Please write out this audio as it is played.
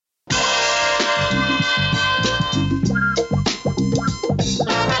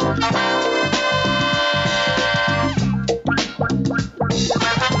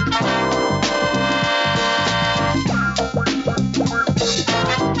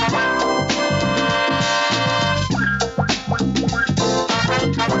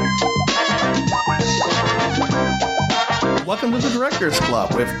Welcome to the Directors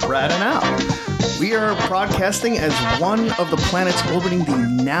Club with Brad and Al. We are broadcasting as one of the planets orbiting the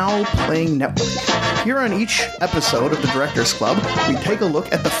Now Playing Network. Here on each episode of the Directors Club, we take a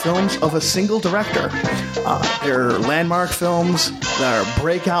look at the films of a single director. Their landmark films, their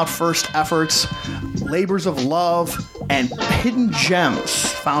breakout first efforts, labors of love, and hidden gems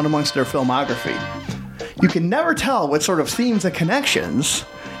found amongst their filmography. You can never tell what sort of themes and connections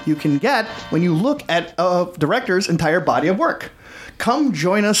you can get when you look at a director's entire body of work. Come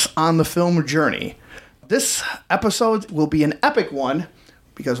join us on the film journey. This episode will be an epic one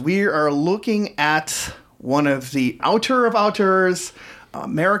because we are looking at one of the auteur of auteurs,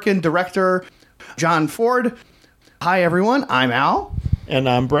 American director John Ford. Hi everyone, I'm Al. And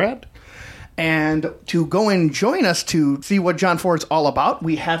I'm Brad. And to go and join us to see what John Ford's all about,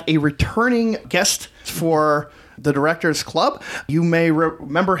 we have a returning guest for the Directors Club. You may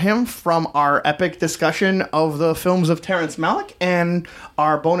remember him from our epic discussion of the films of Terrence Malick and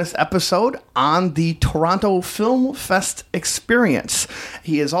our bonus episode on the Toronto Film Fest experience.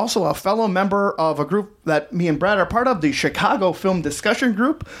 He is also a fellow member of a group that me and Brad are part of, the Chicago Film Discussion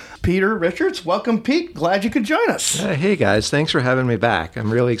Group. Peter Richards. Welcome, Pete. Glad you could join us. Hey, guys. Thanks for having me back.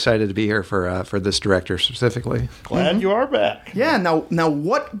 I'm really excited to be here for this director specifically. Glad you are back. Yeah. Now,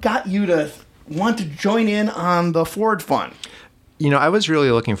 what got you to want to join in on the Ford Fun? You know, I was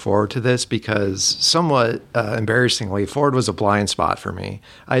really looking forward to this because somewhat embarrassingly, Ford was a blind spot for me.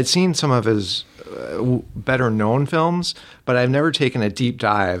 I had seen some of his better known films, but I've never taken a deep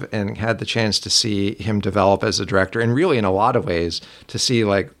dive and had the chance to see him develop as a director, and really in a lot of ways to see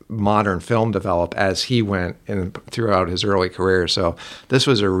like modern film develop as he went throughout his early career. So this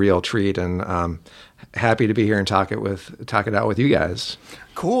was a real treat, and happy to be here and talk it out with you guys.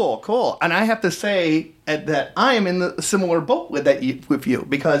 Cool. And I have to say that I am in the similar boat with you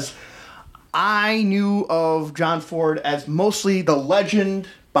because I knew of John Ford as mostly the legend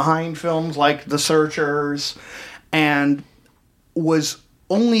behind films like The Searchers, and was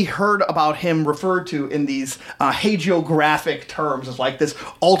only heard about him referred to in these hagiographic terms as like this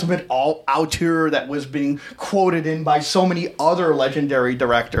ultimate auteur that was being quoted in by so many other legendary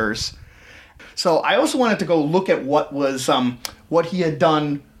directors. So I also wanted to go look at what he had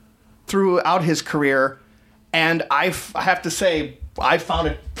done throughout his career, and I have to say I found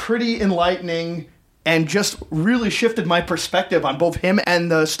it pretty enlightening and just really shifted my perspective on both him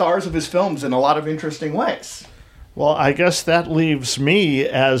and the stars of his films in a lot of interesting ways. Well, I guess that leaves me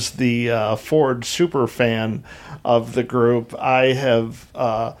as the Ford super fan of the group. I have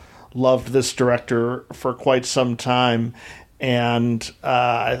loved this director for quite some time, and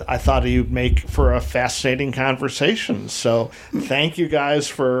I thought he'd make for a fascinating conversation. So thank you guys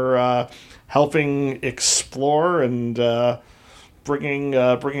for helping explore and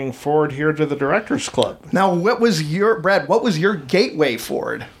bringing Ford here to the Directors Club. Now, what was your gateway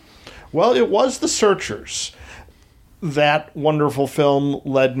Ford? Well, it was The Searchers. That wonderful film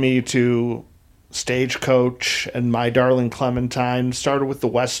led me to Stagecoach and My Darling Clementine, started with the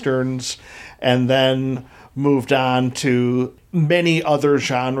Westerns, and then moved on to many other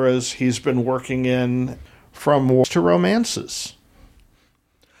genres he's been working in, from wars to romances.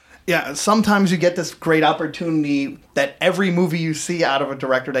 Yeah, sometimes you get this great opportunity that every movie you see out of a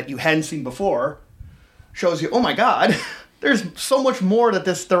director that you hadn't seen before shows you, oh my God, there's so much more that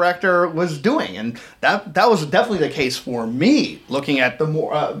this director was doing. And that was definitely the case for me, looking at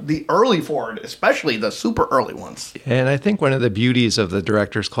the early Ford, especially the super early ones. And I think one of the beauties of the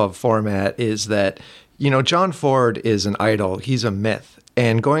Directors Club format is that, you know, John Ford is an idol. He's a myth.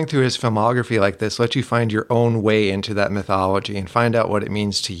 And going through his filmography like this lets you find your own way into that mythology and find out what it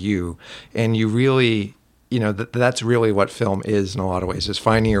means to you. And you really, you know, that's really what film is in a lot of ways, is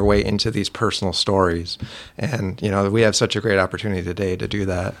finding your way into these personal stories. And, you know, we have such a great opportunity today to do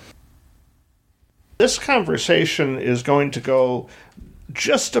that. This conversation is going to go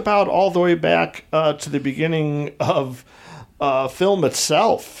just about all the way back to the beginning of film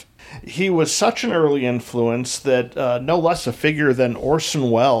itself. He was such an early influence that no less a figure than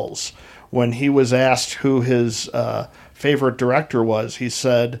Orson Welles, when he was asked who his favorite director was, he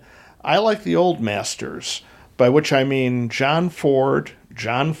said, "I like the old masters," by which I mean John Ford,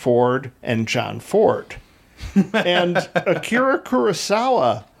 and John Ford. And Akira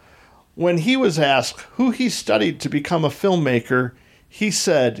Kurosawa, when he was asked who he studied to become a filmmaker, he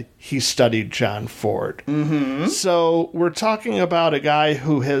said he studied John Ford. Mm-hmm. So we're talking about a guy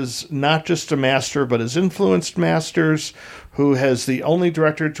who has not just a master, but has influenced masters, who has the only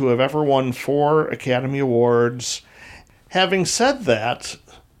director to have ever won 4 Academy Awards. Having said that,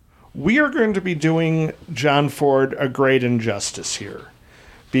 we are going to be doing John Ford a great injustice here,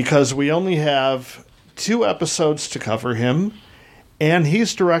 because we only have 2 episodes to cover him, and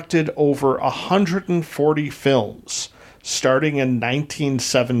he's directed over 140 films, starting in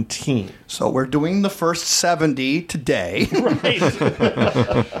 1917. So we're doing the first 70 today. Right.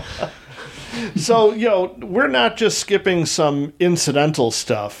 So, we're not just skipping some incidental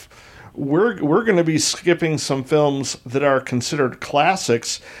stuff. We're going to be skipping some films that are considered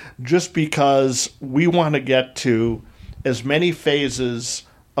classics just because we want to get to as many phases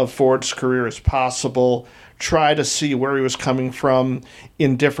of Ford's career as possible, try to see where he was coming from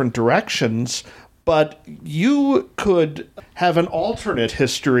in different directions. But you could have an alternate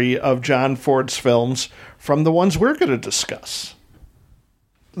history of John Ford's films from the ones we're going to discuss.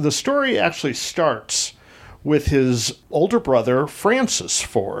 The story actually starts with his older brother, Francis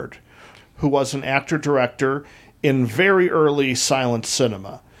Ford, who was an actor-director in very early silent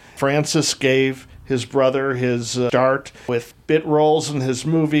cinema. Francis gave his brother his start with bit roles in his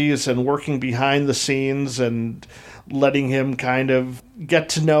movies and working behind the scenes and letting him kind of get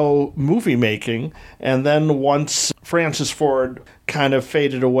to know movie making. And then once Francis Ford kind of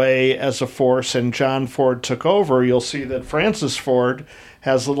faded away as a force and John Ford took over, you'll see that Francis Ford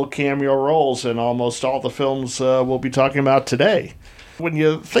has little cameo roles in almost all the films we'll be talking about today. When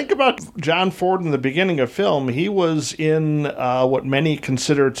you think about John Ford in the beginning of film, he was in what many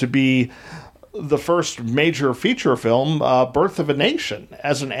consider to be the first major feature film, Birth of a Nation,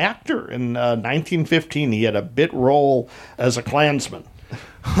 as an actor. In 1915, he had a bit role as a Klansman.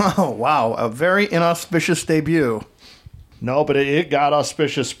 Oh, wow. A very inauspicious debut. No, but it got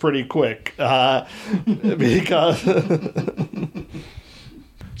auspicious pretty quick. Because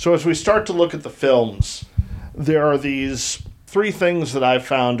So as we start to look at the films, there are these 3 things that I've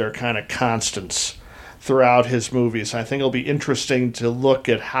found are kind of constants throughout his movies. I think it'll be interesting to look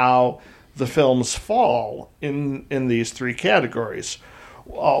at how the films fall in these 3 categories.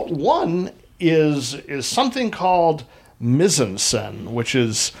 One is something called mise-en-scène, which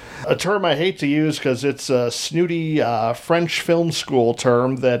is a term I hate to use because it's a snooty French film school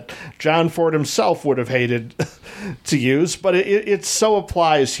term that John Ford himself would have hated to use, but it so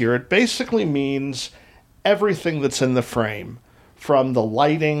applies here. It basically means everything that's in the frame, from the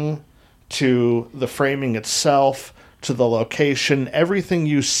lighting to the framing itself to the location. Everything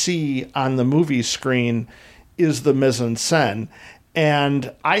you see on the movie screen is the mise-en-scène.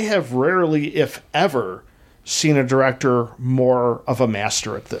 And I have rarely, if ever, seen a director more of a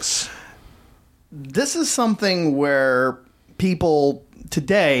master at this. This is something where people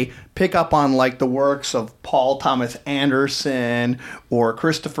today pick up on like the works of Paul Thomas Anderson or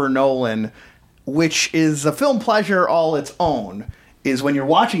Christopher Nolan, which is a film pleasure all its own, is when you're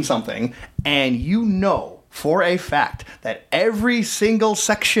watching something and you know for a fact that every single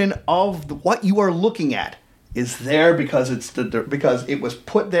section of what you are looking at is there because because it was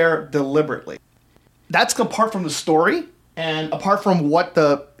put there deliberately. That's apart from the story and apart from what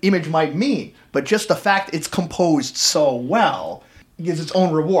the image might mean, but just the fact it's composed so well gives its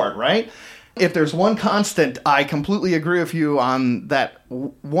own reward, right? If there's one constant, I completely agree with you on that.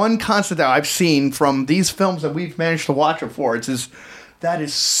 One constant that I've seen from these films that we've managed to watch of Ford's is that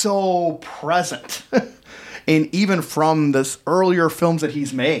is so present, and even from this earlier films that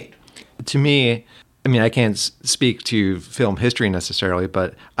he's made. To me, I mean, I can't speak to film history necessarily,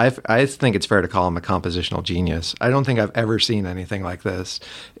 but I think it's fair to call him a compositional genius. I don't think I've ever seen anything like this.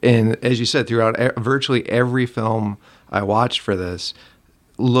 And as you said, throughout virtually every film I watched for this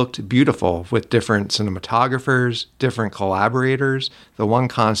looked beautiful with different cinematographers, different collaborators. The one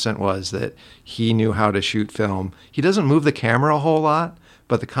constant was that he knew how to shoot film. He doesn't move the camera a whole lot,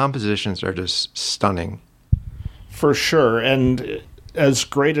 but the compositions are just stunning. For sure. And as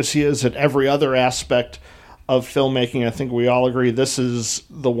great as he is at every other aspect of filmmaking, I think we all agree this is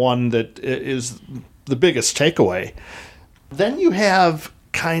the one that is the biggest takeaway. Then you have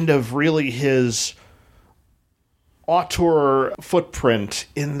kind of really his auteur footprint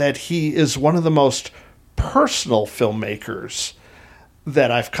in that he is one of the most personal filmmakers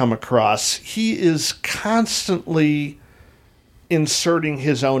that I've come across. He is constantly inserting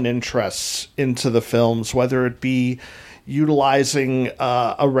his own interests into the films, whether it be utilizing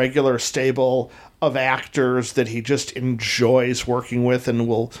a regular stable of actors that he just enjoys working with and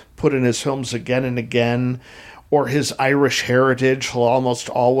will put in his films again and again, or his Irish heritage. He'll almost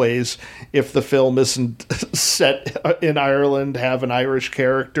always, if the film isn't set in Ireland, have an Irish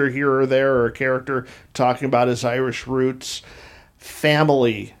character here or there, or a character talking about his Irish roots.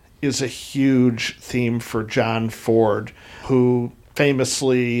 Family is a huge theme for John Ford, who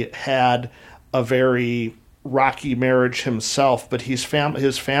famously had a very rocky marriage himself, but his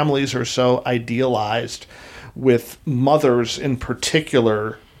families are so idealized, with mothers in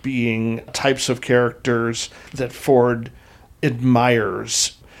particular being types of characters that Ford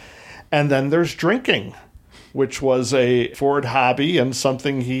admires. And then there's drinking, which was a Ford hobby and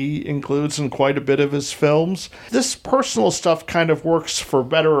something he includes in quite a bit of his films. This personal stuff kind of works for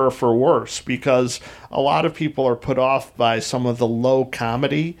better or for worse, because a lot of people are put off by some of the low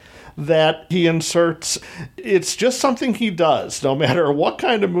comedy that he inserts. It's just something he does, no matter what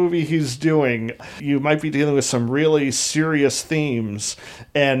kind of movie he's doing. You might be dealing with some really serious themes,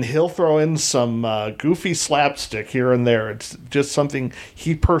 and he'll throw in some goofy slapstick here and there. It's just something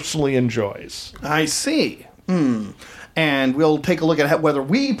he personally enjoys. I see. And we'll take a look at whether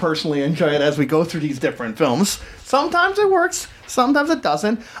we personally enjoy it as we go through these different films. Sometimes it works, sometimes it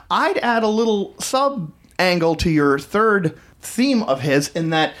doesn't. I'd add a little sub-angle to your third theme of his in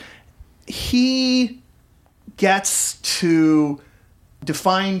that he gets to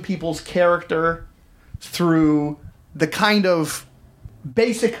define people's character through the kind of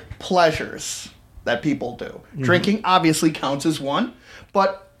basic pleasures that people do. Mm-hmm. Drinking obviously counts as one,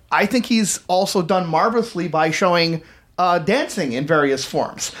 but I think he's also done marvelously by showing dancing in various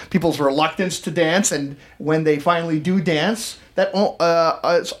forms. People's reluctance to dance, and when they finally do dance, that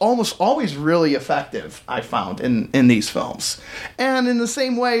it's almost always really effective, I found, in these films. And in the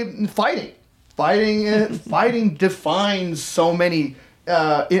same way, fighting. Fighting defines so many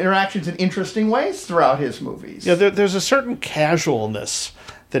interactions in interesting ways throughout his movies. Yeah, there's a certain casualness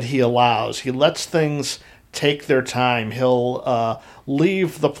that he allows. He lets things take their time. He'll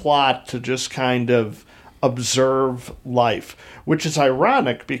leave the plot to just kind of observe life, which is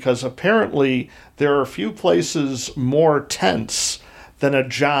ironic because apparently there are a few places more tense than a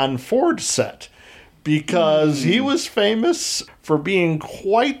John Ford set, because he was famous for being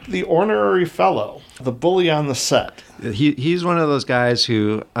quite the ornery fellow, the bully on the set. He's one of those guys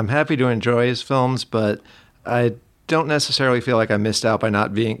who I'm happy to enjoy his films, but I don't necessarily feel like I missed out by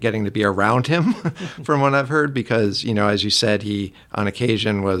not getting to be around him from what I've heard, because, you know, as you said, he on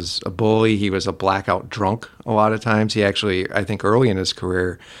occasion was a bully. He was a blackout drunk a lot of times. He actually, I think early in his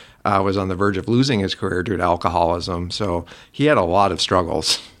career, was on the verge of losing his career due to alcoholism. So he had a lot of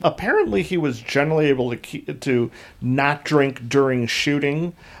struggles. Apparently he was generally able to not drink during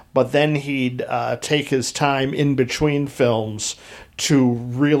shooting, but then he'd take his time in between films to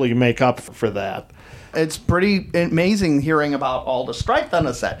really make up for that. It's pretty amazing hearing about all the strife on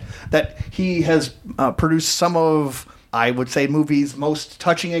the set, that he has produced some of, I would say, movies' most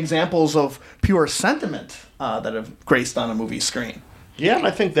touching examples of pure sentiment that have graced on a movie screen. Yeah, and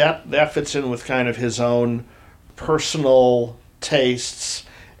I think that fits in with kind of his own personal tastes,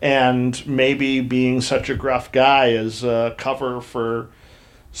 and maybe being such a gruff guy as a cover for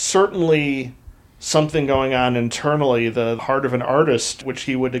certainly something going on internally, the heart of an artist, which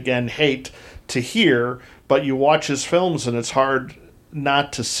he would again hate to hear, but you watch his films and it's hard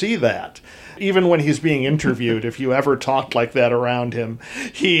not to see that. Even when he's being interviewed, if you ever talked like that around him,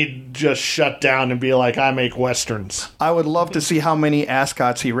 he'd just shut down and be like, I make Westerns. I would love to see how many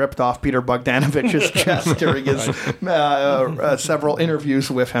ascots he ripped off Peter Bogdanovich's chest during his several interviews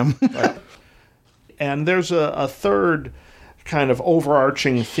with him. Right. And there's a third kind of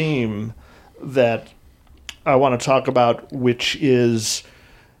overarching theme that I want to talk about, which is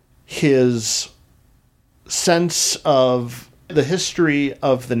his sense of the history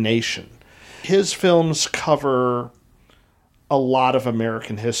of the nation. His films cover a lot of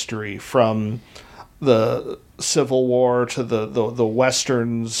American history, from the Civil War to the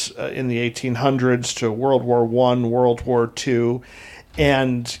Westerns in the 1800s to World War I, World War II.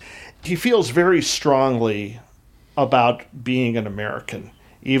 And he feels very strongly about being an American,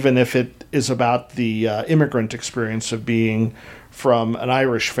 even if it is about the immigrant experience of being from an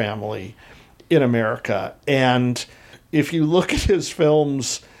Irish family in America. And if you look at his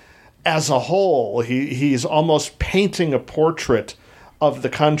films as a whole, he's almost painting a portrait of the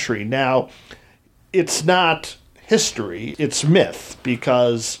country. Now, it's not history, it's myth,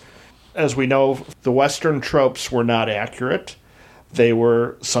 because, as we know, the Western tropes were not accurate. They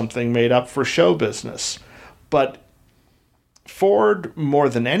were something made up for show business. But Ford, more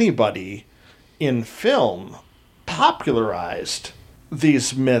than anybody in film, popularized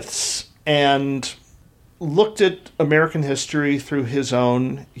these myths and looked at American history through his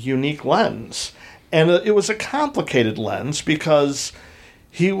own unique lens. And it was a complicated lens because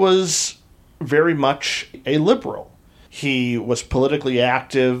he was very much a liberal. He was politically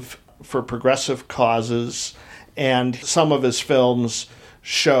active for progressive causes, and some of his films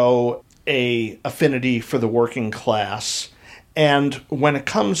show an affinity for the working class. And when it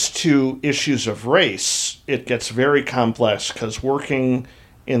comes to issues of race, it gets very complex, because working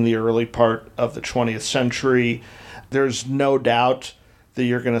in the early part of the 20th century, there's no doubt that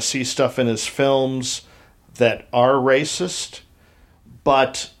you're going to see stuff in his films that are racist.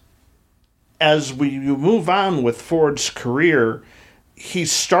 But as we move on with Ford's career, he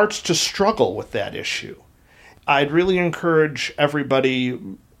starts to struggle with that issue. I'd really encourage everybody,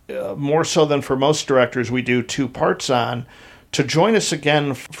 more so than for most directors we do 2 parts on, to join us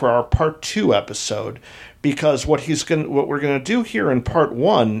again for our part 2 episode, because what we're going to do here in part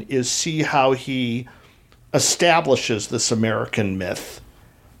 1 is see how he establishes this American myth.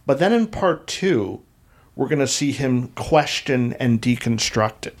 But then in part 2, we're going to see him question and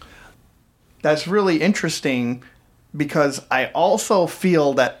deconstruct it. That's really interesting, because I also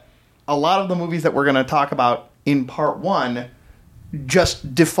feel that a lot of the movies that we're going to talk about in part 1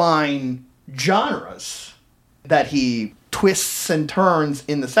 just define genres that he twists and turns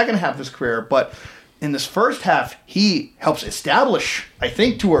in the second half of his career, but in this first half, he helps establish, I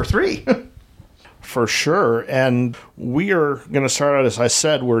think, 2 or 3. For sure. And we are going to start out, as I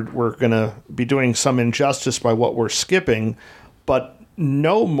said, we're going to be doing some injustice by what we're skipping, but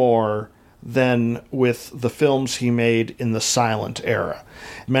no more than with the films he made in the silent era.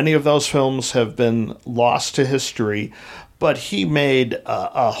 Many of those films have been lost to history, but he made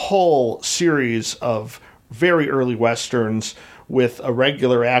a whole series of very early Westerns with a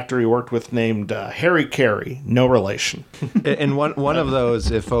regular actor he worked with named Harry Carey, no relation. And one of those,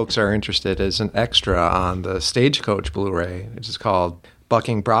 if folks are interested, is an extra on the Stagecoach Blu-ray, which is called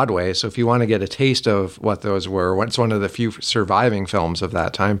Bucking Broadway. So if you want to get a taste of what those were, it's one of the few surviving films of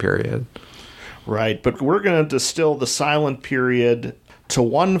that time period. Right, but we're going to distill the silent period to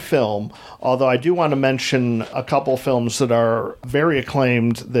one film, although I do want to mention a couple films that are very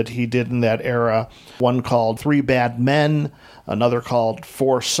acclaimed that he did in that era. One called Three Bad Men, another called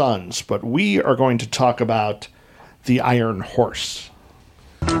Four Sons. But we are going to talk about The Iron Horse.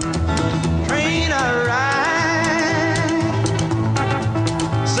 Train a ride,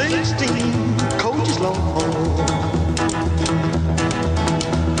 16 coaches long.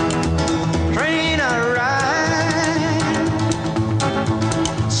 Train a ride,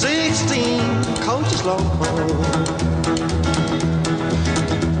 16 coaches long.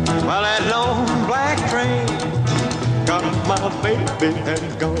 While that long black train got my baby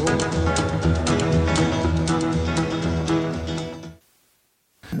and gone.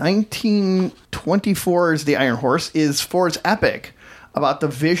 1924's The Iron Horse is Ford's epic about the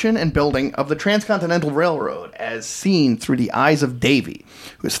vision and building of the Transcontinental Railroad as seen through the eyes of Davy,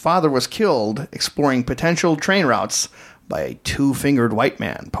 whose father was killed exploring potential train routes by a two-fingered white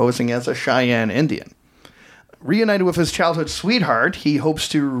man posing as a Cheyenne Indian. Reunited with his childhood sweetheart, he hopes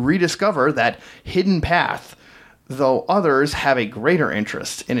to rediscover that hidden path, though others have a greater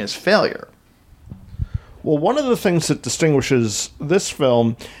interest in his failure. Well, one of the things that distinguishes this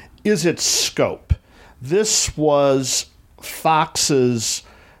film is its scope. This was Fox's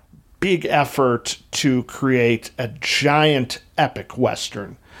big effort to create a giant epic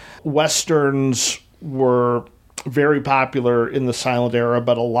Western. Westerns were very popular in the silent era,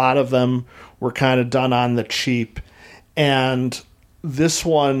 but a lot of them were kind of done on the cheap. And this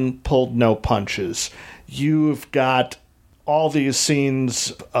one pulled no punches. You've got all these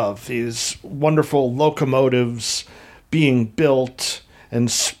scenes of these wonderful locomotives being built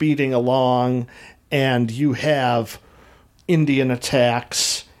and speeding along, and you have Indian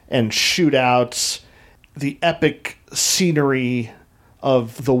attacks and shootouts, the epic scenery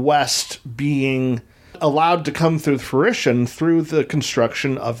of the West being allowed to come through fruition through the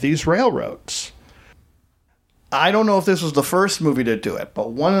construction of these railroads. I don't know if this was the first movie to do it,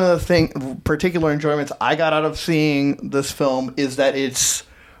 but one of the particular enjoyments I got out of seeing this film is that it's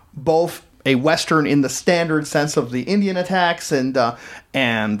both a Western in the standard sense of the Indian attacks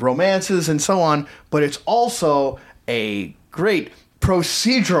and romances and so on, but it's also a great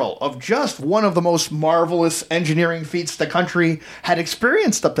procedural of just one of the most marvelous engineering feats the country had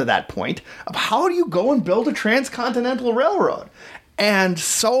experienced up to that point of how do you go and build a transcontinental railroad. And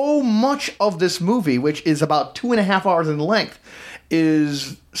so much of this movie, which is about 2.5 hours in length,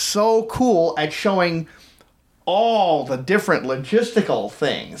 is so cool at showing all the different logistical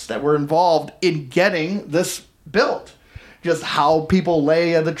things that were involved in getting this built. Just how people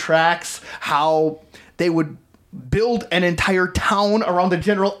lay the tracks, how they would build an entire town around the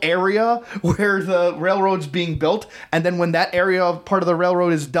general area where the railroad's being built. And then when that area, part of the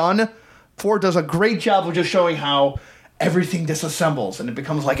railroad is done, Ford does a great job of just showing how everything disassembles and it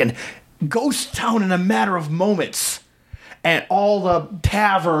becomes like a ghost town in a matter of moments. And all the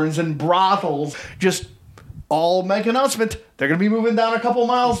taverns and brothels just all make an announcement. They're going to be moving down a couple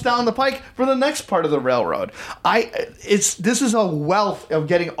miles down the pike for the next part of the railroad. This is a wealth of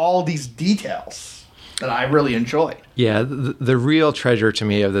getting all these details. that I really enjoy. Yeah, the real treasure to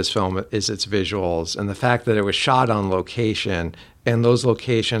me of this film is its visuals and the fact that it was shot on location, and those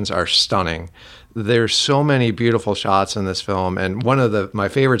locations are stunning. There's so many beautiful shots in this film, and one of my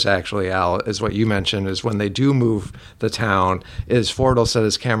favorites, actually, Al, is what you mentioned, is when they do move the town, is Ford will set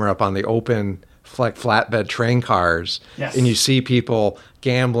his camera up on the open flatbed train cars, yes. and you see people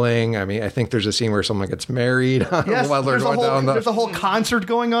gambling. I mean, I think there's a scene where someone gets married yes, while they're going down there's a whole concert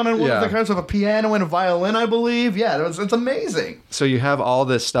going on in one of the cars with a piano and a violin, I believe. Yeah, it's amazing. So you have all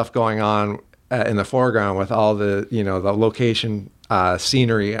this stuff going on in the foreground with all the, the location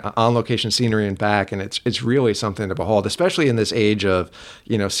scenery, on location scenery and back, and it's really something to behold, especially in this age of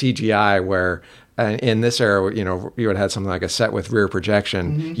CGI, where in this era you would have something like a set with rear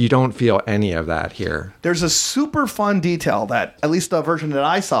projection. Mm-hmm. You don't feel any of that here. There's a super fun detail that, at least the version that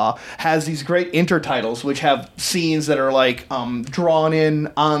I saw, has these great intertitles which have scenes that are like drawn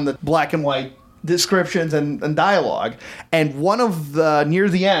in on the black and white descriptions and dialogue, and one of the near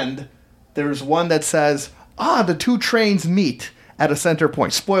the end there's one that says, the two trains meet at a center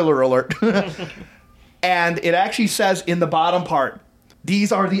point. Spoiler alert. And it actually says in the bottom part,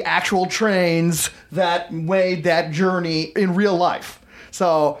 these are the actual trains that made that journey in real life.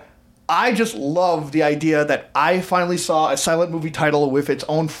 So I just love the idea that I finally saw a silent movie title with its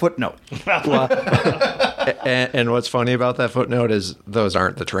own footnote. And what's funny about that footnote is those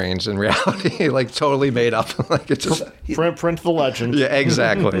aren't the trains in reality. Like, totally made up. Like, it's just print the legend. Yeah,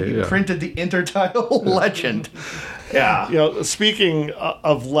 exactly. Yeah. Printed the intertitle legend. Yeah. Speaking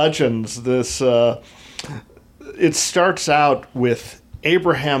of legends, this it starts out with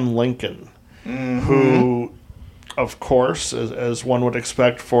Abraham Lincoln, who, of course, as one would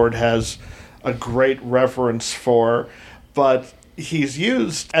expect, Ford has a great reverence for, but he's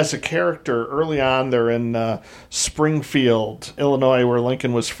used as a character early on. They're in Springfield, Illinois, where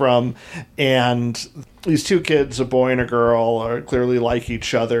Lincoln was from, and these two kids, a boy and a girl, are clearly like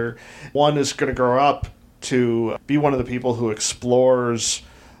each other. One is going to grow up to be one of the people who explores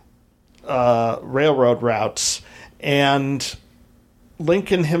railroad routes, and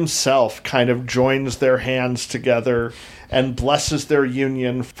Lincoln himself kind of joins their hands together and blesses their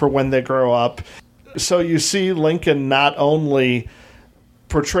union for when they grow up. So you see Lincoln not only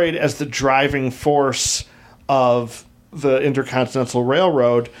portrayed as the driving force of the Intercontinental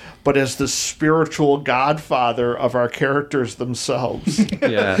Railroad, but as the spiritual godfather of our characters themselves.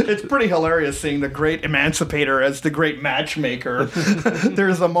 Yeah. It's pretty hilarious seeing the great emancipator as the great matchmaker.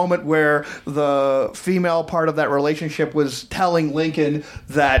 There's a moment where the female part of that relationship was telling Lincoln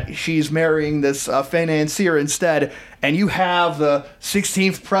that she's marrying this financier instead, and you have the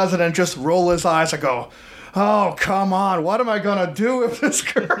 16th president just roll his eyes and go, "Oh, come on, what am I going to do with this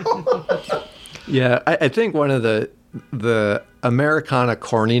girl?" Yeah, I think one of the Americana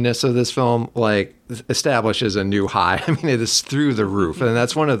corniness of this film, like, establishes a new high. I mean, it is through the roof, and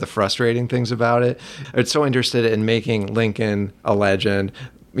that's one of the frustrating things about it. It's so interested in making Lincoln a legend,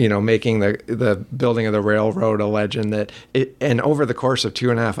 making the building of the railroad a legend, and over the course of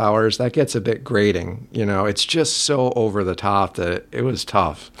 2.5 hours, that gets a bit grating. It's just so over the top that it was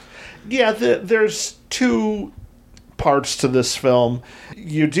tough. Yeah, there's two parts to this film.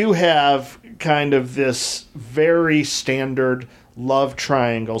 You do have kind of this very standard love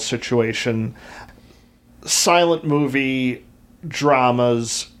triangle situation. Silent movie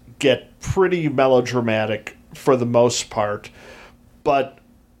dramas get pretty melodramatic for the most part, but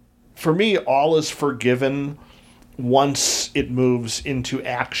for me, all is forgiven once it moves into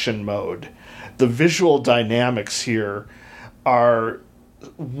action mode. The visual dynamics here are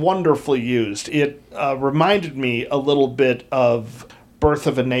wonderfully used. It reminded me a little bit of Birth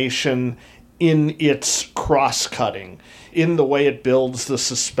of a Nation in its cross-cutting, in the way it builds the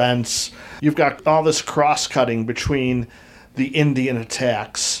suspense. You've got all this cross-cutting between the Indian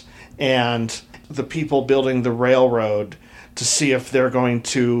attacks and the people building the railroad to see if they're going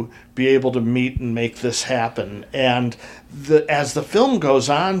to be able to meet and make this happen. And as the film goes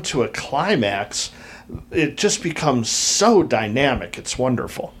on to a climax, it just becomes so dynamic. It's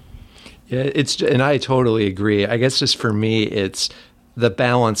wonderful. Yeah, and I totally agree. I guess just for me, it's the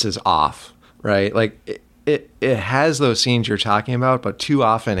balance is off, right? Like it has those scenes you're talking about, but too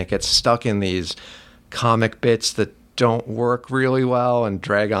often it gets stuck in these comic bits that don't work really well and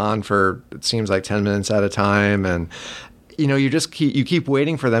drag on for, it seems like, 10 minutes at a time. And you keep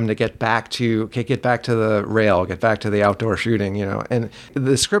waiting for them to get back to the rail, get back to the outdoor shooting, and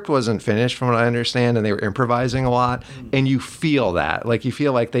the script wasn't finished from what I understand, and they were improvising a lot, and you feel that, like, you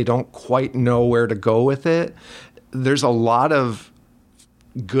feel like they don't quite know where to go with it. There's a lot of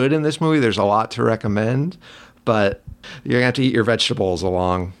good in this movie. There's a lot to recommend, but You're gonna have to eat your vegetables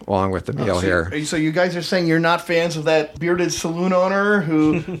along with the meal here. So you guys are saying you're not fans of that bearded saloon owner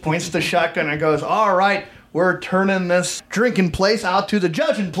who points the shotgun and goes, "All right, we're turning this drinking place out to the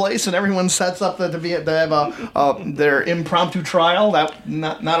judging place," and everyone sets up to have their impromptu trial.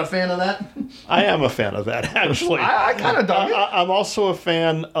 Not a fan of that. I am a fan of that, actually. I kind of dug it. I'm also a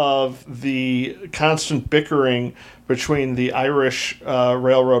fan of the constant bickering between the Irish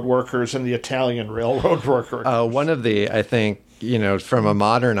railroad workers and the Italian railroad workers. One of the, I think, from a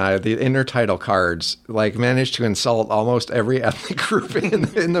modern eye, the intertitle cards managed to insult almost every ethnic group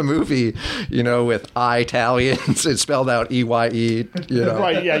in the movie. With Italians, it's spelled out EYE.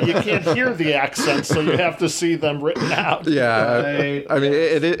 Right? Yeah, you can't hear the accents, so you have to see them written out. Yeah, Right. I mean,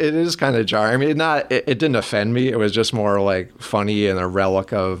 it is kind of jarring. I mean, it didn't offend me. It was just more funny in a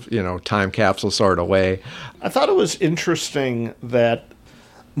relic of time capsule sort of way. I thought it was interesting that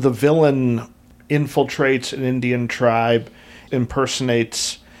the villain infiltrates an Indian tribe,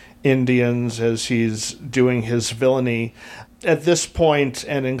 impersonates Indians as he's doing his villainy. At this point,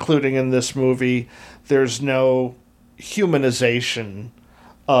 and including in this movie, there's no humanization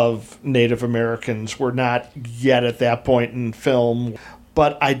of Native Americans. We're not yet at that point in film.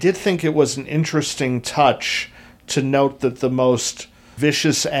 But I did think it was an interesting touch to note that the most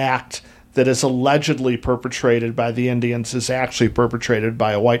vicious act that is allegedly perpetrated by the Indians is actually perpetrated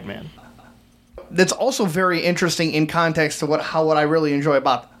by a white man. That's also very interesting in context to what I really enjoy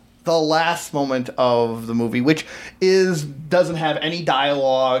about the last moment of the movie, which doesn't have any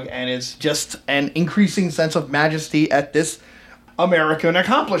dialogue and is just an increasing sense of majesty at this American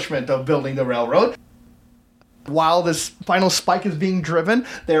accomplishment of building the railroad. While this final spike is being driven,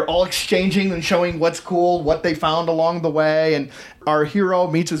 they're all exchanging and showing what's cool, what they found along the way, and our hero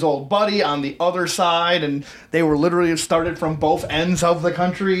meets his old buddy on the other side, and they were literally started from both ends of the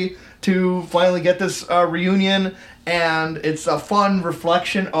country to finally get this reunion, and it's a fun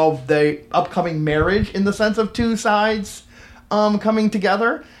reflection of the upcoming marriage in the sense of two sides coming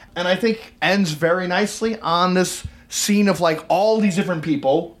together, and I think ends very nicely on this scene of all these different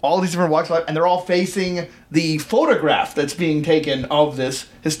people, all these different walks of life, and they're all facing the photograph that's being taken of this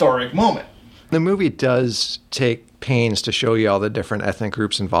historic moment. The movie does take pains to show you all the different ethnic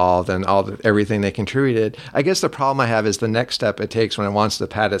groups involved and everything they contributed. I guess the problem I have is the next step it takes when it wants to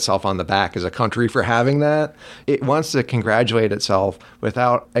pat itself on the back as a country for having that. It wants to congratulate itself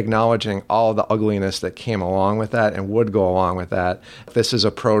without acknowledging all the ugliness that came along with that and would go along with that. This is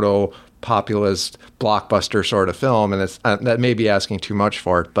a populist blockbuster sort of film, and it's that may be asking too much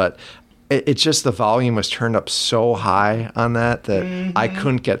for it, but it's just the volume was turned up so high on that I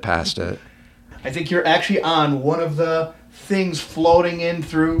couldn't get past it. I think you're actually on one of the things floating in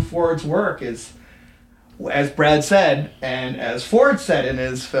through Ford's work is, as Brad said, and as Ford said in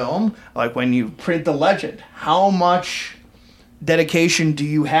his film, when you print the legend, how much dedication do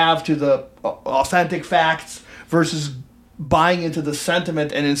you have to the authentic facts versus buying into the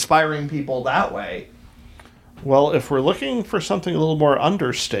sentiment and inspiring people that way? Well, if we're looking for something a little more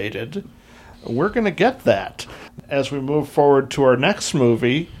understated, we're going to get that as we move forward to our next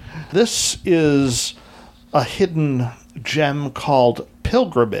movie. This is a hidden gem called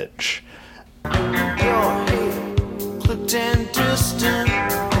Pilgrimage. Your hair clipped and distant,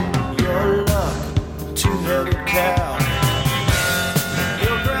 your luck, two-headed cow.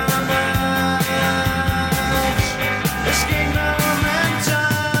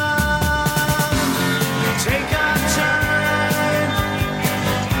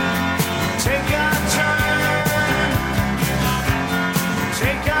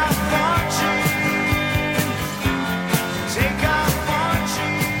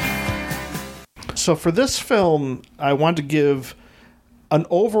 So for this film, I want to give an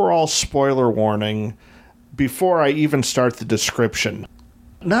overall spoiler warning before I even start the description.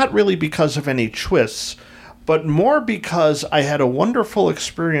 Not really because of any twists, but more because I had a wonderful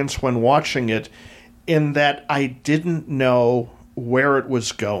experience when watching it in that I didn't know where it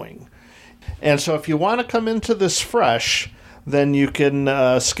was going. And so if you want to come into this fresh, then you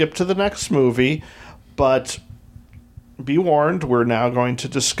can skip to the next movie, but be warned, we're now going to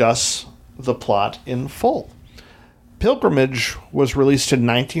discuss the plot in full. Pilgrimage was released in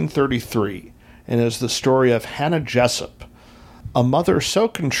 1933 and is the story of Hannah Jessup, a mother so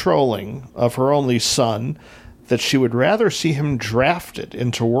controlling of her only son that she would rather see him drafted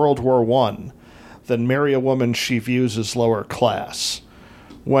into World War I than marry a woman she views as lower class.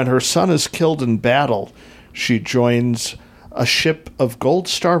 When her son is killed in battle, she joins a ship of Gold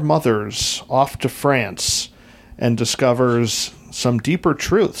Star mothers off to France and discovers some deeper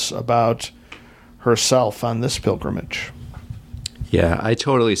truths about herself on this pilgrimage. Yeah, I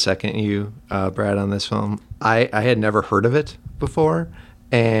totally second you, Brad, on this film. I had never heard of it before,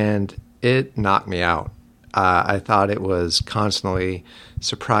 and it knocked me out. I thought it was constantly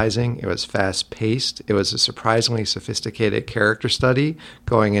surprising. It was fast-paced. It was a surprisingly sophisticated character study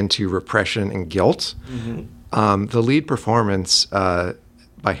going into repression and guilt. Mm-hmm. The lead performance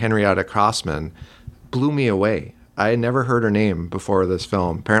by Henrietta Crossman blew me away. I had never heard her name before this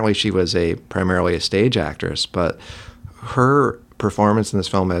film. Apparently she was primarily a stage actress, but her performance in this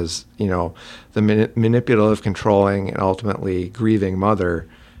film as, the manipulative, controlling, and ultimately grieving mother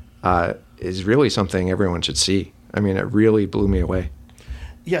is really something everyone should see. I mean, it really blew me away.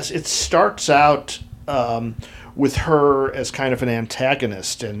 Yes, it starts out with her as kind of an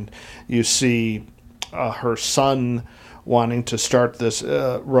antagonist, and you see her son wanting to start this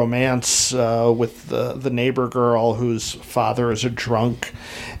romance with the neighbor girl whose father is a drunk,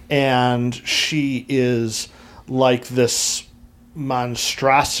 and she is like this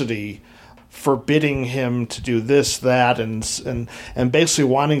monstrosity, forbidding him to do this, that, and basically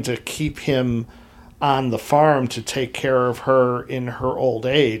wanting to keep him on the farm to take care of her in her old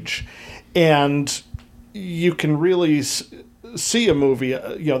age. And you can really see a movie,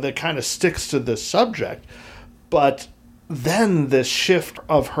 that kind of sticks to this subject. But then this shift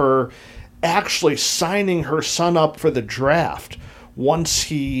of her actually signing her son up for the draft once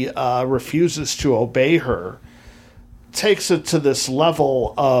he refuses to obey her takes it to this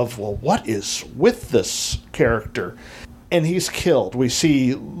level of, well, what is with this character? And he's killed. We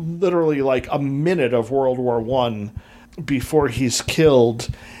see literally like a minute of World War I before he's killed.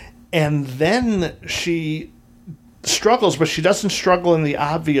 And then she struggles, but she doesn't struggle in the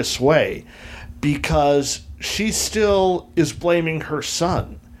obvious way, because she still is blaming her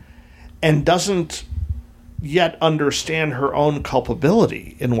son and doesn't yet understand her own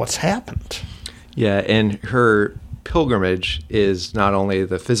culpability in what's happened. Yeah, and her pilgrimage is not only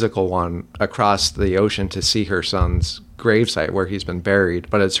the physical one across the ocean to see her son's gravesite where he's been buried,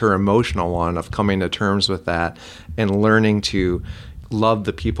 but it's her emotional one of coming to terms with that and learning to love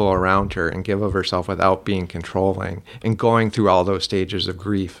the people around her and give of herself without being controlling, and going through all those stages of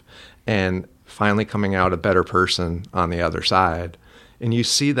grief and finally coming out a better person on the other side. And you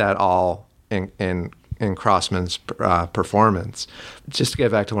see that all in Crossman's performance. Just to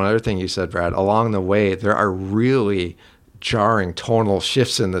get back to one other thing you said, Brad, along the way, there are really jarring tonal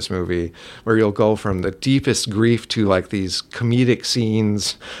shifts in this movie where you'll go from the deepest grief to like these comedic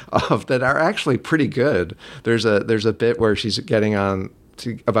scenes that are actually pretty good. There's a bit where she's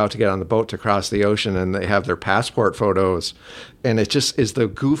about to get on the boat to cross the ocean, and they have their passport photos, and it just is the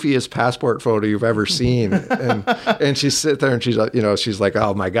goofiest passport photo you've ever seen. And she sits there and she's like,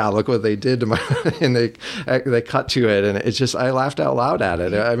 oh my God, look what they did to my, and they cut to it, and it's just, I laughed out loud at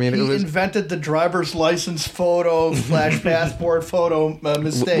it. I mean, he invented the driver's license photo / passport photo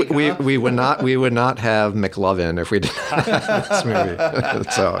mistake. We would not have McLovin if we did this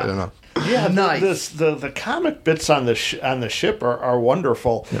movie. So, Yeah, nice. The comic bits on the ship are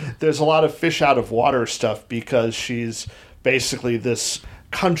wonderful. Yeah. There's a lot of fish out of water stuff because she's basically this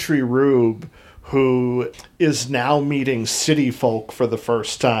country rube who is now meeting city folk for the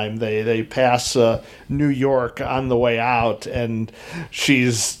first time. They pass New York on the way out, and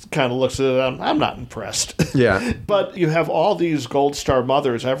she's kind of looks at it. I'm not impressed. Yeah, but you have all these Gold Star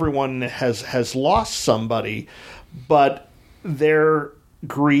mothers. Everyone has lost somebody, but their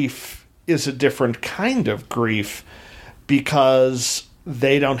grief is a different kind of grief because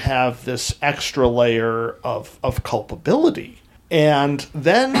they don't have this extra layer of culpability. And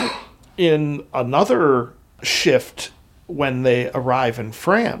then in another shift, when they arrive in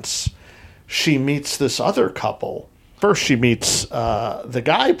France, she meets this other couple. First, she meets the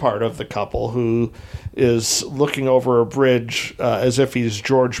guy part of the couple who is looking over a bridge as if he's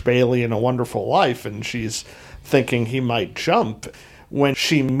George Bailey in A Wonderful Life, and she's thinking he might jump. When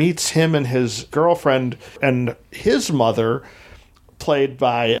she meets him and his girlfriend, and his mother, played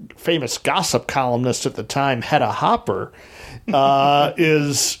by famous gossip columnist at the time, Hedda Hopper,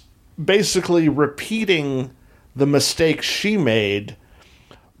 is basically repeating the mistake she made,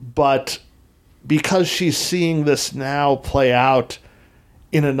 but because she's seeing this now play out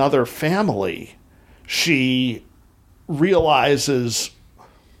in another family, she realizes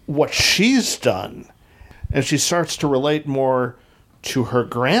what she's done, and she starts to relate more to her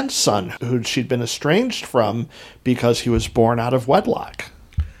grandson, who she'd been estranged from because he was born out of wedlock.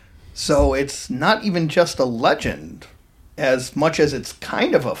 So it's not even just a legend, as much as it's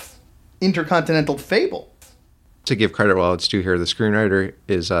kind of a intercontinental fable. To give credit while it's due here, the screenwriter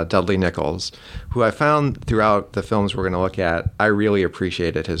is Dudley Nichols, who I found throughout the films we're going to look at, I really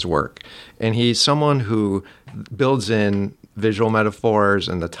appreciated his work. And he's someone who builds in visual metaphors,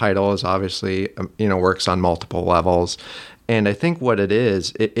 and the title is obviously, works on multiple levels. And I think what it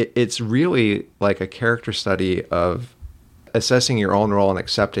is, it's really like a character study of assessing your own role and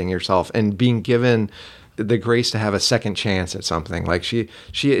accepting yourself and being given the grace to have a second chance at something. Like she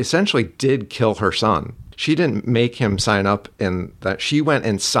essentially did kill her son. She didn't make him sign up in that. She went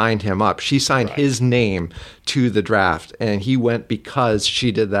and signed him up. She signed his name to the draft, and he went because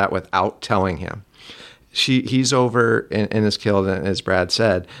she did that without telling him. He's over and is killed, as Brad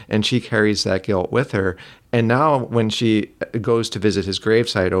said, and she carries that guilt with her. And now when she goes to visit his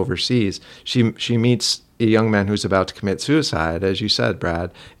gravesite overseas, she meets a young man who's about to commit suicide, as you said,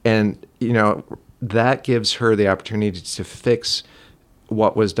 Brad. And, that gives her the opportunity to fix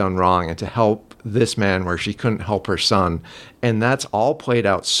what was done wrong and to help this man where she couldn't help her son. And that's all played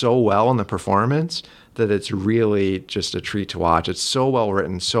out so well in the performance that it's really just a treat to watch. It's so well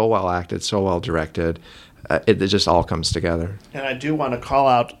written, so well acted, so well directed. It just all comes together. And I do want to call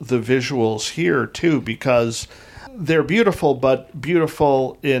out the visuals here, too, because they're beautiful, but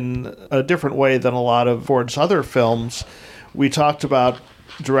beautiful in a different way than a lot of Ford's other films. We talked about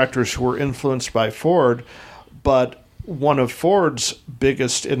directors who were influenced by Ford, but one of Ford's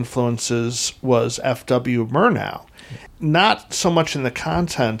biggest influences was F.W. Murnau. Not so much in the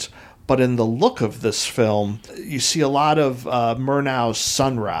content, but in the look of this film. You see a lot of Murnau's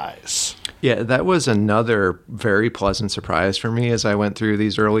Sunrise. Yeah, that was another very pleasant surprise for me as I went through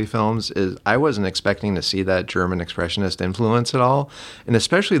these early films. Is I wasn't expecting to see that German expressionist influence at all, and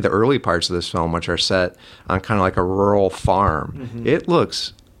especially the early parts of this film, which are set on kind of like a rural farm. Mm-hmm. It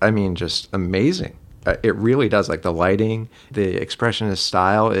looks, just amazing. It really does. Like the lighting, the expressionist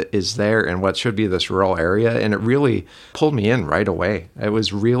style is there in what should be this rural area, and it really pulled me in right away. It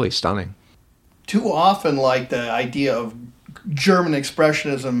was really stunning. Too often, like the idea of German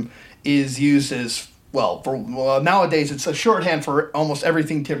expressionism is used as, nowadays it's a shorthand for almost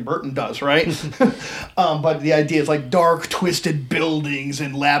everything Tim Burton does, right? But the idea is like dark, twisted buildings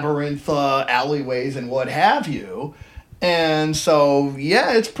and labyrinth alleyways and what have you. And so,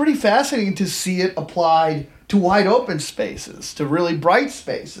 it's pretty fascinating to see it applied to wide open spaces, to really bright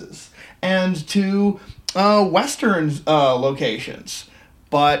spaces, and to Western locations.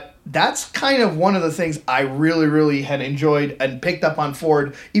 But that's kind of one of the things I really, really had enjoyed and picked up on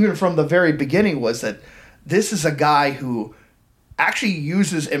Ford, even from the very beginning, was that this is a guy who actually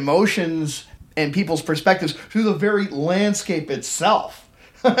uses emotions and people's perspectives through the very landscape itself.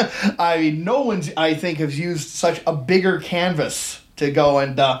 No one's, I think, has used such a bigger canvas to go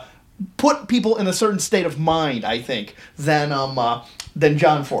and put people in a certain state of mind, I think, than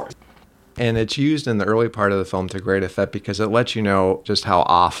John Ford. And it's used in the early part of the film to great effect because it lets you know just how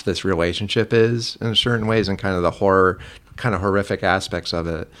off this relationship is in certain ways and kind of the horrific aspects of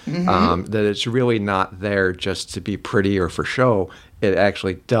it. Mm-hmm. That it's really not there just to be pretty or for show. It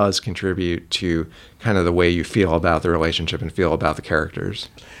actually does contribute to kind of the way you feel about the relationship and feel about the characters.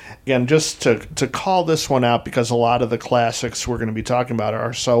 Again, just to call this one out, because a lot of the classics we're going to be talking about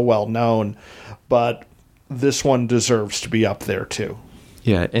are so well known, but this one deserves to be up there too.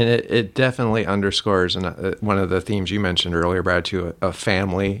 Yeah, and it definitely underscores one of the themes you mentioned earlier, Brad, too, of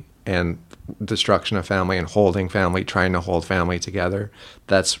family and destruction of family and holding family, trying to hold family together.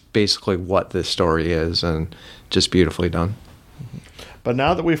 That's basically what this story is, and just beautifully done. But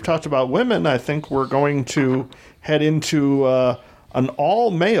now that we've talked about women, I think we're going to head into an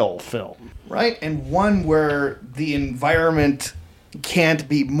all-male film. Right, and one where the environment can't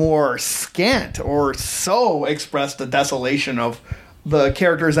be more scant or so express the desolation of the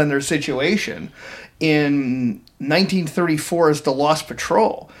characters and their situation. In 1934's The Lost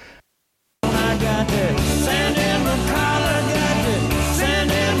Patrol. I got that sand in my collar, got that sand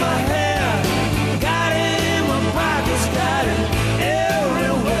in my hair, got it in my pockets, got it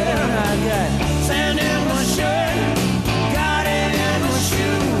everywhere. I got sand in my shirt, got it in my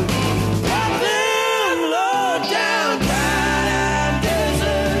shoe, got them low down, dry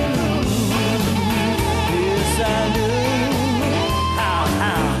desert. Yes, I do.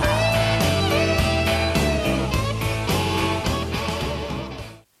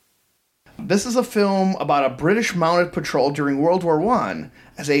 This is a film about a British mounted patrol during World War I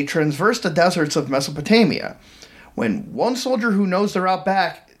as they traverse the deserts of Mesopotamia. When one soldier who knows the route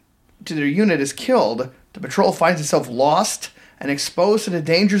back to their unit is killed, the patrol finds itself lost and exposed to the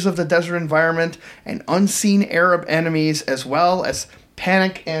dangers of the desert environment and unseen Arab enemies, as well as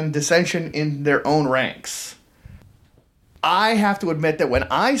panic and dissension in their own ranks. I have to admit that when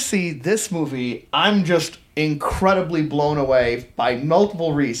I see this movie, I'm just incredibly blown away by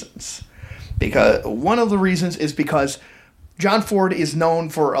multiple reasons. Because one of the reasons is because John Ford is known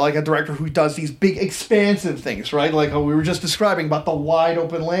for like a director who does these big expansive things, right? Like how we were just describing about the wide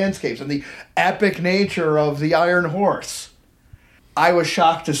open landscapes and the epic nature of The Iron Horse. I was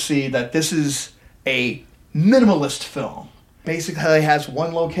shocked to see that this is a minimalist film. Basically it has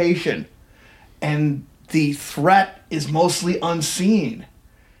one location and the threat is mostly unseen.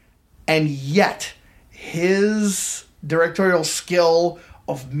 And yet his directorial skill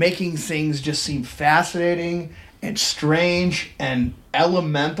of making things just seem fascinating and strange and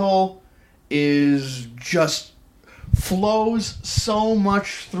elemental is just flows so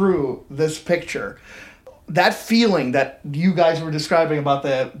much through this picture. That feeling that you guys were describing about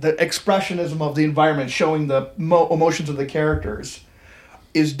the expressionism of the environment showing the emotions of the characters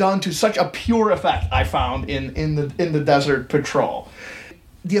is done to such a pure effect, I found, in the Desert Patrol.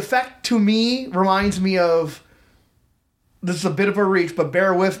 The effect to me reminds me of, this is a bit of a reach, but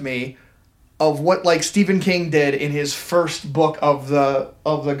bear with me, of what like Stephen King did in his first book of the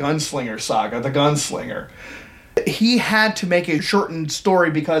Gunslinger saga, The Gunslinger. He had to make a shortened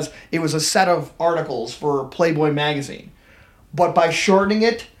story because it was a set of articles for Playboy magazine. But by shortening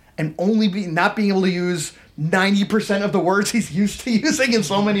it and not being able to use 90% of the words he's used to using in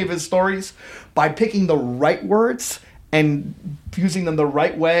so many of his stories, by picking the right words and using them the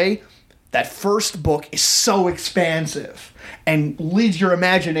right way, that first book is so expansive and leads your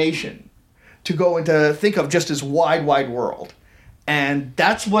imagination to go into think of just this wide world. And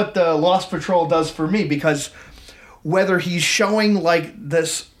that's what the Lost Patrol does for me, because whether he's showing like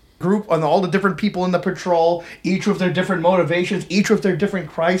this group and all the different people in the patrol, each with their different motivations, each with their different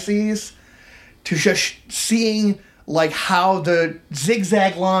crises, to just seeing like how the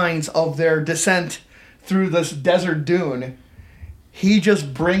zigzag lines of their descent through this desert dune, he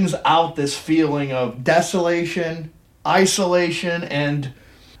just brings out this feeling of desolation, isolation, and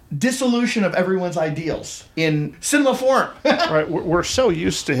dissolution of everyone's ideals in cinema form. Right, we're so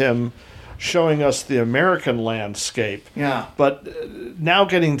used to him showing us the American landscape. Yeah. But now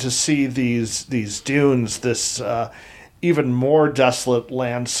getting to see these dunes, this even more desolate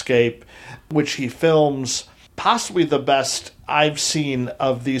landscape, which he films, possibly the best I've seen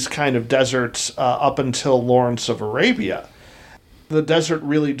of these kind of deserts up until Lawrence of Arabia. The desert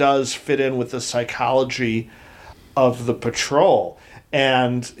really does fit in with the psychology of the patrol.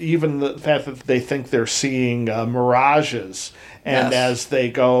 And even the fact that they think they're seeing mirages, and Yes. as they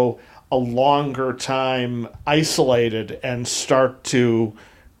go a longer time isolated and start to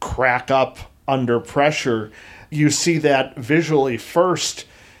crack up under pressure, you see that visually first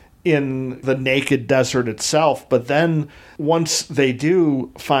in the naked desert itself. But then once they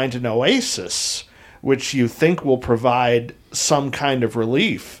do find an oasis, which you think will provide some kind of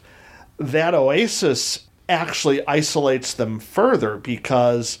relief, that oasis actually isolates them further,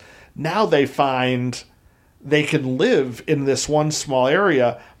 because now they find they can live in this one small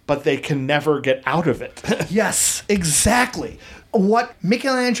area, but they can never get out of it. Yes, exactly. What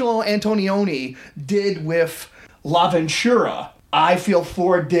Michelangelo Antonioni did with La Ventura, I feel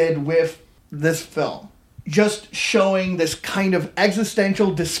Ford did with this film. Just showing this kind of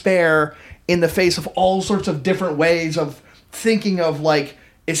existential despair in the face of all sorts of different ways of thinking of like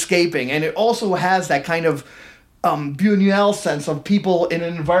escaping. And it also has that kind of Buñuel sense of people in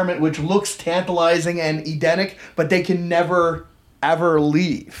an environment which looks tantalizing and Edenic, but they can never, ever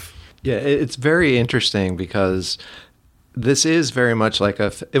leave. Yeah, it's very interesting because this is very much like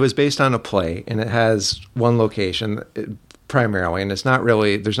it was based on a play, and it has one location primarily, and there's not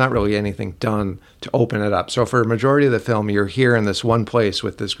really anything done to open it up. So for a majority of the film, you're here in this one place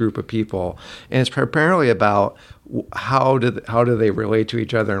with this group of people, and it's primarily about how do they relate to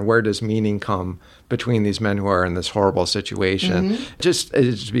each other, and where does meaning come between these men who are in this horrible situation. Mm-hmm. Just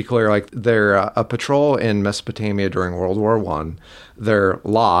to be clear, like they're a patrol in Mesopotamia during World War I. They're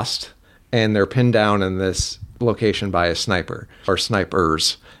lost, and they're pinned down in this location by a sniper or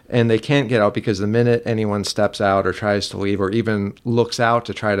snipers, and they can't get out because the minute anyone steps out or tries to leave or even looks out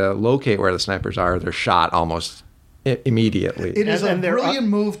to try to locate where the snipers are, they're shot almost immediately. It is a brilliant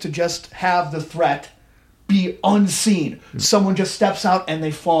move to just have the threat be unseen. Mm-hmm. Someone just steps out and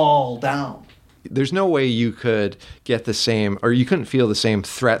they fall down. There's no way you could get the same, or you couldn't feel the same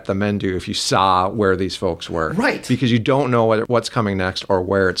threat the men do if you saw where these folks were. Right. Because you don't know what's coming next or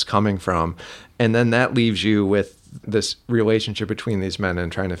where it's coming from. And then that leaves you with this relationship between these men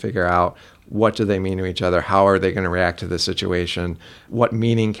and trying to figure out, what do they mean to each other? How are they going to react to this situation? What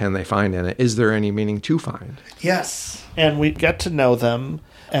meaning can they find in it? Is there any meaning to find? Yes. And we get to know them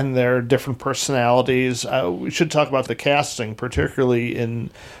and their different personalities. We should talk about the casting, particularly in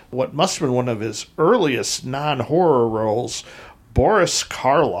what must have been one of his earliest non-horror roles, Boris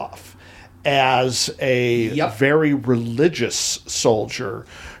Karloff. as a Yep. very religious soldier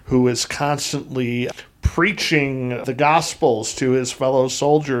who is constantly preaching the Gospels to his fellow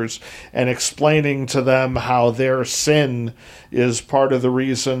soldiers and explaining to them how their sin is part of the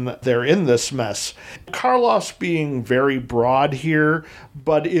reason they're in this mess. Karloff's being very broad here,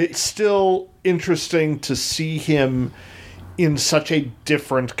 but it's still interesting to see him in such a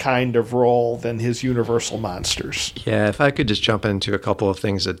different kind of role than his Universal monsters. Yeah, if I could just jump into a couple of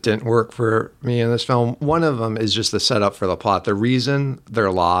things that didn't work for me in this film. One of them is just the setup for the plot. The reason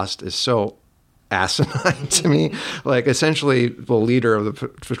they're lost is so asinine to me. Like, essentially, the leader of the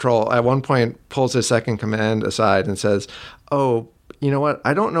patrol at one point pulls his second command aside and says, "Oh, you know what?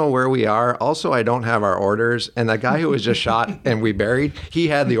 I don't know where we are. Also, I don't have our orders." And that guy who was just shot and we buried, he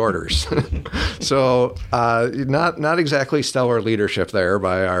had the orders. So, not exactly stellar leadership there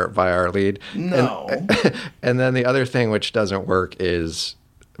by our lead. No. And then the other thing which doesn't work is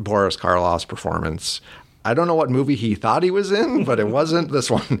Boris Karloff's performance. I don't know what movie he thought he was in, but it wasn't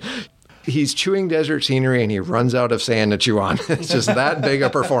this one. He's chewing desert scenery and he runs out of sand to chew on. It's just that big a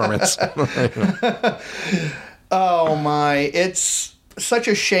performance. Oh my, it's such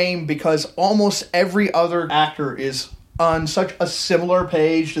a shame because almost every other actor is on such a similar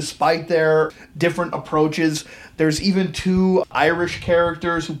page despite their different approaches. There's even 2 Irish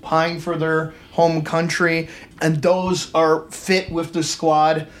characters who pine for their home country, and those are fit with the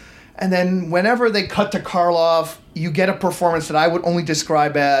squad. And then whenever they cut to Karloff, you get a performance that I would only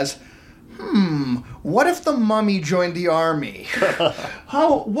describe as, what if the mummy joined the army?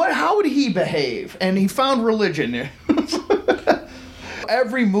 How would he behave? And he found religion.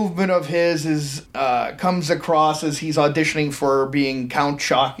 Every movement of his is comes across as he's auditioning for being Count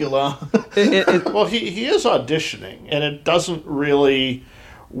Chocula. Well, he is auditioning, and it doesn't really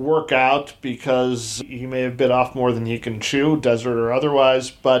work out because he may have bit off more than he can chew, desert or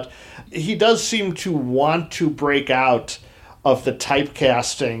otherwise, but he does seem to want to break out of the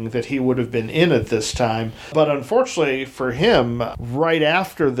typecasting that he would have been in at this time. But unfortunately for him, right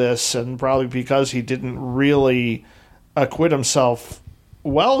after this, and probably because he didn't really acquit himself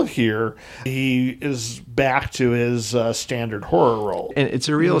well here, he is back to his standard horror role. And it's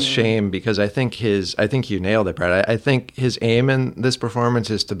a real shame because I think you nailed it, Brad. I think his aim in this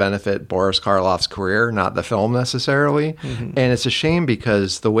performance is to benefit Boris Karloff's career, not the film necessarily. And it's a shame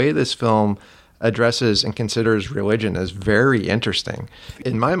because the way this film addresses and considers religion is very interesting.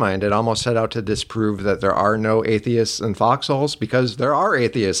 In my mind, it almost set out to disprove that there are no atheists in foxholes because there are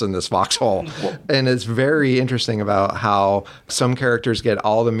atheists in this foxhole. And it's very interesting about how some characters get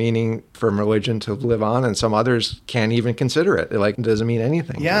all the meaning from religion to live on and some others can't even consider it. It doesn't mean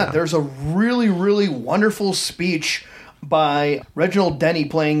anything. Yeah, there's a really, really wonderful speech by Reginald Denny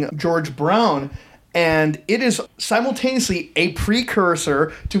playing George Brown. And it is simultaneously a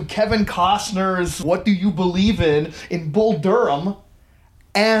precursor to Kevin Costner's What Do You Believe in Bull Durham,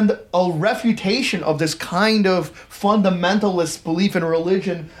 and a refutation of this kind of fundamentalist belief in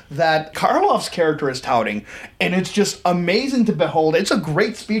religion that Karloff's character is touting. And it's just amazing to behold. It's a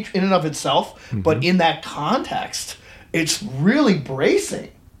great speech in and of itself, but in that context, it's really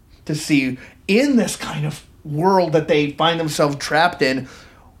bracing to see in this kind of world that they find themselves trapped in.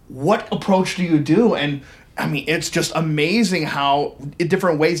 What approach do you do? And I mean, it's just amazing how in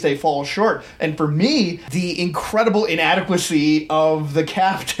different ways they fall short. And for me, the incredible inadequacy of the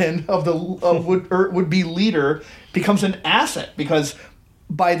captain of the would-be leader becomes an asset because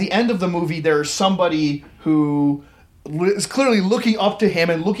by the end of the movie, there's somebody who is clearly looking up to him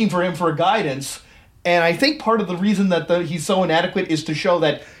and looking for him for guidance. And I think part of the reason that he's so inadequate is to show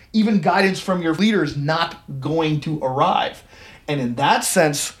that even guidance from your leader is not going to arrive. And in that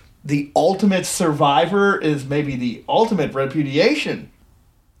sense, the ultimate survivor is maybe the ultimate repudiation.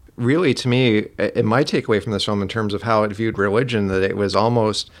 Really, to me, my takeaway from this film in terms of how it viewed religion, that it was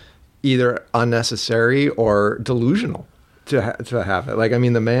almost either unnecessary or delusional to have it. Like, I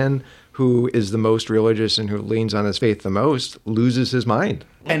mean, the man who is the most religious and who leans on his faith the most loses his mind.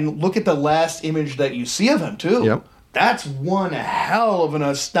 And look at the last image that you see of him, too. Yep. That's one hell of an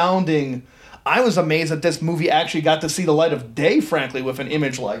astounding... I was amazed that this movie actually got to see the light of day, frankly, with an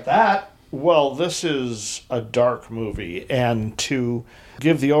image like that. Well, this is a dark movie, and to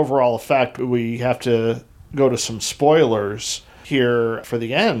give the overall effect, we have to go to some spoilers here for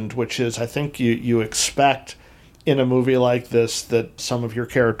the end, which is, I think you expect in a movie like this that some of your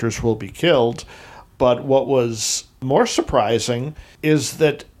characters will be killed, but what was more surprising is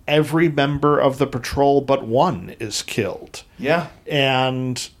that every member of the patrol but one is killed. Yeah.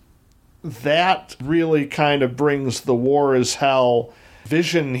 And that really kind of brings the war is hell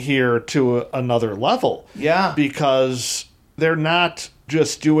vision here to another level. Yeah. Because they're not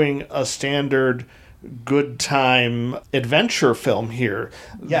just doing a standard good time adventure film here.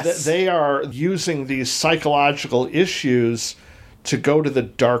 Yes. They are using these psychological issues to go to the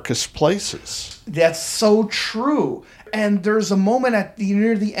darkest places. That's so true. And there's a moment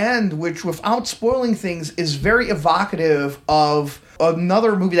near the end, which, without spoiling things, is very evocative of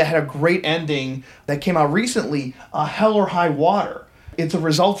another movie that had a great ending that came out recently, Hell or High Water. It's a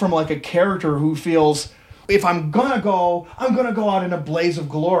result from like a character who feels, if I'm gonna go out in a blaze of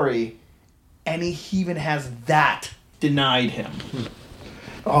glory. And he even has that denied him.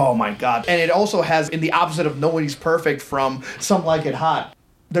 Oh my God. And it also has, in the opposite of Nobody's Perfect from Some Like It Hot,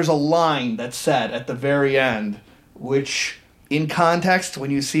 there's a line that's said at the very end, which in context, when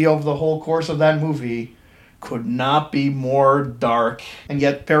you see over the whole course of that movie, could not be more dark and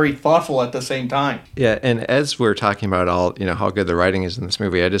yet very thoughtful at the same time. Yeah, and as we're talking about all, how good the writing is in this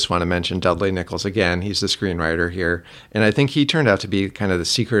movie, I just want to mention Dudley Nichols again. He's the screenwriter here, and I think he turned out to be kind of the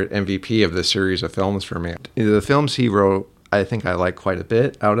secret MVP of this series of films for me. The films he wrote, I think I like quite a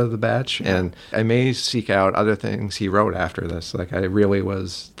bit out of the batch, and I may seek out other things he wrote after this. Like, I really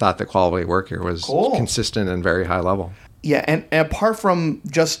thought the quality work here was consistent and very high level. Yeah, and apart from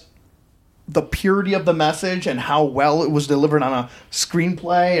just the purity of the message and how well it was delivered on a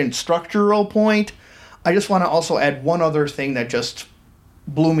screenplay and structural point, I just want to also add one other thing that just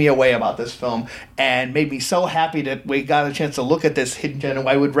blew me away about this film and made me so happy that we got a chance to look at this hidden gem. And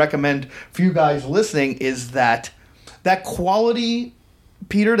I would recommend for you guys listening is that quality,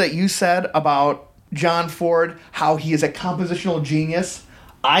 Peter, that you said about John Ford, how he is a compositional genius.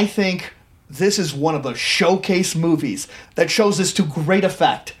 I think this is one of the showcase movies that shows this to great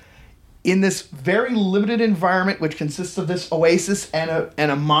effect. In this very limited environment, which consists of this oasis and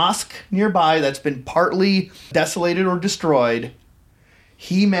a mosque nearby that's been partly desolated or destroyed,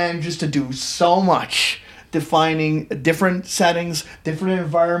 he manages to do so much, defining different settings, different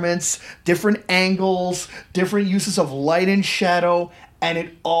environments, different angles, different uses of light and shadow, and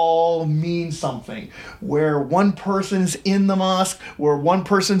it all means something. Where one person's in the mosque, where one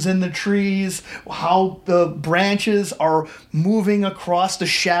person's in the trees, how the branches are moving across the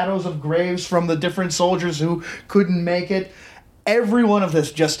shadows of graves from the different soldiers who couldn't make it. Every one of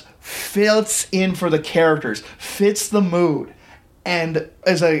this just fits in for the characters, fits the mood, and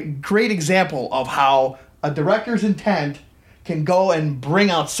is a great example of how a director's intent can go and bring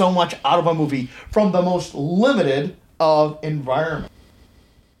out so much out of a movie from the most limited of environments.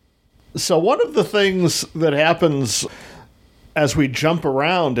 So one of the things that happens as we jump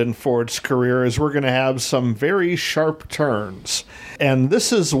around in Ford's career is we're going to have some very sharp turns. And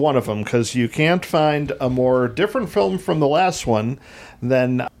this is one of them, because you can't find a more different film from the last one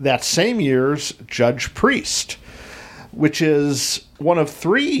than that same year's Judge Priest, which is one of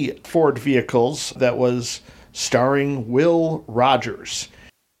 3 Ford vehicles that was starring Will Rogers.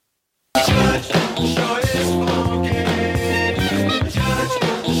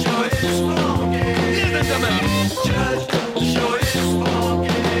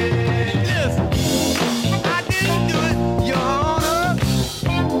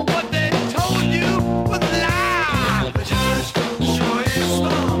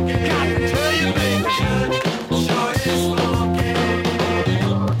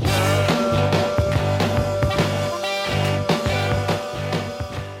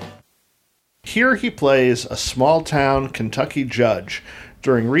 Here he plays a small-town Kentucky judge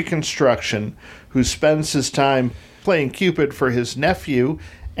during Reconstruction who spends his time playing Cupid for his nephew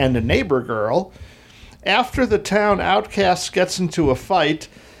and a neighbor girl. After the town outcast gets into a fight,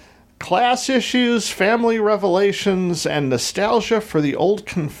 class issues, family revelations, and nostalgia for the old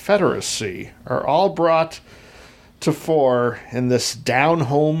Confederacy are all brought to fore in this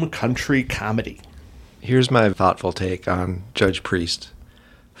down-home country comedy. Here's my thoughtful take on Judge Priest.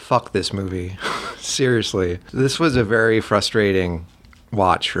 Fuck this movie. Seriously. This was a very frustrating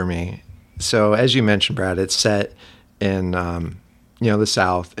watch for me. So, as you mentioned, Brad, it's set in, the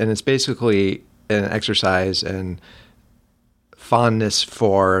South, and it's basically an exercise in fondness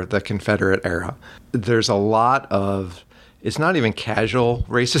for the Confederate era. There's a lot of, it's not even casual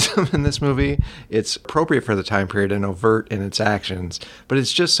racism in this movie. It's appropriate for the time period and overt in its actions, but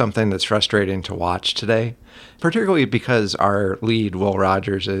it's just something that's frustrating to watch today, particularly because our lead, Will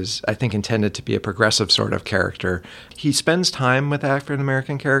Rogers, is, I think, intended to be a progressive sort of character. He spends time with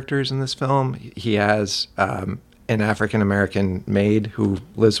African-American characters in this film. He has an African-American maid who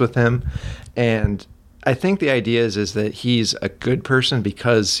lives with him, and I think the idea is that he's a good person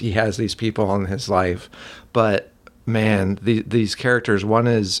because he has these people in his life, but man, these characters, one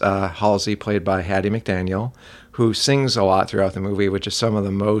is Halsey, played by Hattie McDaniel, who sings a lot throughout the movie, which is some of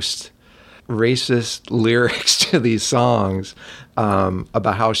the most racist lyrics to these songs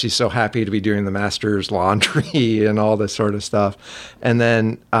about how she's so happy to be doing the master's laundry and all this sort of stuff. And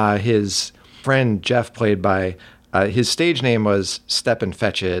then his friend Jeff, played by, his stage name was Stepin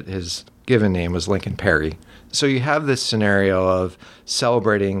Fetchit. His given name was Lincoln Perry. So you have this scenario of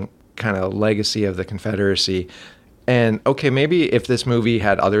celebrating kind of legacy of the Confederacy. And okay, maybe if this movie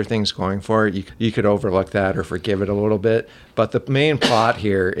had other things going for it, you could overlook that or forgive it a little bit. But the main plot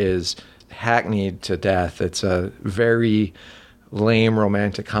here is hackneyed to death. It's a very lame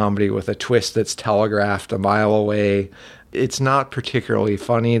romantic comedy with a twist that's telegraphed a mile away. It's not particularly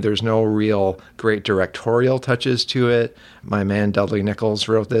funny. There's no real great directorial touches to it. My man Dudley Nichols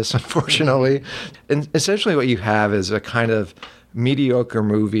wrote this, unfortunately. And essentially what you have is a kind of mediocre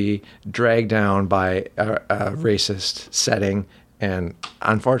movie dragged down by a racist setting. And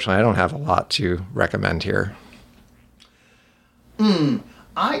unfortunately, I don't have a lot to recommend here.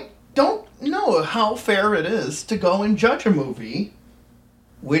 I don't know how fair it is to go and judge a movie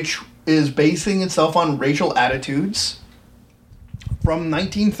which is basing itself on racial attitudes from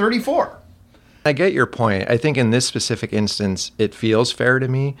 1934. I get your point. I think in this specific instance, it feels fair to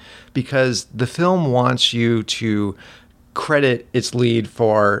me because the film wants you to credit its lead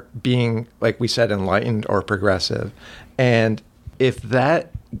for being, like we said, enlightened or progressive. And if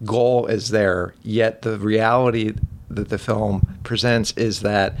that goal is there, yet the reality that the film presents is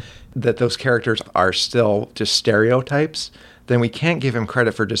that those characters are still just stereotypes, then we can't give him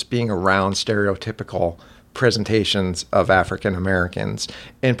credit for just being around stereotypical presentations of African Americans.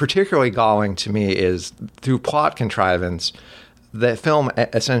 And particularly galling to me is through plot contrivance, the film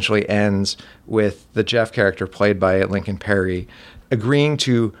essentially ends with the Jeff character played by Lincoln Perry agreeing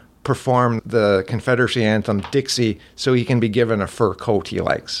to perform the Confederacy anthem Dixie so he can be given a fur coat he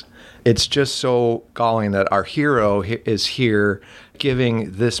likes. It's just so galling that our hero is here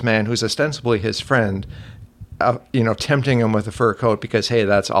giving this man who's ostensibly his friend, tempting him with a fur coat because, hey,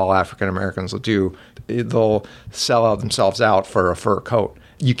 that's all African Americans will do. They'll sell themselves out for a fur coat.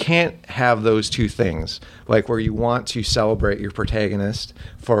 You can't have those two things, like where you want to celebrate your protagonist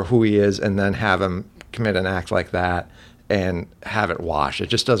for who he is and then have him commit an act like that and have it wash. It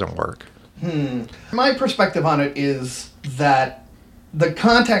just doesn't work. My perspective on it is that the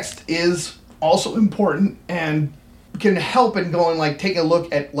context is also important and can help in going, like, take a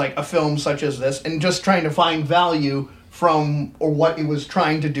look at, like, a film such as this and just trying to find value from or what it was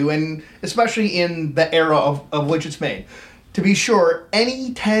trying to do, and especially in the era of which it's made. To be sure,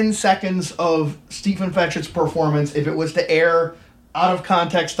 any 10 seconds of Stepin Fetchit's performance, if it was to air out of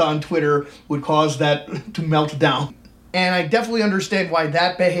context on Twitter, would cause that to melt down. And I definitely understand why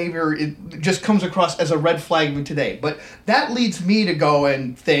that behavior just comes across as a red flag today. But that leads me to go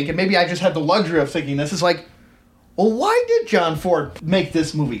and think, and maybe I just have the luxury of thinking this, is like, well, why did John Ford make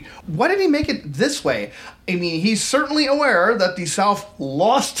this movie? Why did he make it this way? I mean, he's certainly aware that the South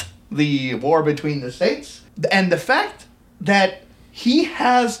lost the war between the states. And the fact that he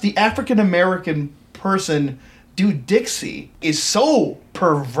has the African-American person do Dixie is so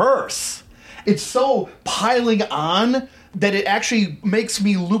perverse. It's so piling on that it actually makes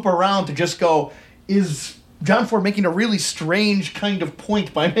me loop around to just go, is John Ford making a really strange kind of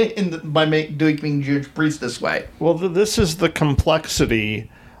point by doing Judas Priest this way? Well, this is the complexity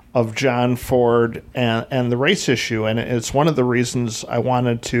of John Ford and the race issue, and it's one of the reasons I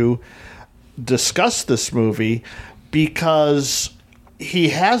wanted to discuss this movie, because he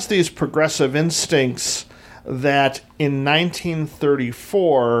has these progressive instincts that in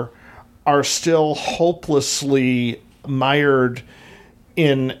 1934 are still hopelessly mired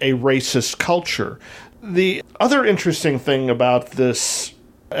in a racist culture. The other interesting thing about this,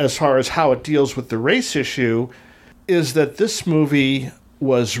 as far as how it deals with the race issue, is that this movie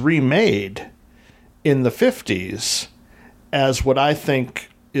was remade in the 50s as what I think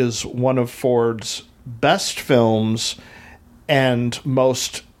is one of Ford's best films and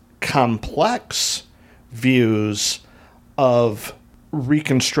most complex views of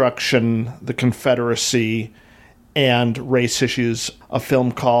Reconstruction, the Confederacy, and race issues, a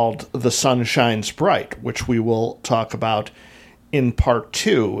film called The Sun Shines Bright, which we will talk about in part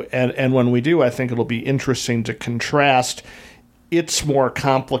 2. And when we do, I think it'll be interesting to contrast its more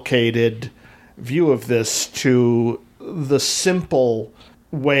complicated view of this to the simple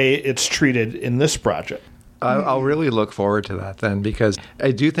way it's treated in this project. I'll really look forward to that then, because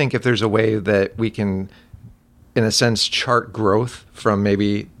I do think if there's a way that we can, in a sense, chart growth from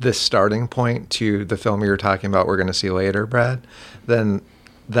maybe this starting point to the film you're talking about we're going to see later, Brad, then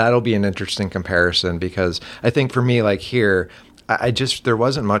that'll be an interesting comparison, because I think for me, like here, there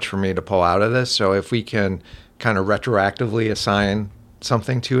wasn't much for me to pull out of this. So if we can kind of retroactively assign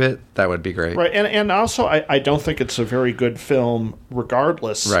something to it, that would be great. Right, and also I don't think it's a very good film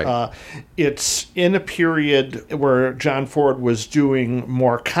regardless. Right. It's in a period where John Ford was doing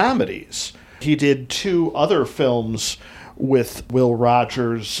more comedies. He did 2 other films with Will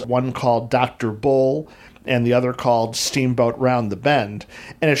Rogers, one called Dr. Bull and the other called Steamboat Round the Bend.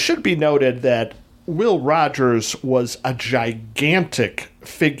 And it should be noted that Will Rogers was a gigantic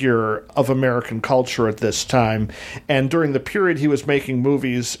figure of American culture at this time, and during the period he was making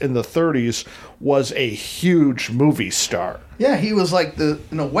movies in the 30s was a huge movie star. Yeah, he was like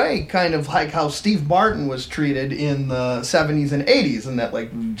in a way, kind of like how Steve Martin was treated in the 70s and 80s, and that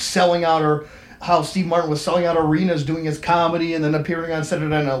like selling out, or how Steve Martin was selling out arenas doing his comedy and then appearing on Saturday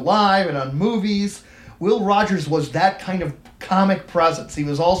Night Live and on movies. Will Rogers was that kind of comic presence. He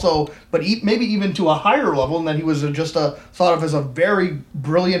was also, but maybe even to a higher level, in that he was just thought of as a very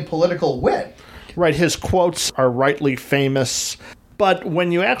brilliant political wit. Right, his quotes are rightly famous. But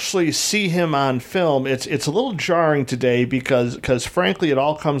when you actually see him on film, it's a little jarring today because frankly, it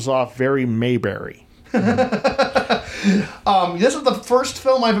all comes off very Mayberry. This is the first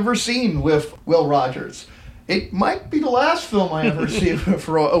film I've ever seen with Will Rogers. It might be the last film I ever see with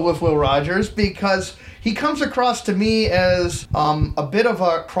Will Rogers, because he comes across to me as a bit of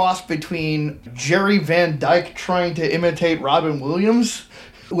a cross between Jerry Van Dyke trying to imitate Robin Williams,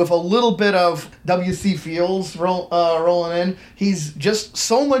 with a little bit of W.C. Fields rolling in. He's just,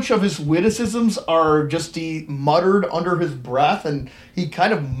 so much of his witticisms are just he muttered under his breath, and he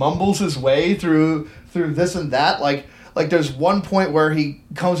kind of mumbles his way through this and that. Like there's one point where he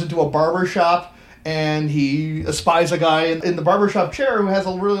comes into a barber shop and he espies a guy in the barbershop chair who has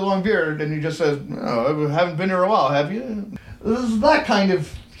a really long beard, and he just says, "Oh, I haven't been here a while, have you?" That kind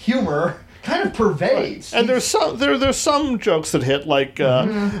of humor kind of pervades. And there's some jokes that hit, like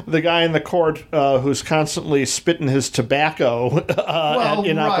the guy in the court who's constantly spitting his tobacco at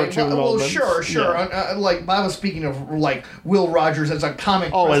inopportune moments. Well, sure. Yeah. Like I was speaking of like Will Rogers as a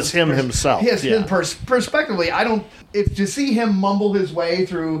comic. Oh, as him himself. Yes, yeah. Prospectively, I don't. If to see him mumble his way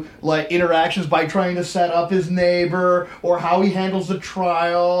through like interactions by trying to set up his neighbor, or how he handles the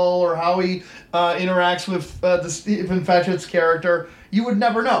trial, or how he interacts with the Stephen Fetchit's character, you would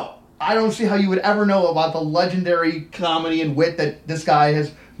never know. I don't see how you would ever know about the legendary comedy and wit that this guy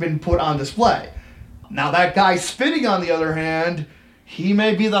has been put on display. Now, that guy spitting, on the other hand, he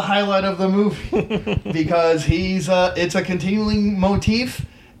may be the highlight of the movie because it's a continuing motif,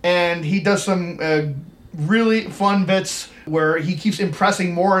 and he does some really fun bits where he keeps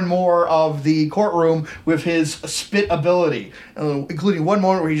impressing more and more of the courtroom with his spit ability, including one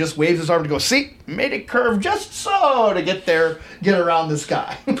moment where he just waves his arm to go, "See, made it curve just so," to get around this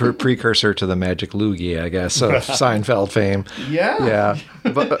guy. Precursor to the magic loogie, I guess, of Seinfeld fame. Yeah.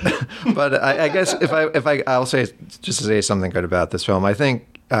 But I guess I'll say, just to say something good about this film, I think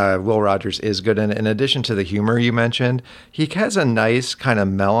Will Rogers is good in addition to the humor you mentioned. He has a nice kind of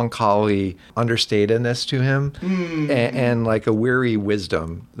melancholy understatedness to him, and like a weary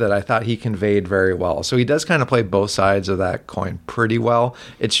wisdom that I thought he conveyed very well. So he does kind of play both sides of that coin pretty well.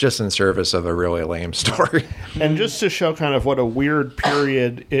 It's just in service of a really lame story. And just to show kind of what a weird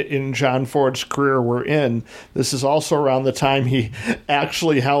period in John Ford's career we're in, this is also around the time he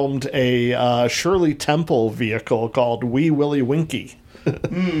actually helmed a Shirley Temple vehicle called Wee Willie Winky.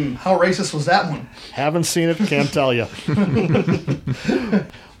 How racist was that one? Haven't seen it, can't tell you.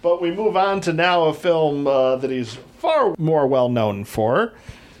 But we move on to now a film that he's far more well known for.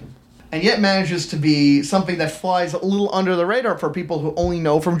 And yet manages to be something that flies a little under the radar for people who only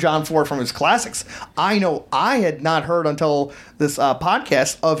know from John Ford from his classics. I know I had not heard until this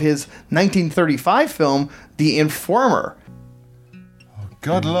podcast of his 1935 film, The Informer.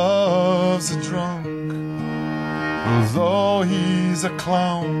 God loves a drunk, although he's a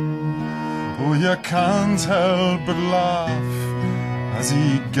clown. Oh, you can't help but laugh as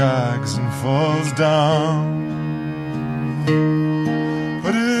he gags and falls down.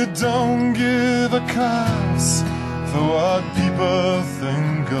 But it don't give a cuss for what people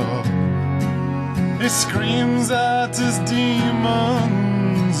think of. He screams at his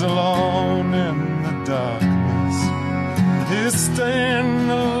demons alone in the darkness. He's staying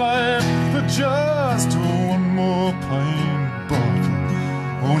alive for just one more pint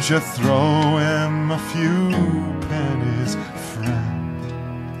bottle. Won't you throw him a few pennies, friend?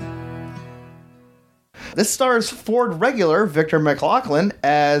 This stars Ford regular Victor McLaglen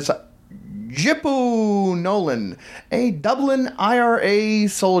as Jippo Nolan, a Dublin IRA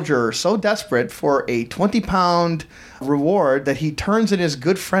soldier so desperate for a £20 reward that he turns in his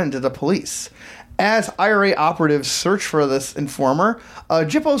good friend to the police. As IRA operatives search for this informer,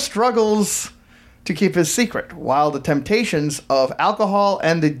 Jippo struggles to keep his secret, while the temptations of alcohol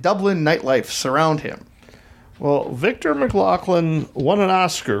and the Dublin nightlife surround him. Well, Victor McLaglen won an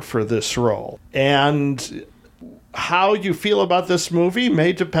Oscar for this role, and how you feel about this movie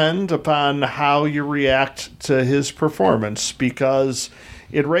may depend upon how you react to his performance, because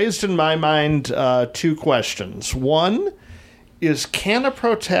it raised in my mind two questions. One is, can a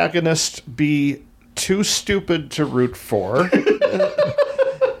protagonist be too stupid to root for?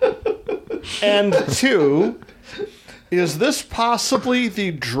 And two, is this possibly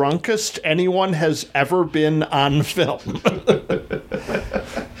the drunkest anyone has ever been on film?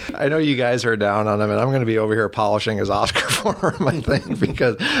 I know you guys are down on him, and I'm going to be over here polishing his Oscar for him, I think,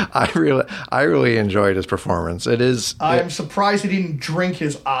 because I really enjoyed his performance. I'm surprised he didn't drink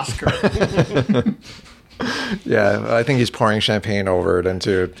his Oscar. Yeah, I think he's pouring champagne over it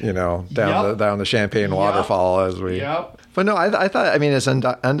into, down the champagne waterfall as we... Yep. But no, I thought, it's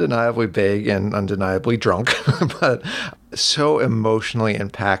undeniably big and undeniably drunk, but so emotionally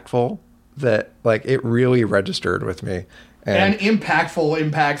impactful that, it really registered with me. And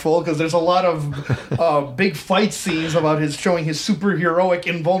impactful, because there's a lot of big fight scenes about showing his superheroic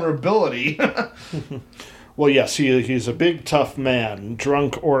invulnerability. Well, yes, he's a big, tough man,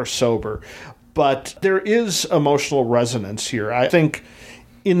 drunk or sober. But there is emotional resonance here. I think,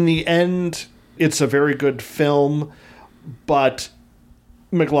 in the end, it's a very good film, but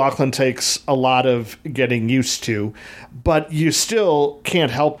McLaglen takes a lot of getting used to. But you still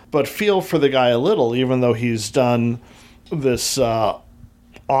can't help but feel for the guy a little, even though he's done this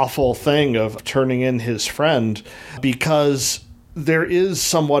awful thing of turning in his friend, because there is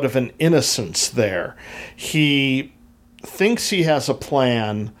somewhat of an innocence there. He thinks he has a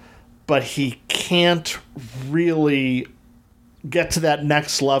plan, but he can't really get to that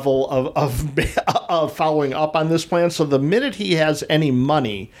next level of following up on this plan. So the minute he has any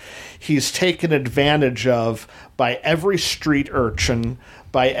money, he's taken advantage of by every street urchin,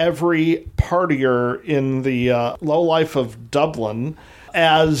 by every partier in the low life of Dublin,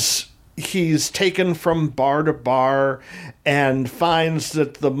 as he's taken from bar to bar and finds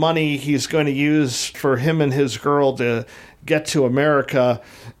that the money he's going to use for him and his girl to get to America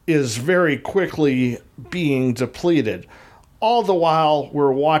is very quickly being depleted. All the while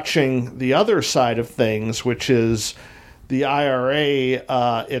we're watching the other side of things, which is the IRA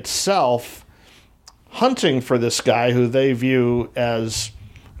itself hunting for this guy who they view as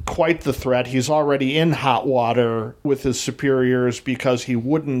quite the threat. He's already in hot water with his superiors because he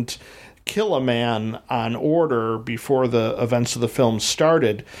wouldn't kill a man on order before the events of the film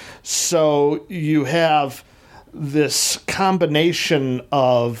started. So you have this combination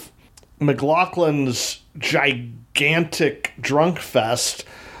of McLaglen's gigantic drunk fest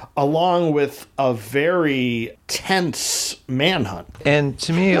along with a very tense manhunt. And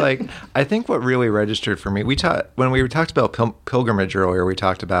to me, I think what really registered for me, when we talked about Pilgrimage earlier, we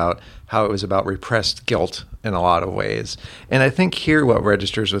talked about how it was about repressed guilt in a lot of ways. And I think here what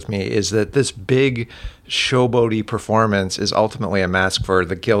registers with me is that this big showboaty performance is ultimately a mask for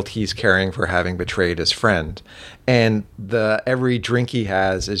the guilt he's carrying for having betrayed his friend. And every drink he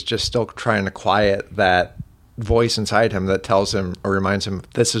has is just still trying to quiet that voice inside him that tells him or reminds him,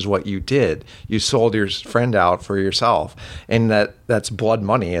 this is what you did. You sold your friend out for yourself. And that's blood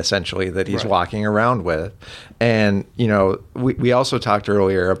money, essentially, that he's walking around with. And, we also talked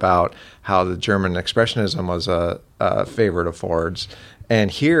earlier about how the German Expressionism was a favorite of Ford's. And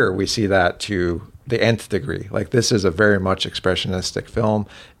here we see that to the nth degree. This is a very much expressionistic film.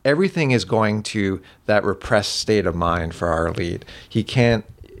 Everything is going to that repressed state of mind for our lead. He can't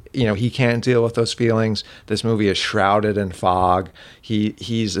deal with those feelings. This movie is shrouded in fog.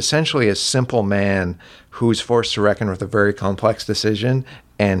 He's essentially a simple man who's forced to reckon with a very complex decision,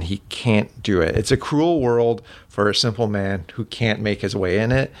 and he can't do it. It's a cruel world for a simple man who can't make his way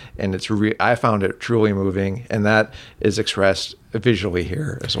in it, and I found it truly moving, and that is expressed visually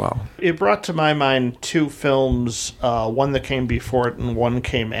here as well. It brought to my mind two films, one that came before it and one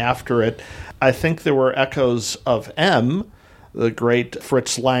came after it. I think there were echoes of M, the great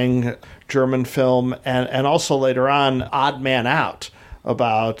Fritz Lang German film, and also later on Odd Man Out,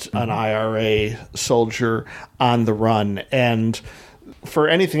 about an IRA soldier on the run. And for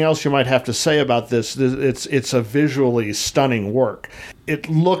anything else you might have to say about this, it's a visually stunning work. It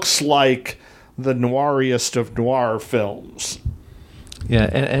looks like the noiriest of noir films. Yeah,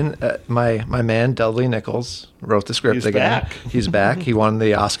 and my man Dudley Nichols wrote the script again. Back. He's back. He won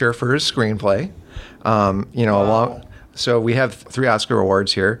the Oscar for his screenplay. So we have 3 Oscar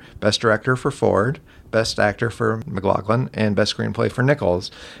awards here: Best Director for Ford, Best Actor for McLaglen, and Best Screenplay for Nichols.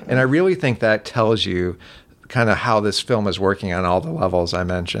 And I really think that tells you kind of how this film is working on all the levels I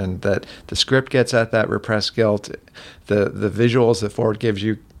mentioned, that the script gets at that repressed guilt, the visuals that Ford gives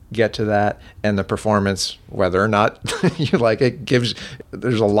you get to that, and the performance, whether or not you like it,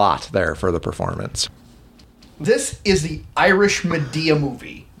 there's a lot there for the performance. This is the Irish Medea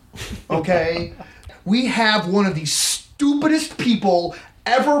movie, okay? We have one of the stupidest people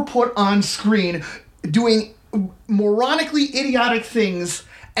ever put on screen doing moronically idiotic things,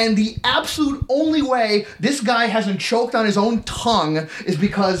 and the absolute only way this guy hasn't choked on his own tongue is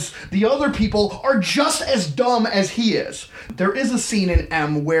because the other people are just as dumb as he is. There is a scene in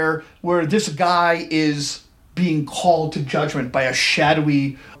M where this guy is being called to judgment by a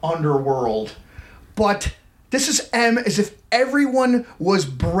shadowy underworld, but this is M as if everyone was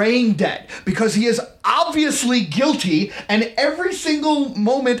brain dead, because he is obviously guilty, and every single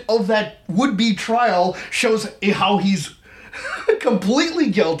moment of that would-be trial shows how he's completely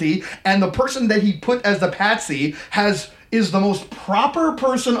guilty, and the person that he put as the patsy is the most proper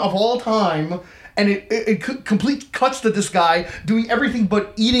person of all time, and it complete cuts to this guy doing everything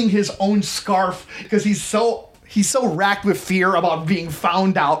but eating his own scarf because he's so racked with fear about being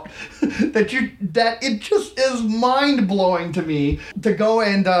found out that it just is mind-blowing to me to go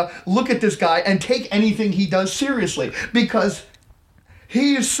and look at this guy and take anything he does seriously, because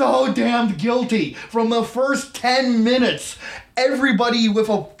he is so damned guilty. From the first 10 minutes, everybody with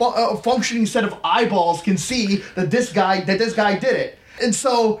a functioning set of eyeballs can see that this guy did it. And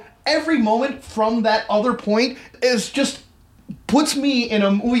so every moment from that other point is just puts me in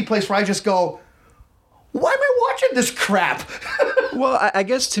a movie place where I just go, why am I watching this crap? Well, I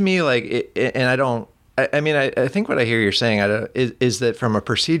guess to me, like, and I don't, I mean, I think what I hear you're saying is that from a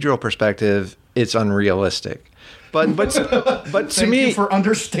procedural perspective, it's unrealistic. But to Thank me, you for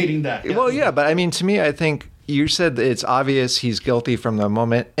understating that. Well, yeah, but I mean, to me, I think you said that it's obvious he's guilty from the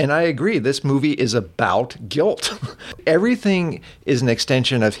moment, and I agree. This movie is about guilt. Everything is an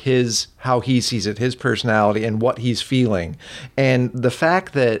extension of how he sees it, his personality, and what he's feeling. And the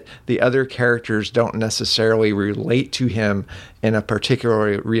fact that the other characters don't necessarily relate to him in a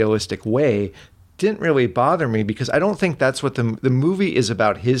particularly realistic way didn't really bother me, because I don't think that's what the movie is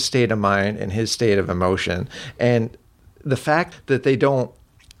about, his state of mind and his state of emotion. And the fact that they don't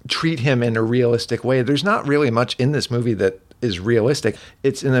treat him in a realistic way, there's not really much in this movie that is realistic.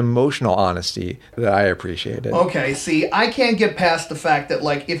 It's an emotional honesty that I appreciated. Okay, see, I can't get past the fact that,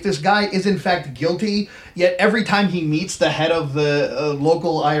 like, if this guy is in fact guilty, yet every time he meets the head of the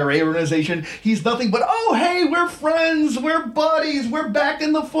local IRA organization, he's nothing but, oh, hey, we're friends, we're buddies, we're back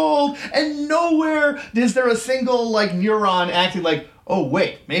in the fold, and nowhere is there a single, like, neuron acting like, oh,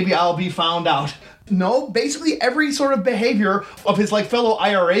 wait, maybe I'll be found out. No, basically every sort of behavior of his, like, fellow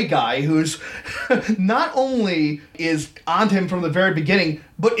IRA guy, who's not only is on to him from the very beginning,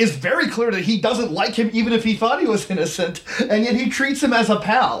 but is very clear that he doesn't like him even if he thought he was innocent, and yet he treats him as a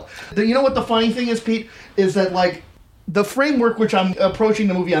pal. You know what the funny thing is, Pete? Is that, like, the framework which I'm approaching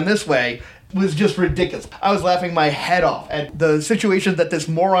the movie on this way was just ridiculous. I was laughing my head off at the situation that this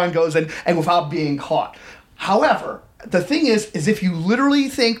moron goes in, and without being caught. However, the thing is if you literally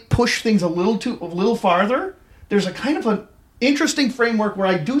push things a little farther, there's a kind of an interesting framework where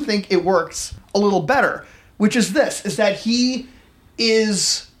I do think it works a little better, which is that he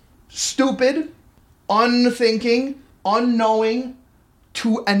is stupid, unthinking, unknowing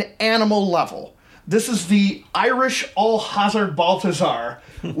to an animal level. This is the Irish Alhazard Balthazar,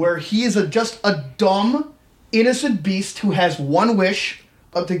 where he is just a dumb, innocent beast who has one wish,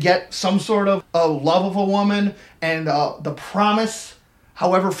 to get some sort of love of a woman and the promise,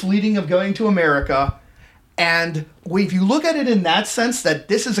 however fleeting, of going to America. And if you look at it in that sense, that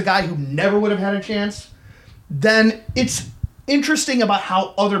this is a guy who never would have had a chance, then it's interesting about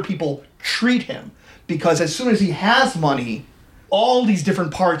how other people treat him. Because as soon as he has money, all these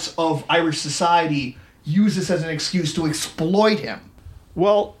different parts of Irish society use this as an excuse to exploit him.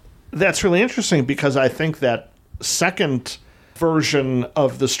 Well, that's really interesting, because I think that second version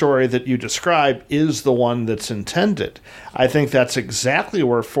of the story that you describe is the one that's intended. I think that's exactly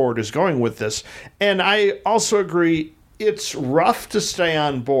where Ford is going with this. And I also agree it's rough to stay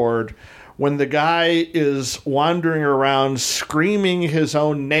on board when the guy is wandering around screaming his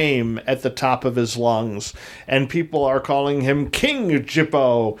own name at the top of his lungs, and people are calling him King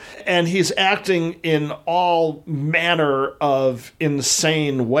Jippo, and he's acting in all manner of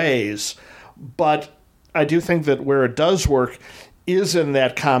insane ways. But I do think that where it does work is in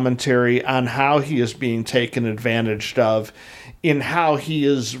that commentary on how he is being taken advantage of, in how he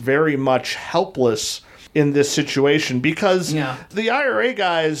is very much helpless in this situation. Because the IRA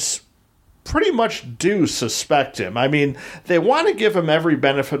guys, pretty much do suspect him. I mean, they want to give him every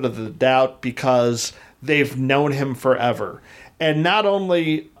benefit of the doubt because they've known him forever. And not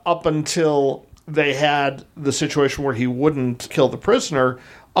only up until they had the situation where he wouldn't kill the prisoner,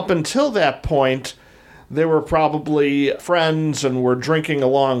 up until that point, they were probably friends and were drinking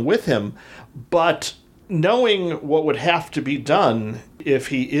along with him. But knowing what would have to be done if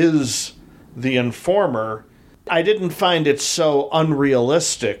he is the informer, I didn't find it so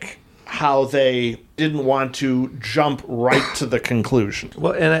unrealistic how they didn't want to jump right to the conclusion.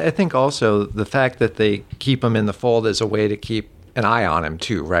 Well, and I think also the fact that they keep him in the fold is a way to keep an eye on him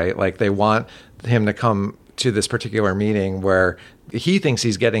too, right? Like they want him to come to this particular meeting where he thinks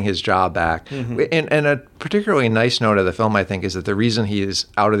he's getting his job back. Mm-hmm. And a particularly nice note of the film, I think, is that the reason he is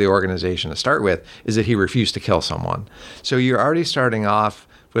out of the organization to start with is that he refused to kill someone. So you're already starting off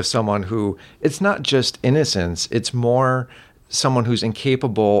with someone who, it's not just innocence, it's more someone who's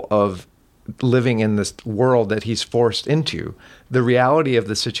incapable of living in this world that he's forced into. The reality of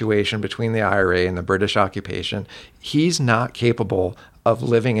the situation between the IRA and the British occupation, he's not capable of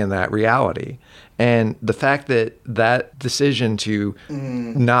living in that reality. And the fact that that decision to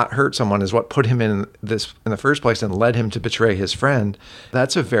not hurt someone is what put him in this in the first place and led him to betray his friend,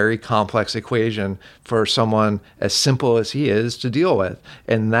 that's a very complex equation for someone as simple as he is to deal with.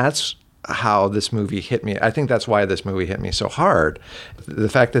 And that's how this movie hit me. I think that's why this movie hit me so hard. The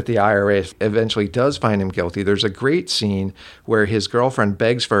fact that the IRA eventually does find him guilty. There's a great scene where his girlfriend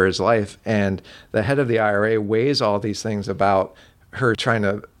begs for his life, and the head of the IRA weighs all these things about her trying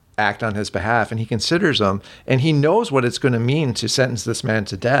to act on his behalf, and he considers them, and he knows what it's going to mean to sentence this man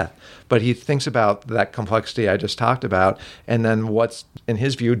to death. But he thinks about that complexity I just talked about, and then what's, in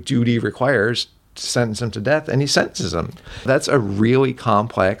his view, duty requires to sentence him to death, and he sentences him. That's a really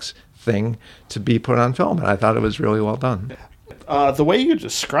complex thing to be put on film, and I thought it was really well done. The way you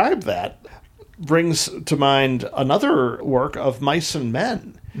describe that brings to mind another work of Mice and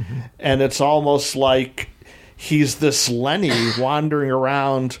Men, and it's almost like he's this Lenny wandering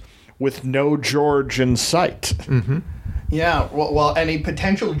around with no George in sight. Mm-hmm. Yeah, well, any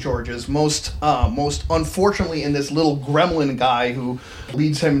potential Georges, most unfortunately in this little gremlin guy who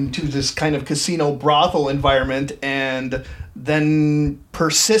leads him to this kind of casino brothel environment and then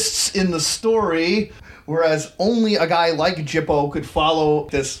persists in the story, whereas only a guy like Jippo could follow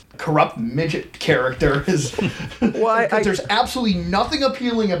this corrupt midget character. Because there's absolutely nothing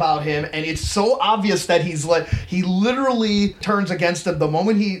appealing about him, and it's so obvious that he literally turns against him the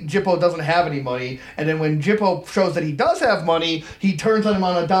moment Jippo doesn't have any money, and then when Jippo shows that he does have money, he turns on him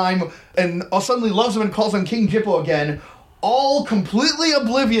on a dime and suddenly loves him and calls him King Jippo again. All completely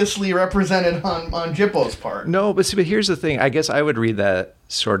obliviously represented on Jippo's part. No, but here's the thing. I guess I would read that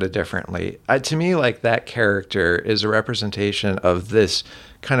sort of differently. To me, like, that character is a representation of this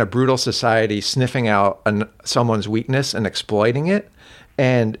kind of brutal society sniffing out someone's weakness and exploiting it.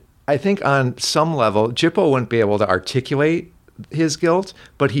 And I think on some level, Jippo wouldn't be able to articulate his guilt,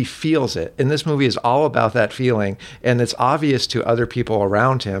 but he feels it. And this movie is all about that feeling. And it's obvious to other people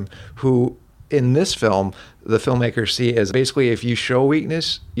around him who, in this film, the filmmakers see as basically if you show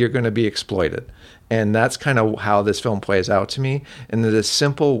weakness, you're going to be exploited. And that's kind of how this film plays out to me. And this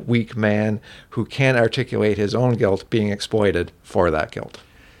simple, weak man who can't articulate his own guilt being exploited for that guilt.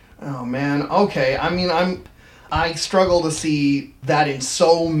 Oh, man. Okay. I mean, I struggle to see that in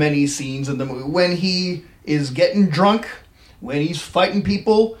so many scenes in the movie. When he is getting drunk, when he's fighting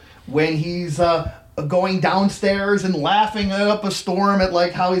people, when he's going downstairs and laughing up a storm at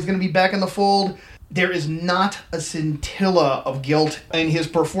like how he's going to be back in the fold, there is not a scintilla of guilt in his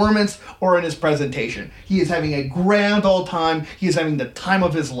performance or in his presentation. He is having a grand old time. He is having the time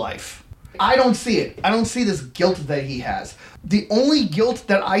of his life. I don't see it. I don't see this guilt that he has. The only guilt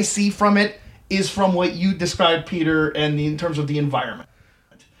that I see from it is from what you described, Peter, and in terms of the environment.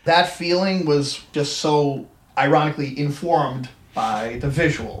 That feeling was just so ironically informed by the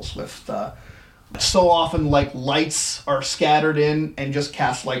visuals with so often like lights are scattered in and just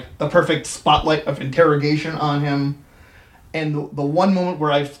cast like the perfect spotlight of interrogation on him. And the one moment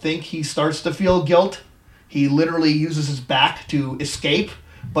where I think he starts to feel guilt, he literally uses his back to escape,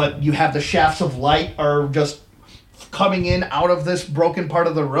 but you have the shafts of light are just coming in out of this broken part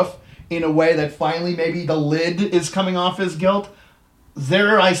of the roof in a way that finally maybe the lid is coming off his guilt.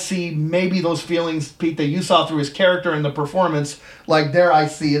 There I see maybe those feelings, Pete, that you saw through his character and the performance. Like there I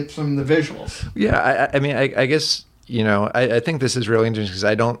see it from the visuals. Yeah, I mean, I guess, you know, I think this is really interesting because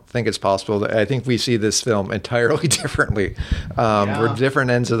I don't think it's possible. I think we see this film entirely differently. We're different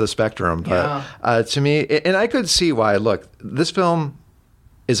ends of the spectrum. But to me, and I could see why, look, this film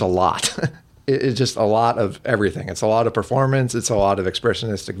is a lot. it's just a lot of everything. It's a lot of performance. It's a lot of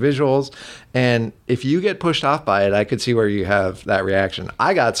expressionistic visuals. And if you get pushed off by it, I could see where you have that reaction.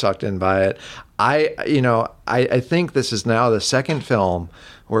 I got sucked in by it. I think this is now the second film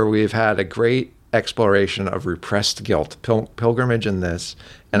where we've had a great exploration of repressed guilt. Pilgrimage and this,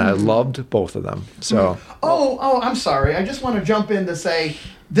 and I loved both of them. So, I'm sorry. I just want to jump in to say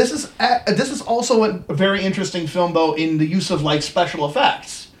this is also a very interesting film, though, in the use of like special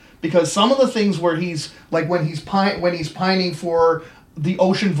effects, because some of the things where he's like when he's pining for the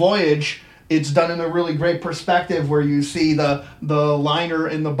ocean voyage. It's done in a really great perspective where you see the liner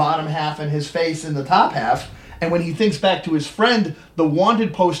in the bottom half and his face in the top half. And when he thinks back to his friend, the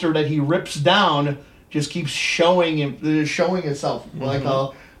wanted poster that he rips down just keeps showing itself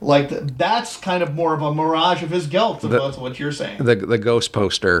that's kind of more of a mirage of his guilt. That's what you're saying. The ghost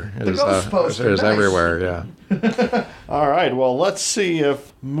poster is everywhere. Yeah. All right. Well, let's see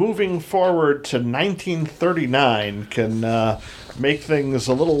if moving forward to 1939 can make things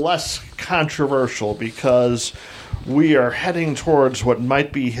a little less controversial, because we are heading towards what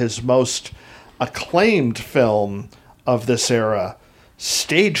might be his most acclaimed film of this era.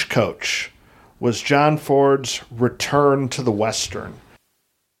 Stagecoach was John Ford's return to the Western.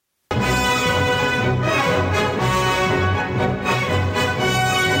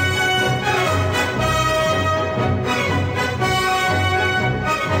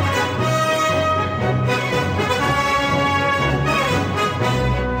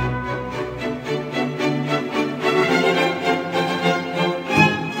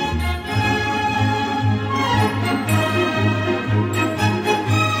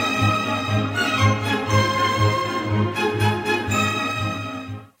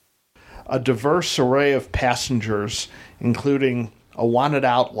 A diverse array of passengers, including a wanted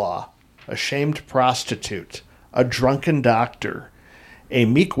outlaw, a shamed prostitute, a drunken doctor, a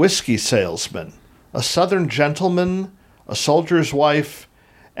meek whiskey salesman, a southern gentleman, a soldier's wife,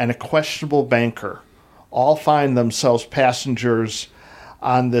 and a questionable banker, all find themselves passengers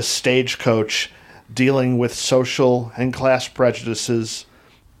on this stagecoach dealing with social and class prejudices,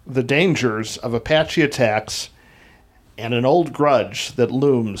 the dangers of Apache attacks, and an old grudge that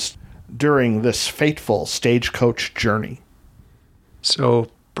looms during this fateful stagecoach journey. So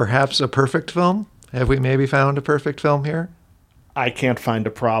perhaps a perfect film? Have we maybe found a perfect film here? I can't find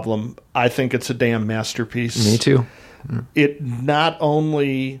a problem. I think it's a damn masterpiece. Me too. It not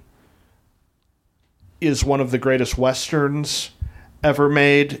only is one of the greatest Westerns ever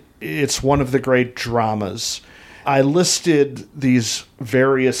made, it's one of the great dramas. I listed these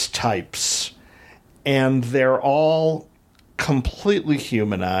various types, and they're all completely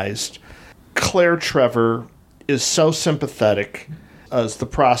humanized. Claire Trevor is so sympathetic as the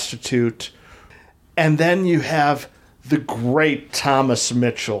prostitute. And then you have the great Thomas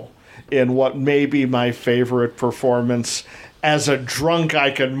Mitchell in what may be my favorite performance as a drunk I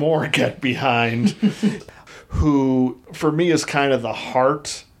can more get behind, who for me is kind of the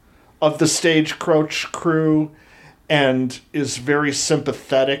heart of the Stagecoach crew and is very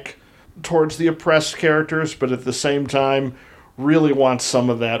sympathetic towards the oppressed characters, but at the same time really wants some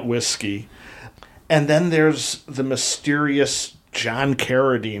of that whiskey. And then there's the mysterious John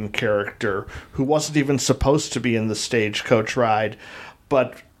Carradine character, who wasn't even supposed to be in the stagecoach ride,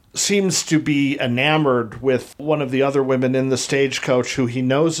 but seems to be enamored with one of the other women in the stagecoach who he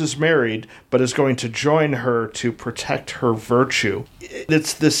knows is married, but is going to join her to protect her virtue.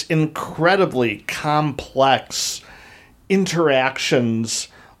 It's this incredibly complex interactions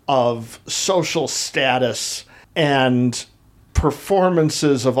of social status and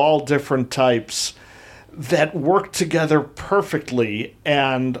performances of all different types that work together perfectly.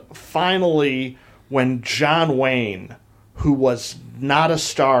 And finally, when John Wayne, who was not a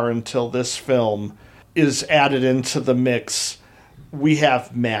star until this film, is added into the mix, we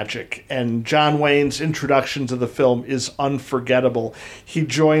have magic. And John Wayne's introduction to the film is unforgettable. He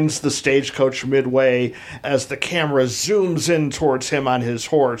joins the stagecoach midway as the camera zooms in towards him on his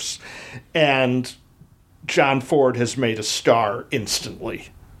horse, and John Ford has made a star instantly.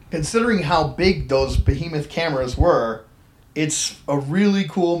 Considering how big those behemoth cameras were, it's a really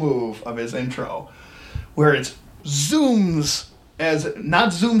cool move of his intro, where it zooms not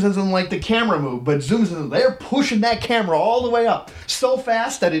zooms as in like the camera move, but zooms as in they're pushing that camera all the way up so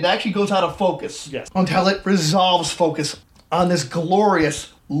fast that it actually goes out of focus. Yes. Until it resolves focus on this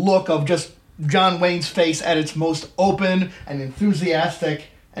glorious look of just John Wayne's face at its most open and enthusiastic,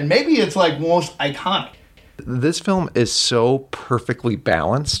 and maybe it's like most iconic. This film is so perfectly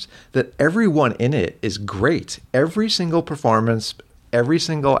balanced that everyone in it is great. Every single performance every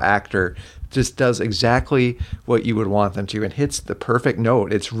single actor just does exactly what you would want them to and hits the perfect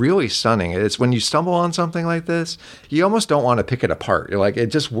note. It's really stunning. It's when you stumble on something like this, you almost don't want to pick it apart. You're like, it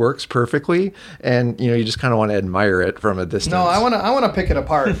just works perfectly, and you just kind of want to admire it from a distance. No, I want to pick it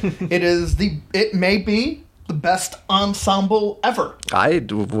apart. It may be the best ensemble ever. I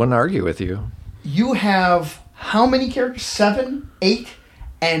wouldn't argue with you. You have how many characters? 7, 8,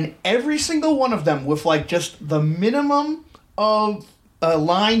 and every single one of them with like just the minimum of a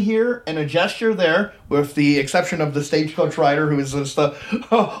line here and a gesture there, with the exception of the stagecoach rider, who is just a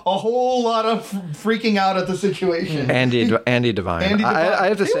whole lot of freaking out at the situation. Andy Devine. I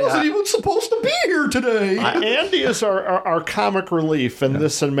have to say, he wasn't even supposed to be here today. Andy is our comic relief in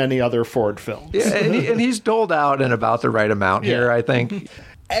this and many other Ford films. Yeah, and he's doled out in about the right amount here, I think.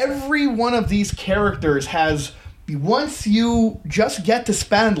 Every one of these characters has, once you just get to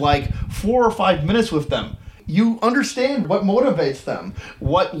spend like 4 or 5 minutes with them, you understand what motivates them,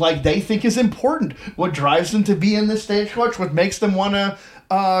 what like they think is important, what drives them to be in the stagecoach, what makes them want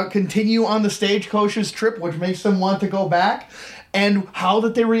to continue on the stagecoach's trip, which makes them want to go back, and how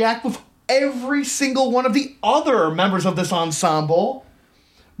that they react with every single one of the other members of this ensemble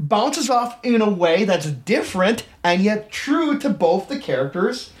bounces off in a way that's different and yet true to both the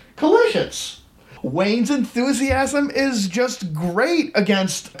characters' collisions. Wayne's enthusiasm is just great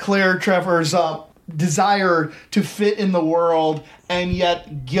against Claire Trevor's desire to fit in the world, and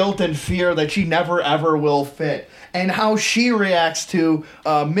yet guilt and fear that she never ever will fit. And how she reacts to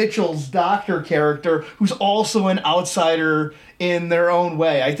Mitchell's doctor character, who's also an outsider in their own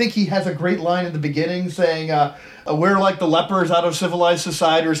way. I think he has a great line in the beginning saying, we're like the lepers out of civilized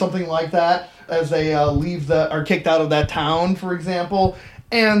society, or something like that, as they are kicked out of that town, for example.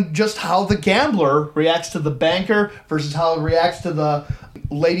 And just how the gambler reacts to the banker versus how he reacts to the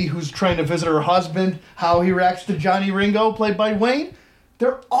lady who's trying to visit her husband, how he reacts to Johnny Ringo, played by Wayne.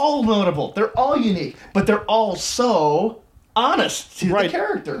 They're all notable. They're all unique. But they're all so honest to the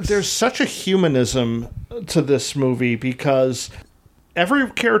characters. There's such a humanism to this movie because every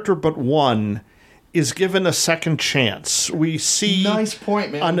character but one is given a second chance. We see nice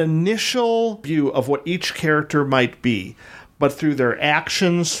point, man. An initial view of what each character might be. But through their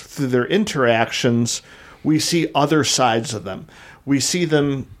actions, through their interactions, we see other sides of them. We see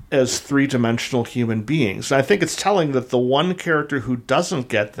them as three-dimensional human beings. And I think it's telling that the one character who doesn't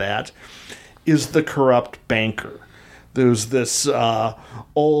get that is the corrupt banker. There's this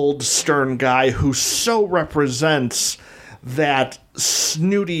old, stern guy who so represents that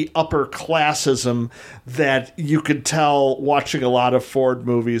snooty upper classism that you could tell watching a lot of Ford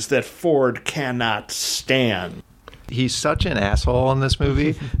movies that Ford cannot stand. He's such an asshole in this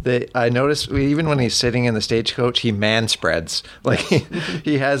movie that I noticed even when he's sitting in the stagecoach, he man spreads. Like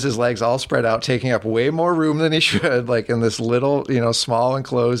he has his legs all spread out, taking up way more room than he should, like in this little, small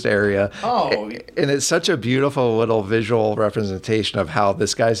enclosed area. Oh. And it's such a beautiful little visual representation of how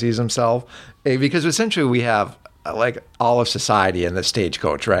this guy sees himself. Because essentially we have like all of society in the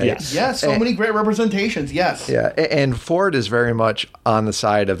stagecoach, right? Yes, so many great representations, yes. Yeah, and Ford is very much on the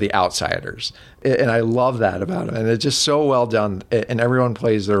side of the outsiders, and I love that about him, and it's just so well done, and everyone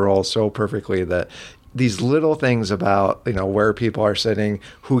plays their role so perfectly that these little things about, where people are sitting,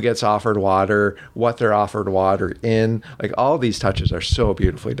 who gets offered water, what they're offered water in, like all these touches are so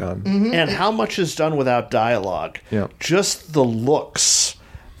beautifully done. Mm-hmm. And how much is done without dialogue? Yeah. Just the looks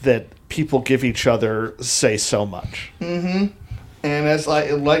that people give each other say so much. Mm-hmm. And it's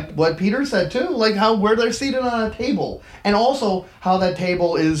like what Peter said too, like where they're seated on a table, and also how that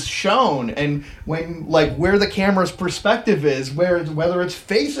table is shown, and when where the camera's perspective is, whether it's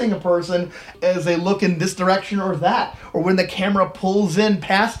facing a person as they look in this direction or that, or when the camera pulls in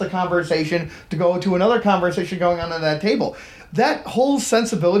past the conversation to go to another conversation going on at that table. That whole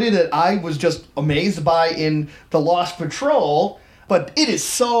sensibility that I was just amazed by in The Lost Patrol. But it is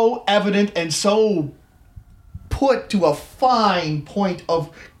so evident and so put to a fine point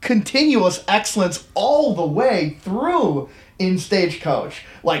of continuous excellence all the way through in Stagecoach.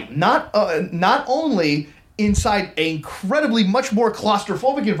 Like, not only inside an incredibly much more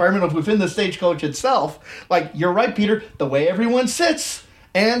claustrophobic environment within the Stagecoach itself. Like, you're right, Peter, the way everyone sits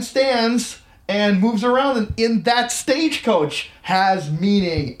and stands and moves around in that Stagecoach has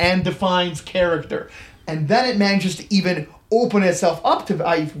meaning and defines character. And then it manages to even open itself up to,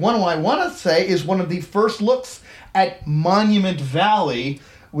 I want to say, is one of the first looks at Monument Valley,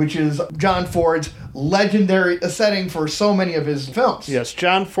 which is John Ford's legendary setting for so many of his films. Yes,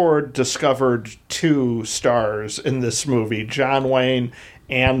 John Ford discovered 2 stars in this movie, John Wayne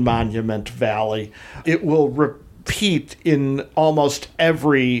and Monument Valley. It will repeat in almost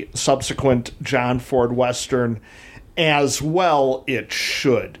every subsequent John Ford Western, as well it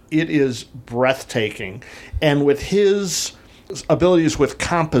should. It is breathtaking. And with his abilities with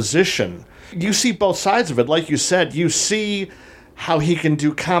composition, you see both sides of it. Like you said, you see how he can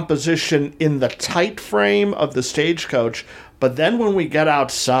do composition in the tight frame of the Stagecoach, but then when we get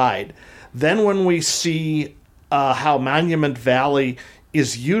outside, then when we see how Monument Valley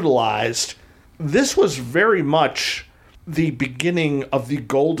is utilized, this was very much the beginning of the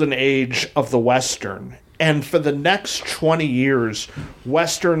golden age of the Western. And for the next 20 years,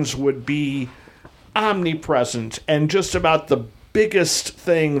 Westerns would be omnipresent and just about the biggest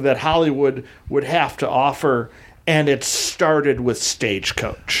thing that Hollywood would have to offer. And it started with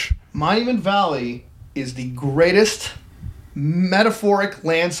Stagecoach. Monument Valley is the greatest metaphoric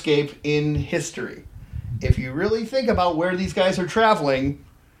landscape in history. If you really think about where these guys are traveling,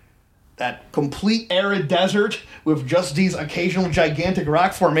 that complete arid desert with just these occasional gigantic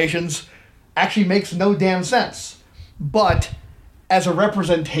rock formations actually makes no damn sense. But as a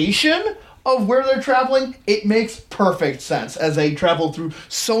representation of where they're traveling, it makes perfect sense as they travel through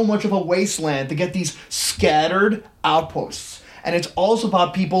so much of a wasteland to get these scattered outposts. And it's also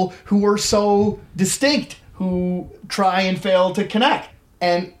about people who are so distinct, who try and fail to connect.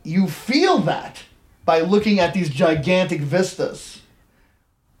 And you feel that by looking at these gigantic vistas.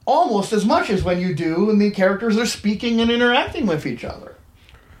 Almost as much as when you do when the characters are speaking and interacting with each other.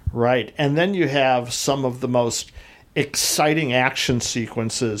 Right. And then you have some of the most exciting action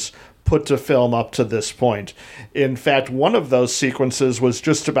sequences put to film up to this point. In fact, one of those sequences was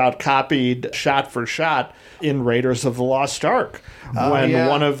just about copied shot for shot in Raiders of the Lost Ark, when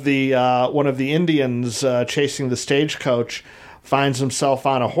one of the Indians chasing the Stagecoach finds himself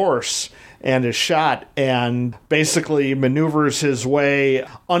on a horse and is shot and basically maneuvers his way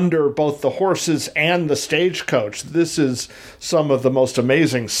under both the horses and the Stagecoach. This is some of the most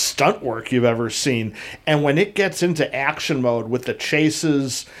amazing stunt work you've ever seen. And when it gets into action mode with the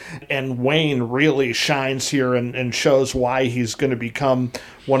chases, and Wayne really shines here and shows why he's going to become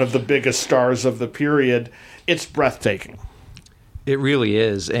one of the biggest stars of the period, it's breathtaking. It really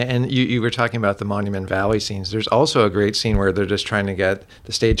is. And you were talking about the Monument Valley scenes. There's also a great scene where they're just trying to get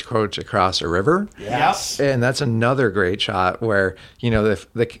the Stagecoach across a river. Yes. And that's another great shot where,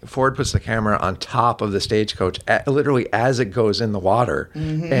 the Ford puts the camera on top of the Stagecoach literally as it goes in the water.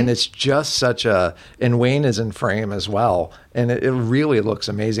 Mm-hmm. And it's just and Wayne is in frame as well. And it really looks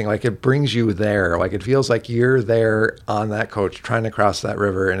amazing. Like, it brings you there. Like, it feels like you're there on that coach trying to cross that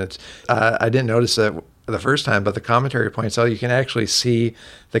river. And it's, I didn't notice that the first time, but the commentary points out you can actually see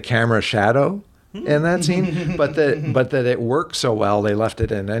the camera shadow in that scene, but that it worked so well they left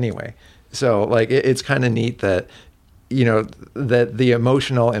it in anyway. So like it's kind of neat that that the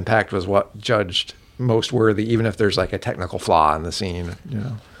emotional impact was what judged most worthy, even if there's like a technical flaw in the scene.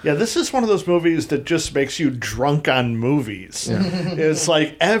 Yeah, this is one of those movies that just makes you drunk on movies. Yeah. It's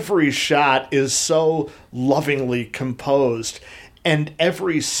like every shot is so lovingly composed. And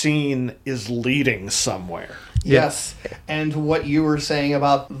every scene is leading somewhere. Yes. And what you were saying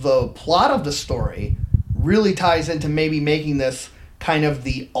about the plot of the story really ties into maybe making this kind of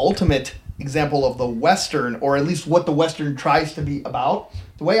the ultimate example of the Western, or at least what the Western tries to be about.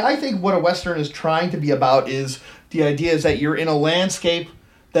 The way I think what a Western is trying to be about is the idea is that you're in a landscape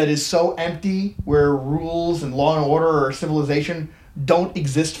that is so empty, where rules and law and order or civilization don't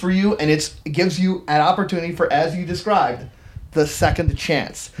exist for you, and it gives you an opportunity for, as you described, the second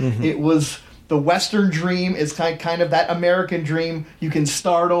chance. Mm-hmm. It was the Western dream is kind of that American dream. You can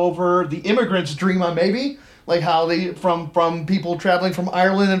start over. The immigrant's dream, maybe, like how they from people traveling from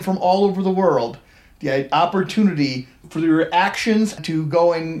Ireland and from all over the world. The opportunity for your actions to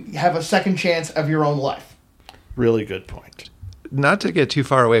go and have a second chance of your own life. Really good point. Not to get too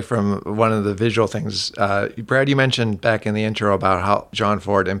far away from one of the visual things, Brad, you mentioned back in the intro about how John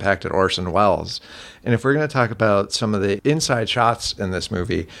Ford impacted Orson Welles. And if we're going to talk about some of the inside shots in this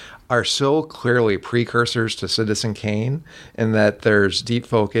movie are so clearly precursors to Citizen Kane, in that there's deep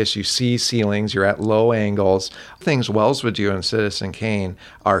focus, you see ceilings, you're at low angles. Things Welles would do in Citizen Kane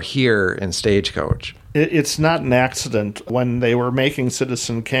are here in Stagecoach. It's not an accident. When they were making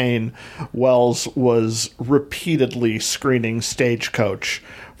Citizen Kane, Welles was repeatedly screening Stagecoach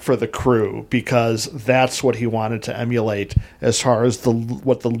for the crew, because that's what he wanted to emulate as far as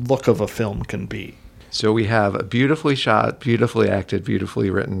what the look of a film can be. So we have a beautifully shot, beautifully acted, beautifully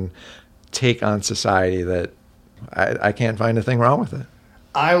written take on society that I can't find a thing wrong with it.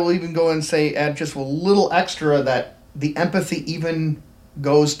 I will even go and say, add just a little extra, that the empathy even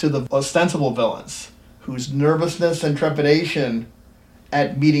goes to the ostensible villains, whose nervousness and trepidation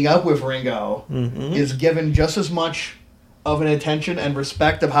at meeting up with Ringo is given just as much of an attention and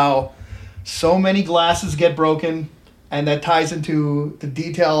respect of how so many glasses get broken, And that ties into the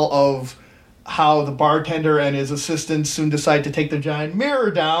detail of how the bartender and his assistant soon decide to take the giant mirror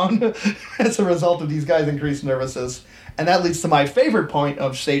down as a result of these guys' increased nervousness. And that leads to my favorite point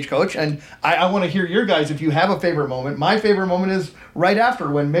of Stagecoach. And I want to hear your guys if you have a favorite moment. My favorite moment is right after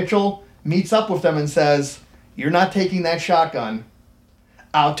when Mitchell meets up with them and says, "You're not taking that shotgun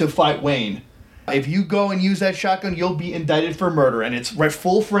out to fight Wayne. If you go and use that shotgun, you'll be indicted for murder." And it's right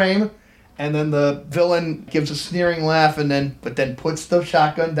full frame. And then the villain gives a sneering laugh but then puts the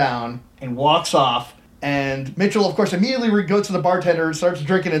shotgun down and walks off. And Mitchell, of course, immediately goes to the bartender, starts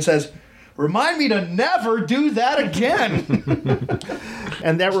drinking, and says, "Remind me to never do that again."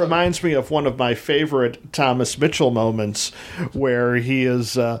 And that reminds me of one of my favorite Thomas Mitchell moments, where he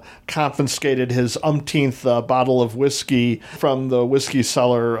has confiscated his umpteenth bottle of whiskey from the whiskey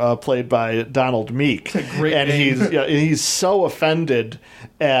cellar played by Donald Meek. Great and name. he's so offended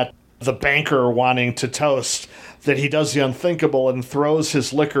at the banker wanting to toast that he does the unthinkable and throws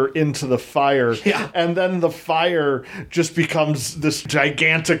his liquor into the fire. Yeah. And then the fire just becomes this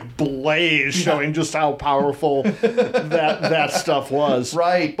gigantic blaze, showing just how powerful that stuff was.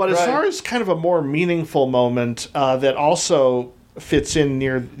 Right, But as right. far as kind of a more meaningful moment that also fits in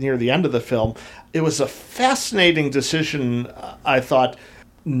near the end of the film, it was a fascinating decision, I thought,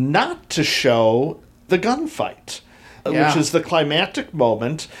 not to show the gunfight, Yeah. which is the climactic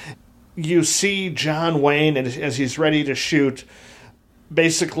moment. You see John Wayne, and as he's ready to shoot,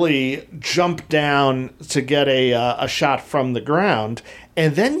 basically jump down to get a shot from the ground,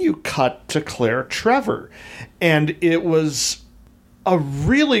 and then you cut to Claire Trevor. And it was a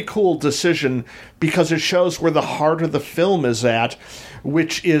really cool decision because it shows where the heart of the film is at,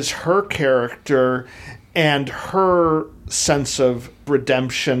 which is her character and her sense of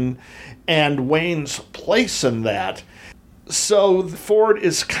redemption and Wayne's place in that. So Ford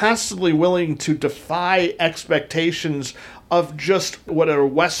is constantly willing to defy expectations of just what are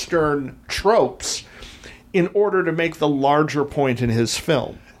Western tropes in order to make the larger point in his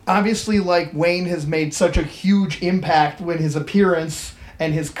film. Obviously, like, Wayne has made such a huge impact with his appearance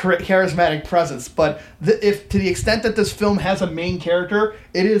and his charismatic presence, but if to the extent that this film has a main character,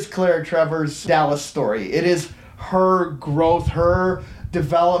 it is Claire Trevor's Dallas story. It is her growth, her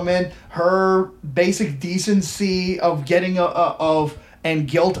development, her basic decency of getting and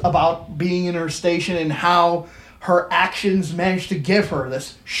guilt about being in her station, and how her actions managed to give her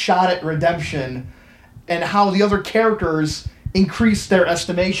this shot at redemption, and how the other characters increase their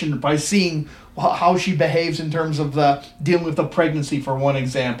estimation by seeing how she behaves in terms of dealing with the pregnancy, for one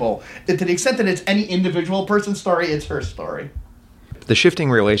example. To the extent that it's any individual person's story, it's her story. The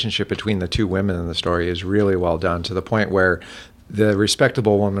shifting relationship between the two women in the story is really well done, to the point where the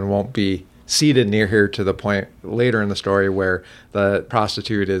respectable woman won't be seated near her, to the point later in the story where the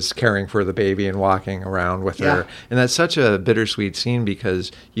prostitute is caring for the baby and walking around with her. And that's such a bittersweet scene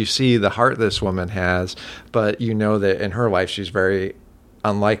because you see the heart this woman has, but you know that in her life she's very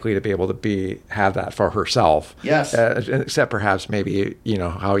unlikely to be able to have that for herself. Yes. Except perhaps maybe,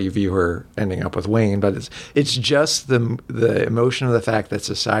 how you view her ending up with Wayne, but it's just the emotion of the fact that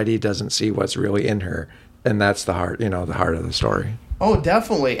society doesn't see what's really in her. And that's the heart, the heart of the story. Oh,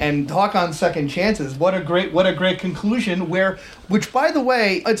 definitely. And talk on second chances. What a great conclusion. Which, by the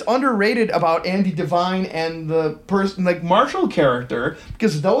way, it's underrated about Andy Devine and the person like Marshall character,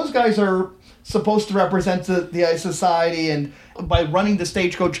 because those guys are supposed to represent the society, and by running the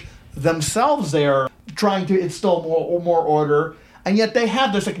Stagecoach themselves, they are trying to instill more order. And yet they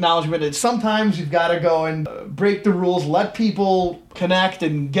have this acknowledgement that sometimes you've got to go and break the rules, let people connect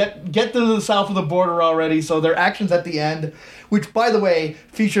and get to the south of the border already. So their actions at the end, which, by the way,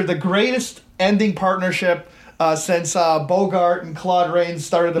 feature the greatest ending partnership since Bogart and Claude Rains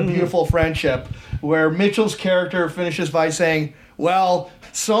started a beautiful friendship, where Mitchell's character finishes by saying, "Well,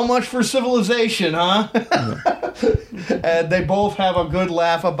 so much for civilization, huh?" And they both have a good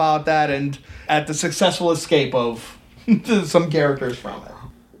laugh about that and at the successful escape of some characters from it.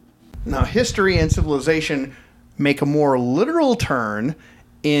 Now, history and civilization make a more literal turn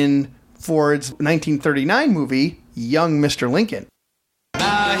in Ford's 1939 movie, Young Mr. Lincoln.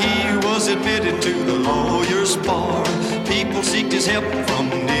 Now he was admitted to the lawyer's bar. People seeked his help from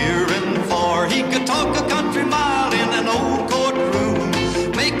near and far. He could talk a country mile in an old courtroom,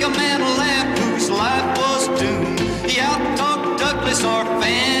 make a man laugh whose life was doomed. He out-talked Douglas or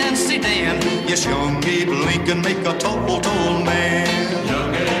Fancy Dan. Yes, young Abe Lincoln make a tall, tall man.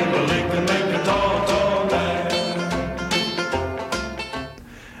 Young Abe Lincoln make a tall, tall man.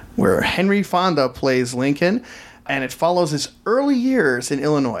 Where Henry Fonda plays Lincoln, and it follows his early years in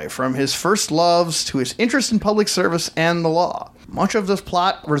Illinois, from his first loves to his interest in public service and the law. Much of this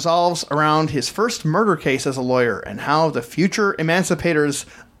plot revolves around his first murder case as a lawyer and how the future emancipator's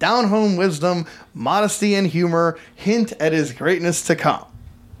down-home wisdom, modesty, and humor hint at his greatness to come.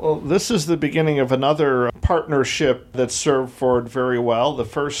 Well, this is the beginning of another partnership that served Ford very well. The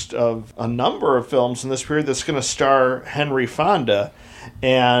first of a number of films in this period that's going to star Henry Fonda.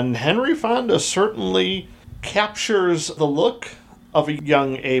 And Henry Fonda certainly captures the look of a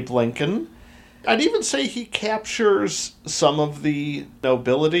young Abe Lincoln. I'd even say he captures some of the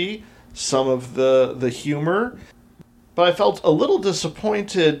nobility, some of the humor. But I felt a little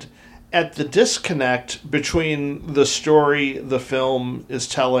disappointed at the disconnect between the story the film is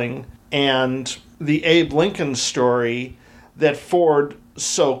telling and the Abe Lincoln story that Ford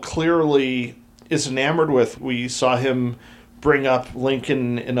so clearly is enamored with. We saw him bring up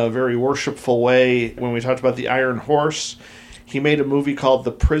Lincoln in a very worshipful way when we talked about the Iron Horse. He made a movie called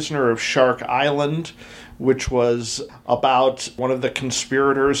The Prisoner of Shark Island, which was about one of the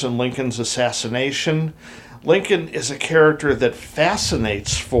conspirators in Lincoln's assassination. Lincoln is a character that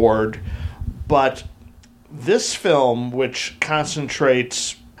fascinates Ford, but this film, which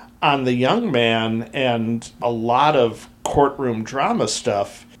concentrates on the young man and a lot of courtroom drama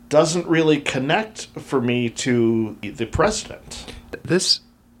stuff, doesn't really connect for me to the president. This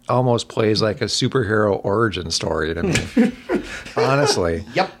almost plays like a superhero origin story to me. Honestly.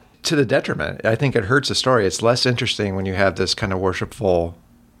 Yep. To the detriment. I think it hurts the story. It's less interesting when you have this kind of worshipful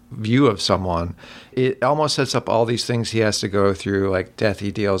view of someone. It almost sets up all these things he has to go through, like death he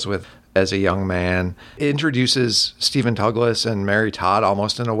deals with as a young man. It introduces Stephen Douglas and Mary Todd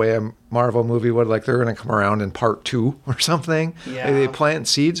almost in a way a Marvel movie would, like they're going to come around in part 2 or something. Yeah. They plant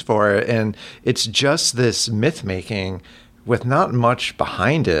seeds for it, and it's just this myth-making with not much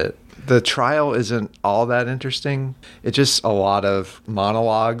behind it. The trial isn't all that interesting. It's just a lot of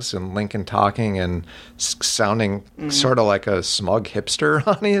monologues and Lincoln talking and sounding sort of like a smug hipster,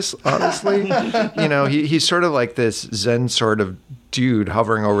 honestly. You know, he's sort of like this Zen sort of dude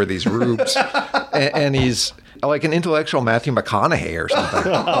hovering over these roofs, and he's like an intellectual Matthew McConaughey or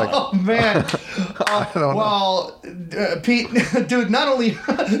something. Oh, man. I don't know. Pete, dude, not only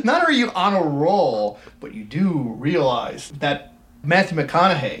are you on a roll, but you do realize that Matthew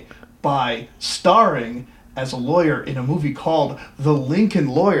McConaughey, by starring as a lawyer in a movie called The Lincoln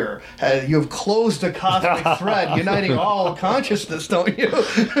Lawyer, you have closed a cosmic thread uniting all consciousness, don't you?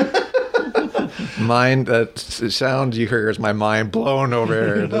 Mind, that sound you hear is my mind blown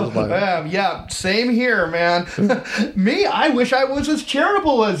over. Yeah, same here, man. Me, I wish I was as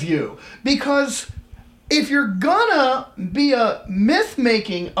charitable as you. Because if you're gonna be a myth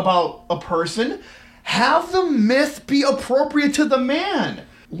making about a person, have the myth be appropriate to the man.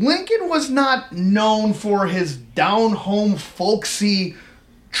 Lincoln was not known for his down-home, folksy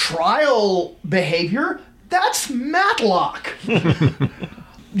trial behavior. That's Matlock.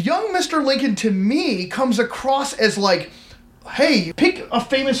 Young Mr. Lincoln, to me, comes across as like, hey, pick a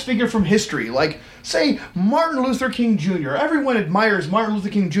famous figure from history, like, say, Martin Luther King Jr. Everyone admires Martin Luther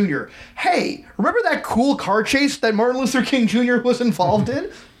King Jr. Hey, remember that cool car chase that Martin Luther King Jr. was involved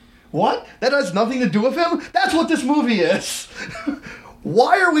in? What? That has nothing to do with him? That's what this movie is.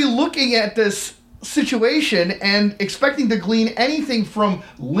 Why are we looking at this situation and expecting to glean anything from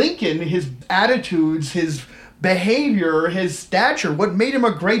Lincoln, his attitudes, his behavior, his stature, what made him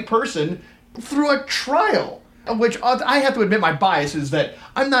a great person, through a trial? Which I have to admit, my bias is that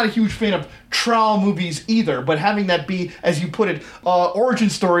I'm not a huge fan of trial movies either, but having that be, as you put it, origin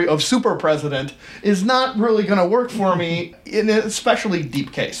story of super president is not really going to work for me in an especially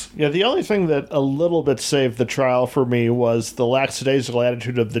deep case. Yeah, the only thing that a little bit saved the trial for me was the lackadaisical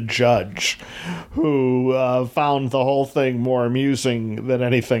attitude of the judge, who found the whole thing more amusing than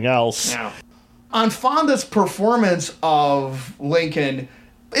anything else. Now, on Fonda's performance of Lincoln,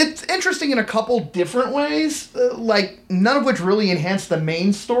 it's interesting in a couple different ways, like none of which really enhance the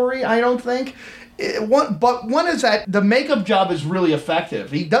main story, I don't think. But one is that the makeup job is really effective.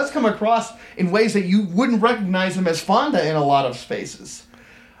 He does come across in ways that you wouldn't recognize him as Fonda in a lot of spaces.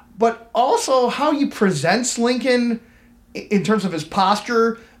 But also how he presents Lincoln in terms of his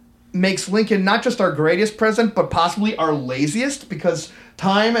posture makes Lincoln not just our greatest president, but possibly our laziest, because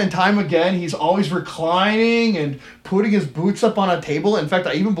time and time again, he's always reclining and putting his boots up on a table. In fact,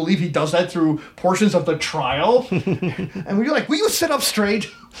 I even believe he does that through portions of the trial. And we're like, will you sit up straight?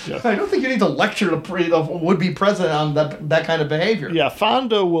 Yeah. I don't think you need to lecture the would-be president on that kind of behavior. Yeah,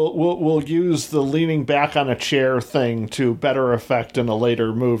 Fonda will use the leaning back on a chair thing to better effect in a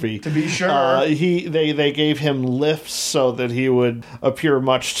later movie. To be sure. They gave him lifts so that he would appear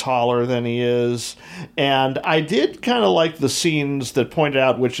much taller than he is. And I did kind of like the scenes that pointed point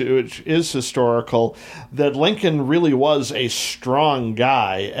out, which is historical, that Lincoln really was a strong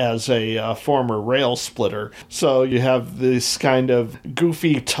guy as a former rail splitter. So you have this kind of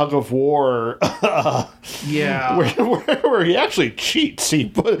goofy tug of war, Yeah. where he actually cheats. He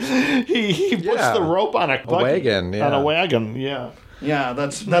puts the rope on a wagon, on a wagon. Yeah. Yeah,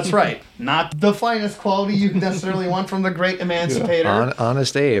 that's right. Not the finest quality you necessarily want from the great emancipator.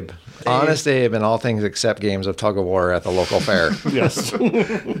 Honest Abe. Honest Abe in all things except games of tug of war at the local fair. Yes.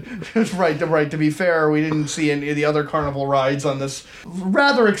 Right. To be fair, we didn't see any of the other carnival rides on this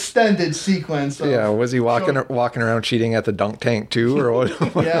rather extended sequence. Yeah, was he walking around cheating at the dunk tank too, or what?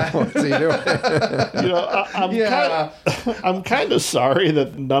 Yeah. What was he doing? I'm kind of sorry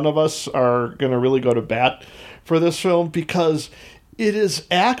that none of us are going to really go to bat for this film, because it is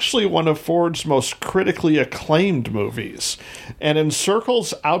actually one of Ford's most critically acclaimed movies. And in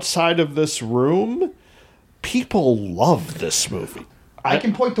circles outside of this room, people love this movie. I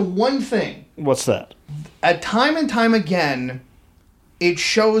can point to one thing. What's that? At time and time again, it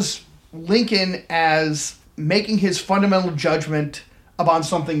shows Lincoln as making his fundamental judgment about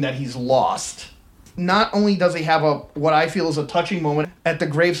something that he's lost. Not only does he have what I feel is a touching moment at the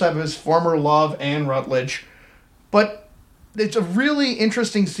graveside of his former love, Anne Rutledge, but it's a really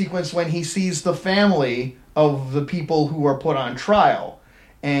interesting sequence when he sees the family of the people who are put on trial.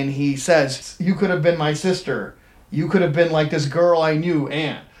 And he says, "You could have been my sister. You could have been like this girl I knew,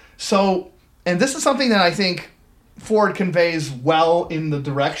 Anne." So, and this is something that I think Ford conveys well in the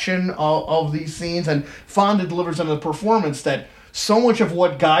direction of these scenes, and Fonda delivers in the performance that so much of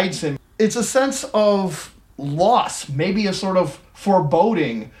what guides him, it's a sense of loss, maybe a sort of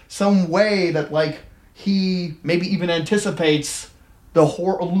foreboding, some way that he maybe even anticipates the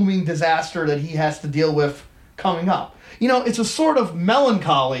looming disaster that he has to deal with coming up. It's a sort of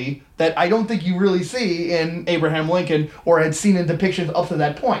melancholy that I don't think you really see in Abraham Lincoln or had seen in depictions up to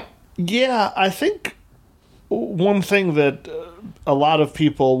that point. Yeah, I think one thing that a lot of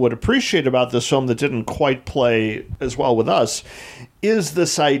people would appreciate about this film that didn't quite play as well with us is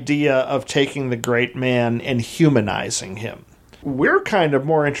this idea of taking the great man and humanizing him. We're kind of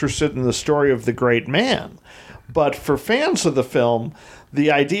more interested in the story of the great man. But for fans of the film,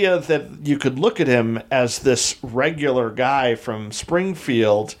 the idea that you could look at him as this regular guy from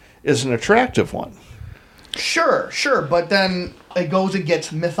Springfield is an attractive one. Sure. But then it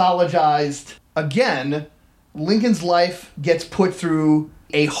gets mythologized again. Lincoln's life gets put through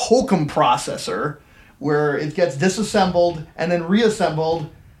a hokum processor where it gets disassembled and then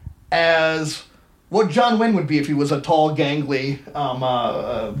reassembled as what John Wayne would be if he was a tall, gangly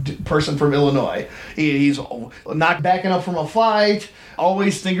person from Illinois. He's not backing up from a fight,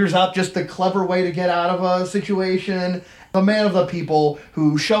 always figures out just the clever way to get out of a situation. The man of the people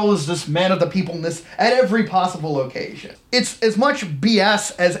who shows this man of the peopleness at every possible occasion. It's as much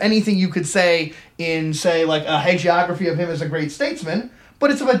BS as anything you could say in, say, like a hagiography of him as a great statesman,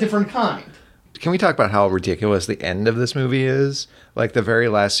 but it's of a different kind. Can we talk about how ridiculous the end of this movie is? Like the very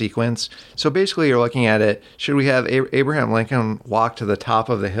last sequence. So basically you're looking at it, should we have Abraham Lincoln walk to the top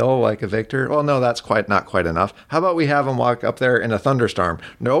of the hill like a victor? Well, no, that's not quite enough. How about we have him walk up there in a thunderstorm?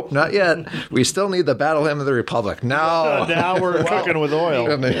 Nope, not yet. We still need the Battle Hymn of the Republic. No. Now we're cooking with oil.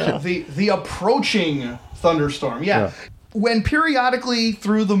 Yeah. The approaching thunderstorm. Yeah. When periodically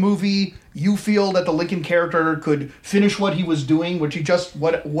through the movie you feel that the Lincoln character could finish what he was doing, which he just,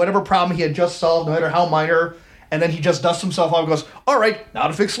 whatever problem he had just solved, no matter how minor, and then he just dusts himself off and goes, all right, now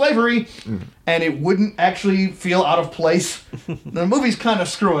to fix slavery. And it wouldn't actually feel out of place. The movie's kind of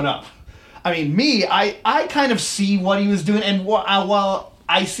screwing up. I mean, I kind of see what he was doing, and while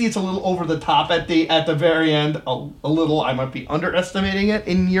I see it's a little over the top at the very end, a little, I might be underestimating it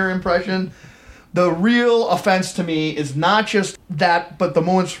in your impression. The real offense to me is not just that, but the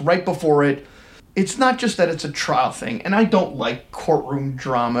moments right before it. It's not just that it's a trial thing, and I don't like courtroom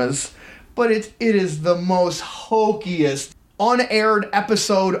dramas, but it is the most hokiest, unaired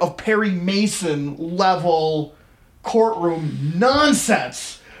episode of Perry Mason level courtroom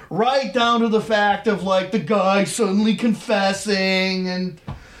nonsense. Right down to the fact of, like, the guy suddenly confessing, and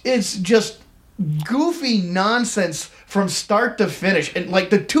it's just goofy nonsense from start to finish. And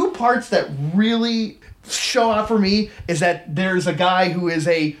like the two parts that really show out for me is that there's a guy who is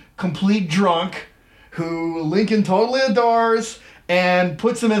a complete drunk who Lincoln totally adores and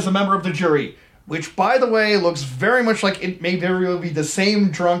puts him as a member of the jury, which, by the way, looks very much like it may very well be the same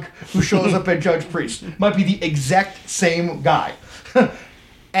drunk who shows up at Judge Priest. Might be the exact same guy.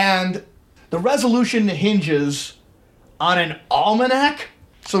 And the resolution hinges on an almanac.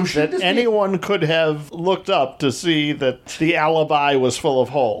 So that anyone could have looked up to see that the alibi was full of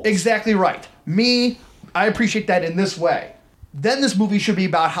holes. Exactly right. I appreciate that in this way. then this movie should be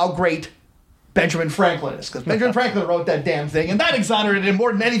about how great Benjamin Franklin is, because Benjamin Franklin wrote that damn thing, and that exonerated him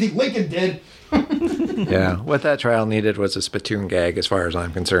more than anything Lincoln did. Yeah, what that trial needed was a spittoon gag, as far as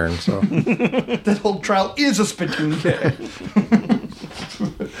I'm concerned. So That whole trial is a spittoon gag.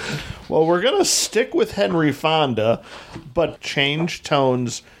 Well, we're going to stick with Henry Fonda, but change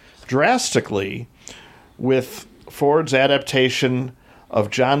tones drastically with Ford's adaptation of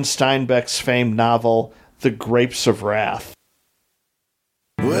John Steinbeck's famed novel, The Grapes of Wrath.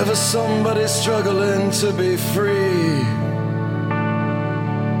 Whether somebody's struggling to be free,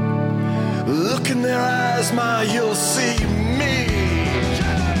 look in their eyes, my, you'll see me.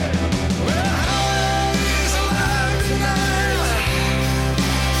 Well, Howard's alive tonight.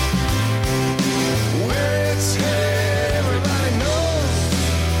 Where it's headed, everybody knows.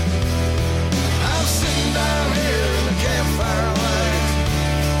 I'm sitting down here in the campfire light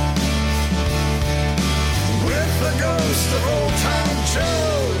with the ghost of old Tom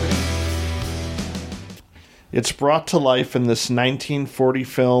Joad. It's brought to life in this 1940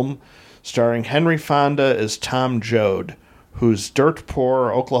 film starring Henry Fonda as Tom Joad, whose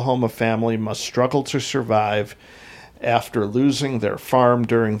dirt-poor Oklahoma family must struggle to survive after losing their farm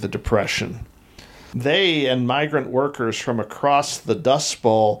during the Depression. They and migrant workers from across the Dust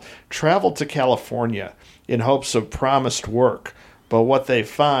Bowl travel to California in hopes of promised work, but what they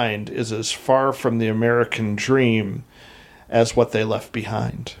find is as far from the American dream as what they left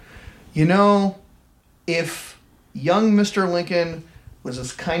behind. You know, if young Mr. Lincoln was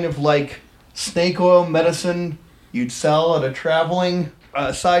this kind of like snake oil medicine you'd sell at a traveling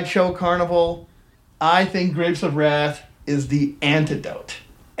sideshow carnival, I think Grapes of Wrath is the antidote.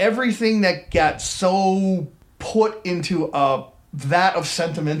 Everything that got so put into a vat of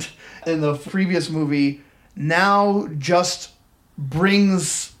sentiment in the previous movie now just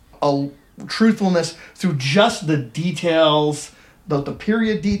brings a truthfulness through just the details, the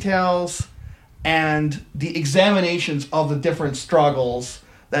period details, and the examinations of the different struggles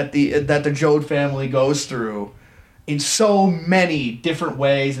that the Joad family goes through in so many different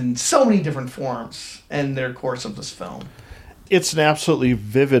ways and so many different forms in their course of this film. It's an absolutely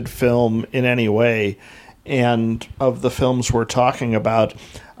vivid film in any way, and of the films we're talking about,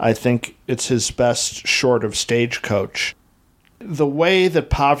 I think it's his best short of Stagecoach. The way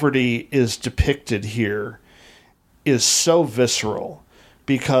that poverty is depicted here is so visceral,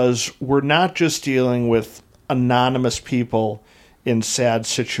 because we're not just dealing with anonymous people in sad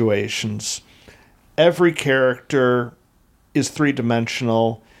situations. Every character is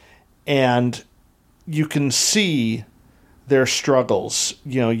three-dimensional, and you can see their struggles.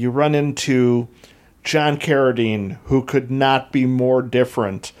 You know, you run into John Carradine, who could not be more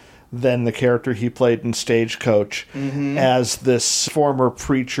different than the character he played in Stagecoach, as this former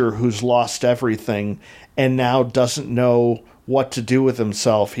preacher who's lost everything and now doesn't know what to do with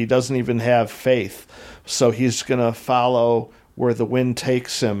himself. He doesn't even have faith, so he's going to follow where the wind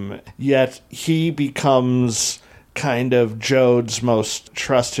takes him. Yet he becomes kind of Joad's most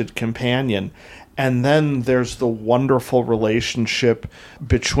trusted companion. And then there's the wonderful relationship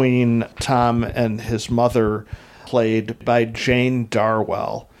between Tom and his mother, played by Jane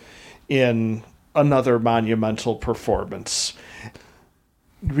Darwell, in another monumental performance.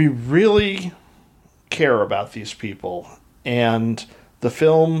 We really care about these people, and the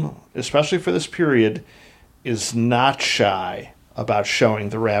film, especially for this period, is not shy about showing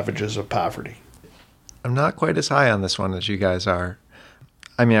the ravages of poverty. I'm not quite as high on this one as you guys are.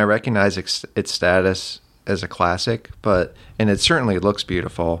 I mean, I recognize its status as a classic, and it certainly looks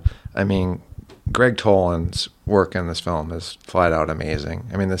beautiful. I mean, Greg Toland's work in this film is flat out amazing.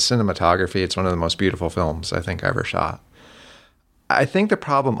 I mean, the cinematography, it's one of the most beautiful films I think I ever shot. I think the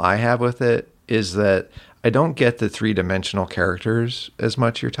problem I have with it is that I don't get the three-dimensional characters as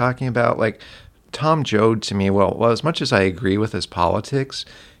much you're talking about. Like, Tom Joad, to me, well, as much as I agree with his politics,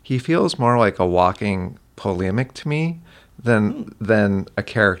 he feels more like a walking polemic to me than a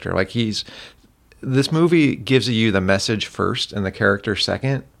character. Like, this movie gives you the message first and the character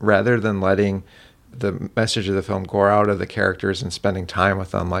second, rather than letting the message of the film go out of the characters and spending time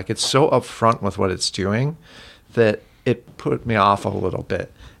with them. Like, it's so upfront with what it's doing that it put me off a little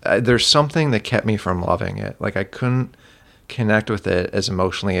bit. There's something that kept me from loving it. Like, I couldn't connect with it as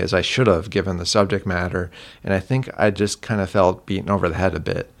emotionally as I should have, given the subject matter. And I think I just kind of felt beaten over the head a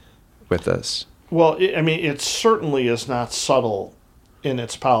bit with this. Well, I mean, it certainly is not subtle in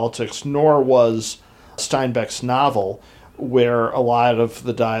its politics, nor was Steinbeck's novel, where a lot of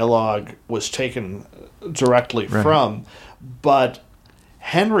the dialogue was taken directly from. But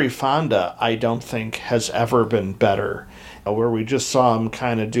Henry Fonda, I don't think, has ever been better. Where we just saw him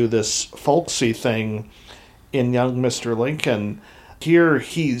kind of do this folksy thing, in Young Mr. Lincoln, here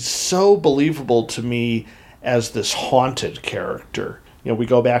he's so believable to me as this haunted character. You know, we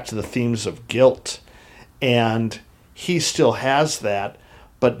go back to the themes of guilt, and he still has that,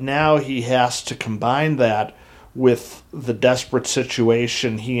 but now he has to combine that with the desperate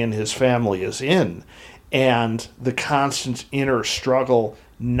situation he and his family is in, and the constant inner struggle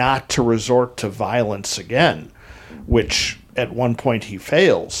not to resort to violence again, which at one point he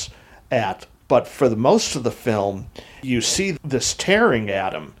fails at. But for the most of the film, you see this tearing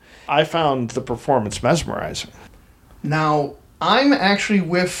at him. I found the performance mesmerizing. Now, I'm actually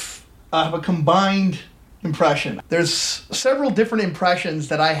with a combined impression. There's several different impressions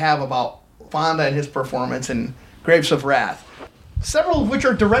that I have about Fonda and his performance in Grapes of Wrath, several of which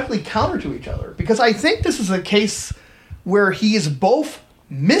are directly counter to each other, because I think this is a case where he is both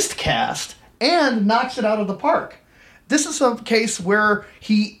miscast and knocks it out of the park. This is a case where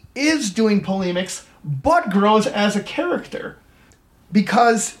he is doing polemics, but grows as a character.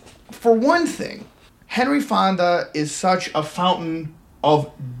 Because, for one thing, Henry Fonda is such a fountain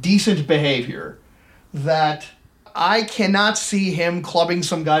of decent behavior that I cannot see him clubbing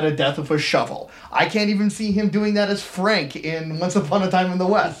some guy to death with a shovel. I can't even see him doing that as Frank in Once Upon a Time in the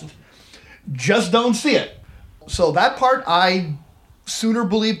West. Just don't see it. So that part, I sooner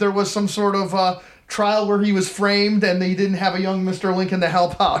believed there was some sort of trial where he was framed and they didn't have a young Mr. Lincoln to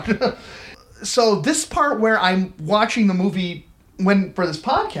help out. So this part where I'm watching the movie for this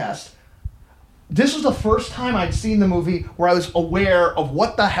podcast, this was the first time I'd seen the movie where I was aware of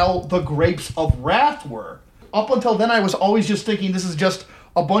what the hell the Grapes of Wrath were. Up until then, I was always just thinking this is just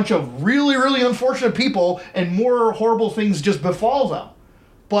a bunch of really, really unfortunate people and more horrible things just befall them.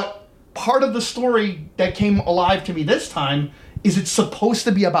 But part of the story that came alive to me this time is it's supposed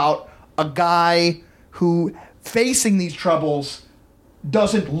to be about a guy who, facing these troubles,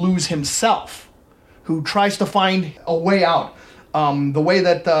 doesn't lose himself, who tries to find a way out. The way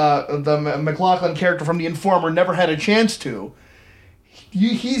that the McLaughlin character from The Informer never had a chance to.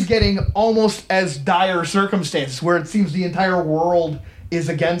 He's getting almost as dire circumstances where it seems the entire world is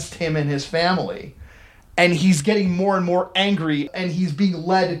against him and his family. And he's getting more and more angry, and he's being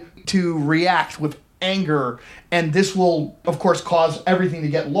led to react with anger. And this will, of course, cause everything to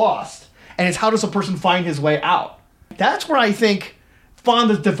get lost. And it's how does a person find his way out? That's where I think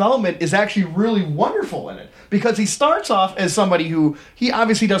Fonda's development is actually really wonderful in it. Because he starts off as somebody who, he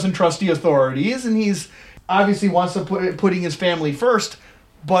obviously doesn't trust the authorities, and he's obviously wants to putting his family first,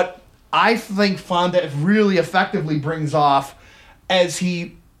 but I think Fonda really effectively brings off as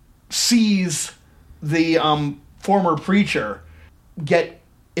he sees the former preacher get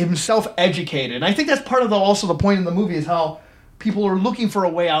himself educated. And I think that's part of also the point in the movie is how people are looking for a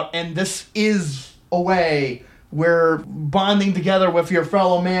way out, and this is a way where bonding together with your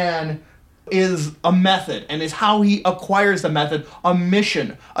fellow man is a method, and is how he acquires the method, a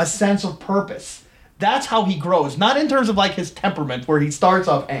mission, a sense of purpose. That's how he grows, not in terms of like his temperament where he starts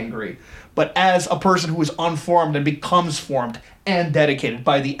off angry, but as a person who is unformed and becomes formed and dedicated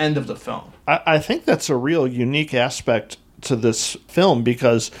by the end of the film. I think that's a real unique aspect to this film,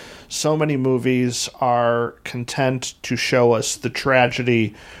 because so many movies are content to show us the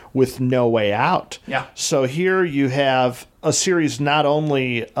tragedy with no way out. Yeah. So here you have a series not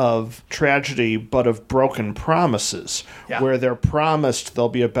only of tragedy, but of broken promises, where they're promised there'll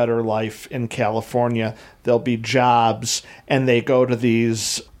be a better life in California, there'll be jobs, and they go to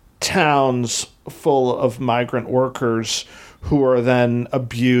these towns full of migrant workers who are then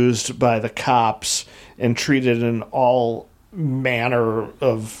abused by the cops and treated in all manner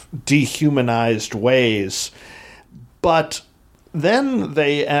of dehumanized ways. But then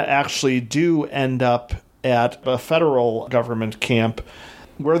they actually do end up at a federal government camp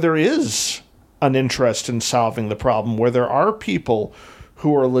where there is an interest in solving the problem, where there are people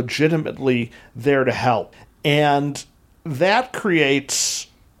who are legitimately there to help. And that creates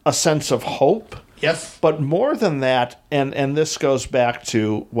a sense of hope. Yes. But more than that, and this goes back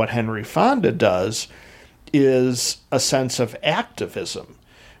to what Henry Fonda does, is a sense of activism.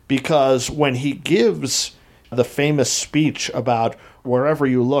 Because when he gives the famous speech about wherever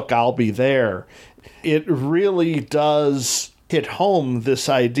you look, I'll be there, it really does hit home this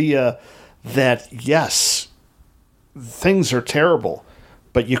idea that, yes, things are terrible,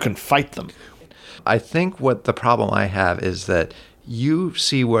 but you can fight them. I think what the problem I have is that you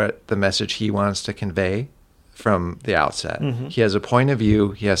see what the message he wants to convey from the outset. Mm-hmm. He has a point of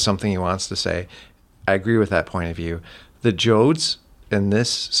view. He has something he wants to say. I agree with that point of view. The Jodes in this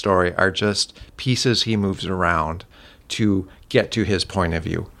story are just pieces he moves around to get to his point of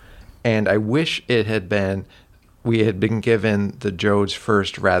view. And I wish it had been we had been given the Jodes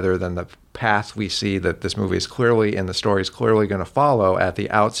first rather than the path we see that this movie is clearly and the story is clearly going to follow at the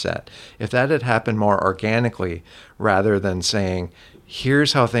outset. If that had happened more organically rather than saying,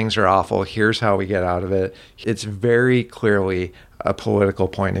 here's how things are awful, here's how we get out of it, it's very clearly a political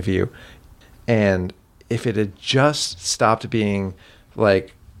point of view. And if it had just stopped being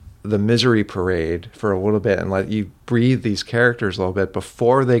like the misery parade for a little bit and let you breathe these characters a little bit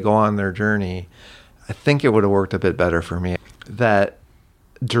before they go on their journey, I think it would have worked a bit better for me. That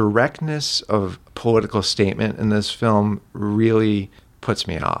directness of political statement in this film really puts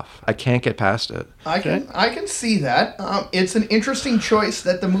me off. I can't get past it. I can see that. It's an interesting choice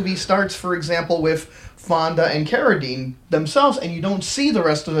that the movie starts, for example, with Fonda and Carradine themselves, and you don't see the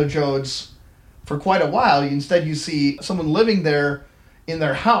rest of the Jodes for quite a while. Instead, you see someone living there in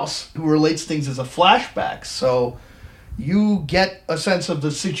their house who relates things as a flashback. So you get a sense of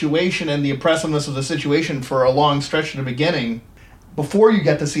the situation and the oppressiveness of the situation for a long stretch in the beginning before you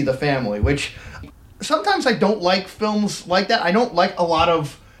get to see the family, which sometimes I don't like films like that. I don't like a lot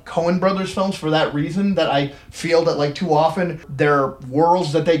of Coen Brothers films for that reason, that I feel that like too often their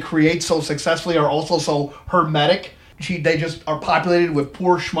worlds that they create so successfully are also so hermetic. They just are populated with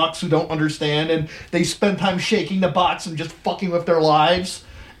poor schmucks who don't understand, and they spend time shaking the box and just fucking with their lives.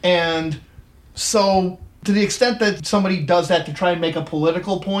 And so to the extent that somebody does that to try and make a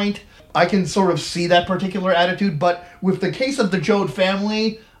political point, I can sort of see that particular attitude. But with the case of the Jode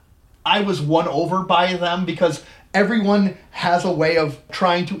family, I was won over by them because everyone has a way of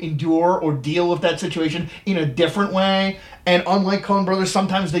trying to endure or deal with that situation in a different way. And unlike Coen Brothers,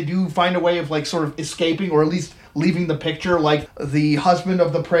 sometimes they do find a way of like sort of escaping or at least leaving the picture. Like the husband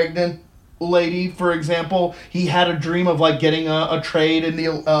of the pregnant lady, for example, he had a dream of like getting a trade in the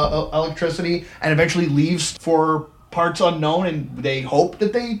electricity and eventually leaves for parts unknown, and they hope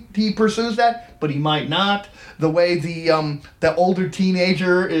that he pursues that, but he might not. The way the older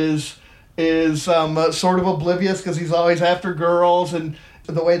teenager is sort of oblivious because he's always after girls, and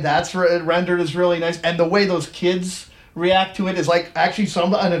the way that's rendered is really nice. And the way those kids react to it is like actually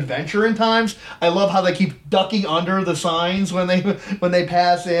an adventure in times. I love how they keep ducking under the signs when they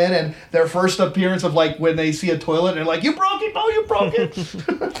pass in, and their first appearance of like when they see a toilet and they're like, "You broke it! No, you broke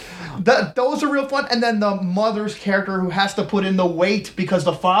it!" Those are real fun. And then the mother's character who has to put in the weight because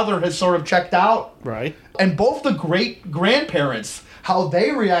the father has sort of checked out. Right. And both the great grandparents, how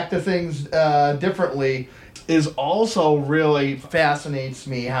they react to things differently is also really fascinates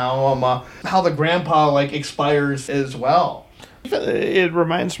me. How the grandpa like expires as well. It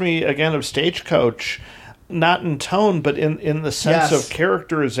reminds me again of Stagecoach, not in tone, but in the sense of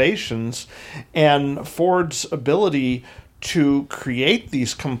characterizations and Ford's ability to create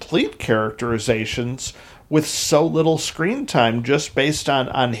these complete characterizations with so little screen time, just based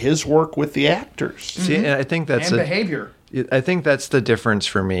on his work with the actors. See, and I think that's behavior. I think that's the difference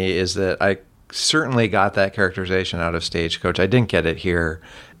for me, is that I certainly got that characterization out of Stagecoach. I didn't get it here.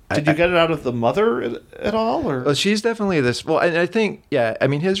 Did you get it out of the mother at all? Or? Well, she's definitely this. Well, and I think, I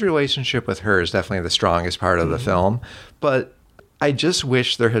mean, his relationship with her is definitely the strongest part of the film. But I just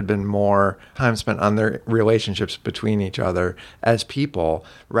wish there had been more time spent on their relationships between each other as people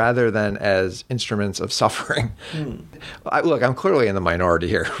rather than as instruments of suffering. Look, I'm clearly in the minority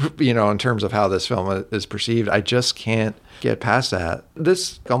here, in terms of how this film is perceived. I just can't get past that.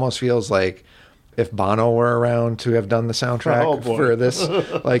 This almost feels like if Bono were around to have done the soundtrack for this,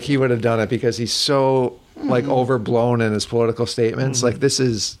 like he would have done it, because he's so like overblown in his political statements. Like this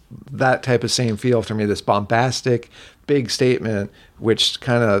is that type of same feel for me, this bombastic, big statement, which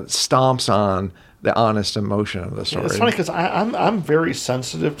kind of stomps on the honest emotion of the story. It's funny because I'm very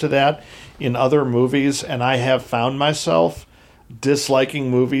sensitive to that in other movies, and I have found myself disliking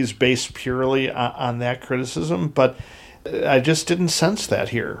movies based purely on that criticism, but I just didn't sense that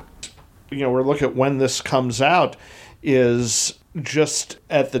here. We're looking at when this comes out is just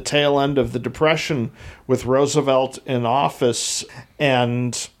at the tail end of the Depression with Roosevelt in office,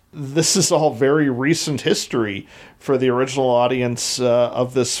 and this is all very recent history for the original audience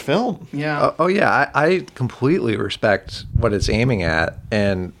of this film. Yeah. I completely respect what it's aiming at,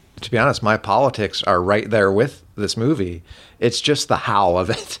 and to be honest, my politics are right there with this movie. It's just the how of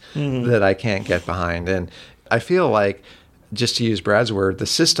it that I can't get behind, and I feel like, just to use Brad's word, the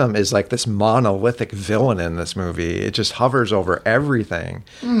system is like this monolithic villain in this movie. It just hovers over everything.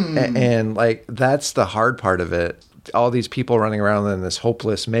 And like, that's the hard part of it. All these people running around in this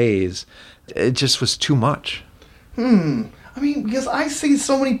hopeless maze, it just was too much. I mean, because I see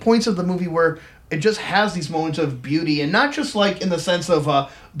so many points of the movie where it just has these moments of beauty, and not just like in the sense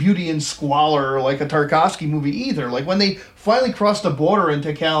of beauty and squalor like a Tarkovsky movie either. Like when they finally cross the border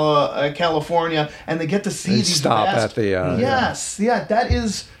into California and they get to see these stop vast- at the yes, yeah, that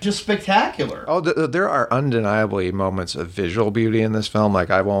is just spectacular. Oh, there are undeniably moments of visual beauty in this film. Like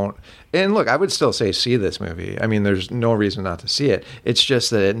I won't, and look, I would still say see this movie. I mean, there's no reason not to see it. It's just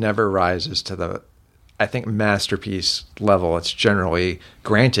that it never rises to the, I think, masterpiece level it's generally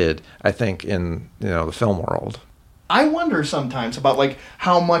granted, I think, in the film world. I wonder sometimes about like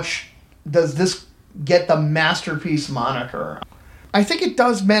how much does this get the masterpiece moniker. I think it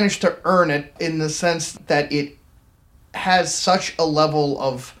does manage to earn it in the sense that it has such a level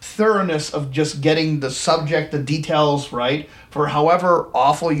of thoroughness of just getting the subject, the details right, for however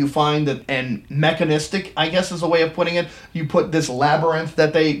awful you find it, and mechanistic, I guess is a way of putting it. You put this labyrinth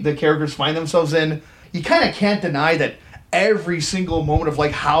that the characters find themselves in. You kind of can't deny that every single moment of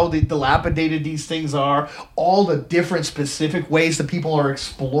like how dilapidated these things are, all the different specific ways that people are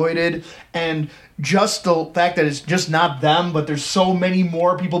exploited, and just the fact that it's just not them, but there's so many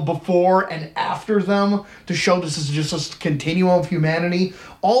more people before and after them to show this is just a continuum of humanity.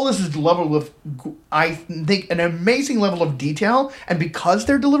 All this is leveled with, I think, an amazing level of detail, and because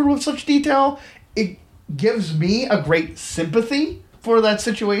they're delivered with such detail, it gives me a great sympathy for that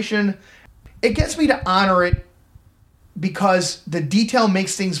situation. It gets me to honor it because the detail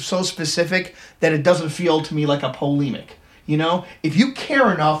makes things so specific that it doesn't feel to me like a polemic. If you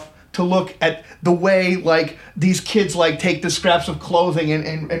care enough to look at the way like these kids like take the scraps of clothing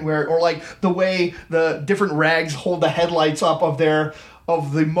and wear, or like the way the different rags hold the headlights up of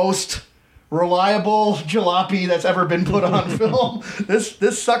the most reliable jalopy that's ever been put on film.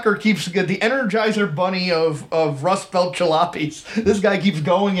 This sucker keeps the Energizer Bunny of Rust Belt jalopies. This guy keeps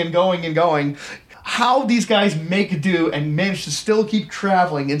going and going and going. How these guys make do and manage to still keep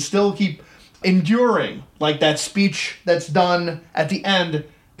traveling and still keep enduring, like that speech that's done at the end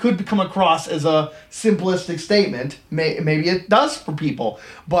could come across as a simplistic statement. Maybe it does for people,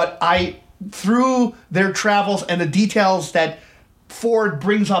 but through their travels and the details that Ford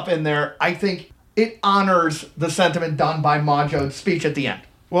brings up in there, I think it honors the sentiment done by Majo's speech at the end.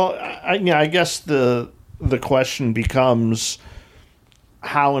 Well, I guess the question becomes,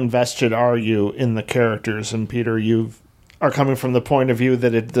 how invested are you in the characters? And Peter, you are coming from the point of view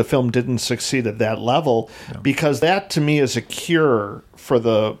that the film didn't succeed at that level, because that to me is a cure for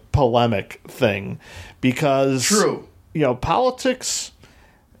the polemic thing. Because true, politics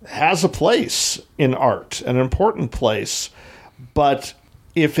has a place in art, an important place. But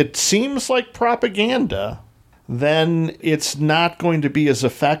if it seems like propaganda, then it's not going to be as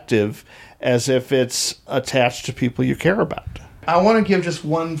effective as if it's attached to people you care about. I want to give just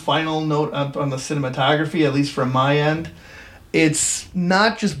one final note on the cinematography, at least from my end. It's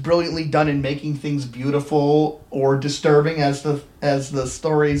not just brilliantly done in making things beautiful or disturbing as the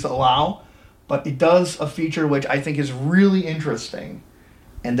stories allow, but it does a feature which I think is really interesting,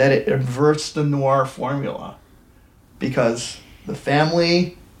 and that it inverts the noir formula. Because the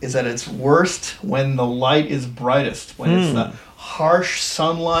family is at its worst when the light is brightest, when it's the harsh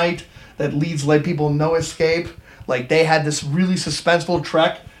sunlight that let people no escape. Like they had this really suspenseful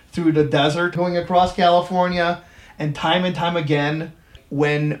trek through the desert going across California, and time again,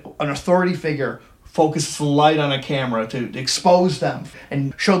 when an authority figure focuses the light on a camera to expose them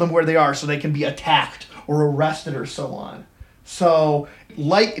and show them where they are so they can be attacked or arrested or so on. So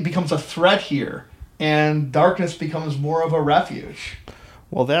light becomes a threat here, and darkness becomes more of a refuge.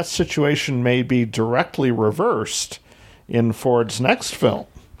 Well, that situation may be directly reversed in Ford's next film.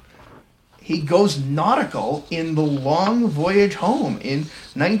 He goes nautical in The Long Voyage Home in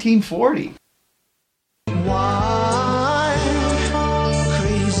 1940. Wild,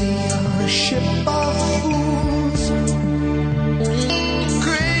 crazy on a ship of fools.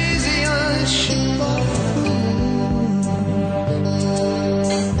 Crazy on a ship of fools.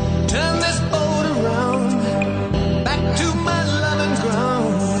 Turn this boat around, back to my loving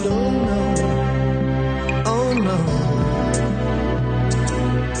ground. Oh no, oh no.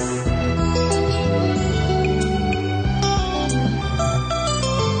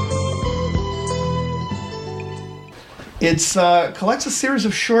 It collects a series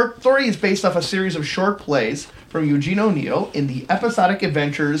of short stories based off a series of short plays from Eugene O'Neill in the episodic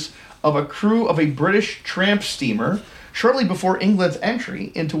adventures of a crew of a British tramp steamer shortly before England's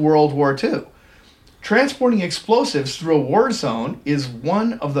entry into World War II. Transporting explosives through a war zone is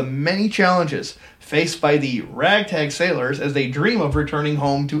one of the many challenges faced by the ragtag sailors as they dream of returning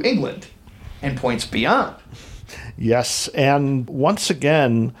home to England and points beyond. Yes, and once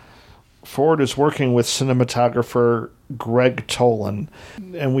again, Ford is working with cinematographer Greg Toland.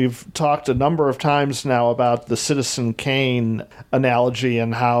 And we've talked a number of times now about the Citizen Kane analogy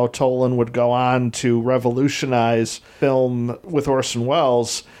and how Toland would go on to revolutionize film with Orson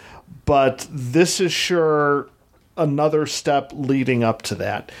Welles. But this is sure another step leading up to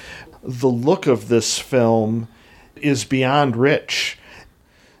that. The look of this film is beyond rich.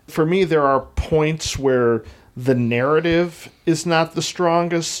 For me, there are points where the narrative is not the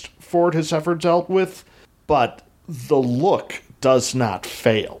strongest Ford has ever dealt with, but the look does not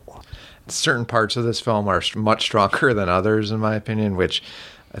fail. Certain parts of this film are much stronger than others, in my opinion, which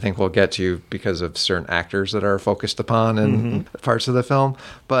I think we'll get to because of certain actors that are focused upon in parts of the film.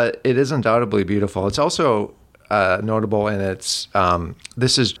 But it is undoubtedly beautiful. It's also notable in its,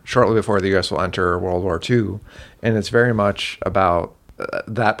 this is shortly before the U.S. will enter World War II, and it's very much about,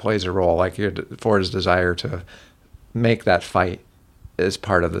 that plays a role, like Ford's desire to make that fight is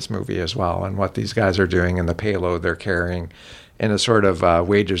part of this movie as well, and what these guys are doing and the payload they're carrying in a sort of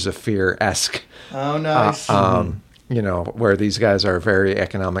Wages of Fear-esque. Oh, nice. Where these guys are very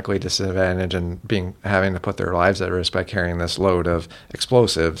economically disadvantaged and having to put their lives at risk by carrying this load of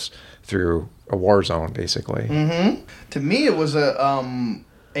explosives through a war zone, basically. Mm-hmm. To me, it was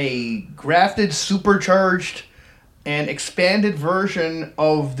a grafted, supercharged, and expanded version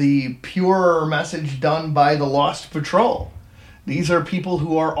of the pure message done by the Lost Patrol. These are people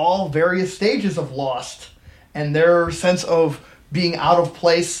who are all various stages of lost, and their sense of being out of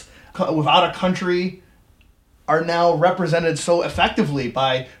place, without a country, are now represented so effectively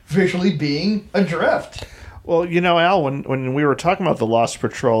by visually being adrift. Well, Al, when we were talking about the Lost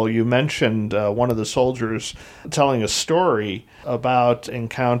Patrol, you mentioned one of the soldiers telling a story about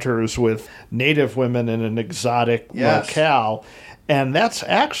encounters with native women in an exotic locale. And that's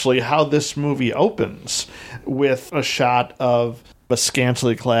actually how this movie opens, with a shot of a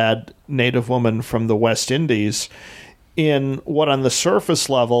scantily clad native woman from the West Indies in what on the surface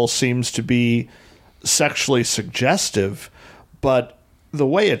level seems to be sexually suggestive, but the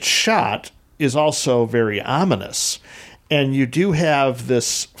way it's shot is also very ominous. And you do have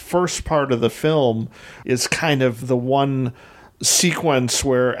this first part of the film is kind of the one sequence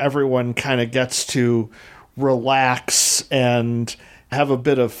where everyone kind of gets to relax and have a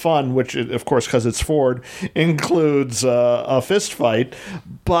bit of fun, which, of course, because it's Ford, includes a fist fight.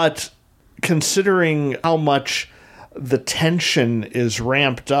 But considering how much the tension is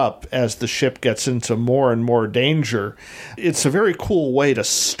ramped up as the ship gets into more and more danger, it's a very cool way to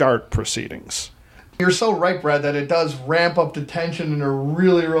start proceedings. You're so right, Brad, that it does ramp up the tension in a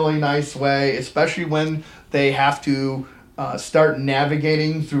really, really nice way, especially when they have to start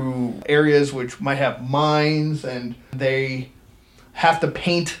navigating through areas which might have mines, and they have to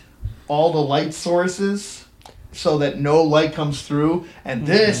paint all the light sources so that no light comes through. And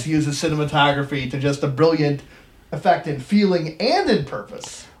this uses cinematography to just a brilliant effect in feeling and in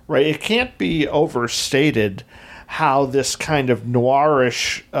purpose. Right. It can't be overstated how this kind of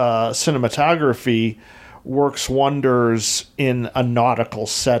noirish cinematography works wonders in a nautical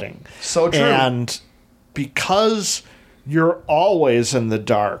setting. So true. And because you're always in the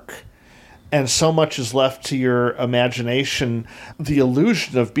dark and so much is left to your imagination, the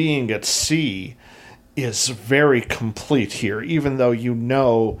illusion of being at sea is very complete here, even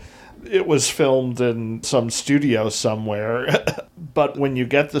though it was filmed in some studio somewhere. But when you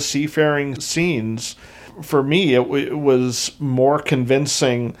get the seafaring scenes, for me, it was more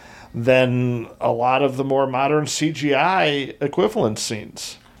convincing than a lot of the more modern CGI equivalent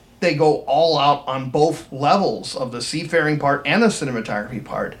scenes. They go all out on both levels of the seafaring part and the cinematography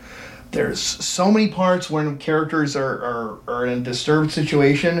part. There's so many parts when characters are in a disturbed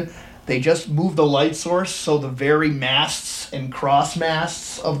situation. They just move the light source so the very masts and cross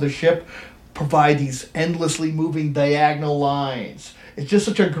masts of the ship provide these endlessly moving diagonal lines. It's just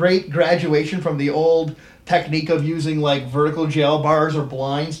such a great graduation from the old technique of using like vertical jail bars or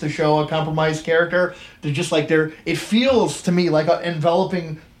blinds to show a compromised character. They're just like it feels to me like an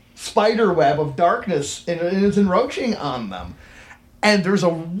enveloping spider web of darkness, and it's encroaching on them. And there's a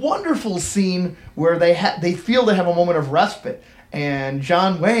wonderful scene where they feel they have a moment of respite, and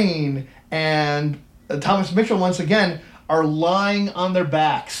John Wayne and Thomas Mitchell once again are lying on their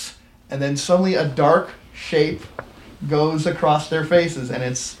backs, and then suddenly a dark shape goes across their faces, and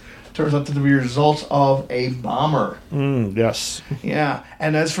it turns out to be the result of a bomber. Yes. Yeah,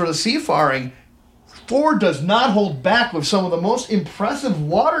 and as for the seafaring, Ford does not hold back with some of the most impressive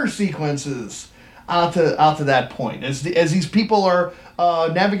water sequences out to that point. As these people are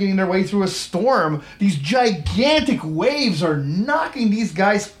navigating their way through a storm, these gigantic waves are knocking these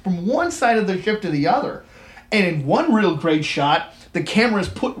guys from one side of the ship to the other. And in one real great shot, the camera is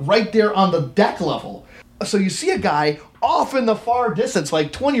put right there on the deck level. So you see a guy off in the far distance,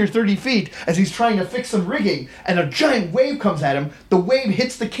 like 20 or 30 feet, as he's trying to fix some rigging, and a giant wave comes at him. The wave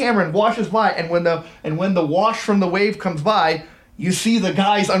hits the camera and washes by, and when the wash from the wave comes by, you see the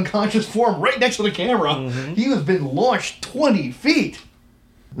guy's unconscious form right next to the camera. Mm-hmm. He has been launched 20 feet.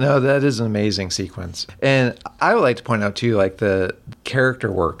 No, that is an amazing sequence. And I would like to point out, too, like the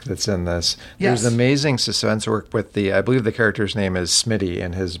character work that's in this. Yes. There's amazing suspense work with I believe the character's name is Smitty,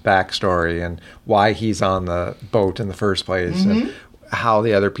 and his backstory and why he's on the boat in the first place. Mm-hmm. And how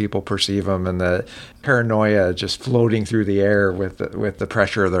the other people perceive him, and the paranoia just floating through the air with the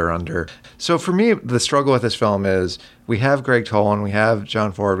pressure they're under. So for me, the struggle with this film is we have Greg Toland, we have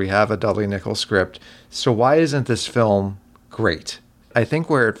John Ford, we have a Dudley Nichols script. So why isn't this film great? I think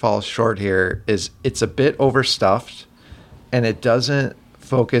where it falls short here is it's a bit overstuffed, and it doesn't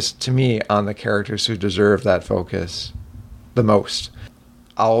focus, to me, on the characters who deserve that focus the most.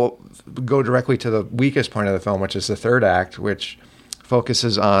 I'll go directly to the weakest point of the film, which is the third act, which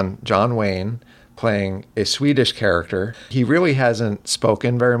focuses on John Wayne playing a Swedish character. He really hasn't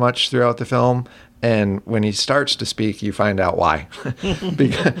spoken very much throughout the film, and when he starts to speak, you find out why.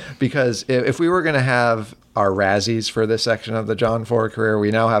 Because if we were going to have our Razzies for this section of the John Ford career, we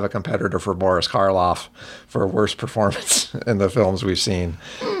now have a competitor for Boris Karloff for worst performance in the films we've seen.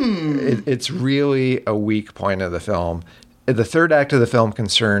 It's really a weak point of the film. The third act of the film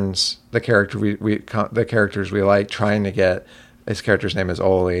concerns the characters we like, trying to get, his character's name is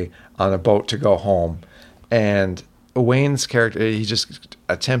Ole, on a boat to go home. And Wayne's character, he's just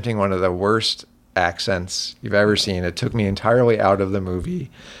attempting one of the worst accents you've ever seen. It took me entirely out of the movie.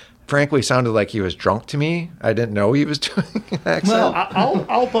 Frankly, sounded like he was drunk to me. I didn't know he was doing an accent. Well,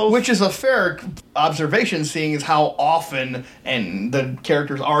 I'll both. Which is a fair observation, seeing as how often and the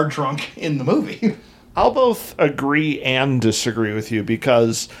characters are drunk in the movie. I'll both agree and disagree with you,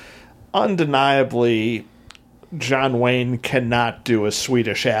 because undeniably John Wayne cannot do a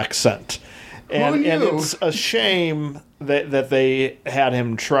Swedish accent. And it's a shame that they had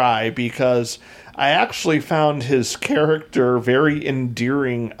him try, because I actually found his character very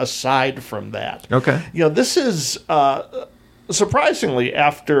endearing aside from that. Okay. You know, this is, surprisingly,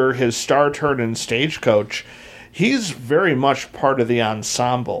 after his star turn in Stagecoach, he's very much part of the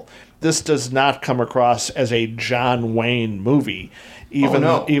ensemble. This does not come across as a John Wayne movie, even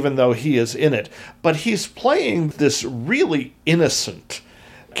though he is in it. But he's playing this really innocent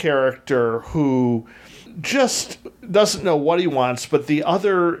character who just doesn't know what he wants, but the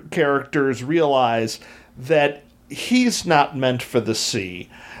other characters realize that he's not meant for the sea,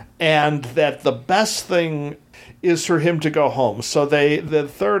 and that the best thing is for him to go home. So the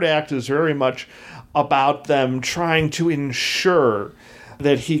third act is very much about them trying to ensure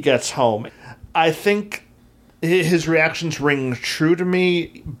that he gets home. I think his reactions ring true to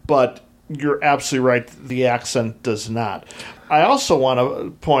me, but you're absolutely right, the accent does not. I also want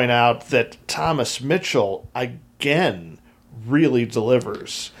to point out that Thomas Mitchell, again, really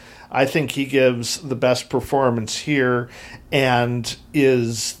delivers. I think he gives the best performance here and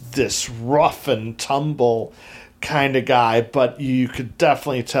is this rough and tumble kind of guy, but you could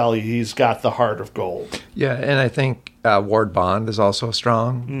definitely tell he's got the heart of gold. Yeah, and I think Ward Bond is also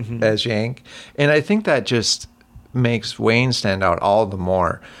strong as Yank. And I think that just makes Wayne stand out all the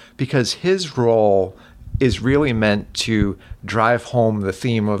more, because his role is really meant to drive home the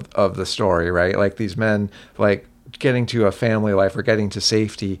theme of the story, right? Like these men, like getting to a family life or getting to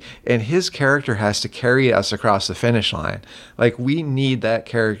safety, and his character has to carry us across the finish line. Like, we need that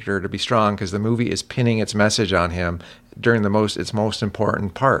character to be strong because the movie is pinning its message on him during its most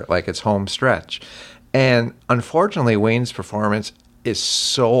important part, like its home stretch. And unfortunately, Wayne's performance is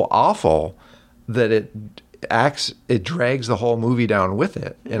so awful that it drags the whole movie down with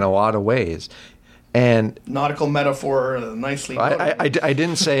it in a lot of ways. And nautical metaphor, nicely. I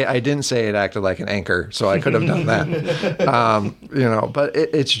didn't say it acted like an anchor, so I could have done that. But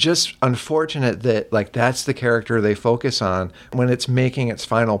it's just unfortunate that that's the character they focus on when it's making its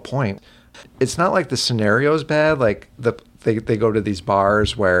final point. It's not like the scenario's bad. Like they go to these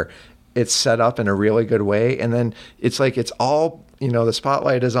bars where it's set up in a really good way, and then it's like it's all the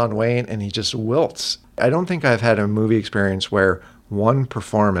spotlight is on Wayne, and he just wilts. I don't think I've had a movie experience where one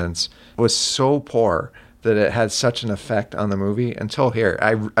performance was so poor that it had such an effect on the movie until here.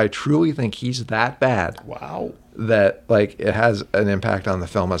 I truly think he's that bad. Wow. That it has an impact on the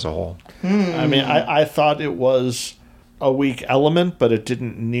film as a whole. I mean, I thought it was a weak element, but it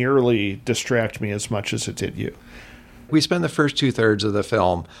didn't nearly distract me as much as it did you. We spend the first 2/3 of the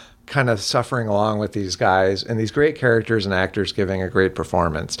film kind of suffering along with these guys and these great characters and actors giving a great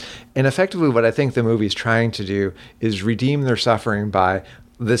performance. And effectively what I think the movie's trying to do is redeem their suffering by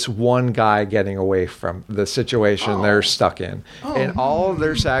this one guy getting away from the situation they're stuck in. And all of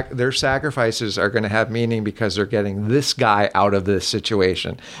their sacrifices are going to have meaning because they're getting this guy out of this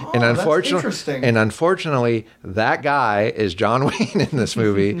situation. And that's interesting. Unfortunately, that guy is John Wayne in this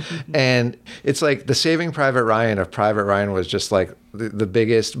movie. And it's like the Saving Private Ryan of Private Ryan was just like the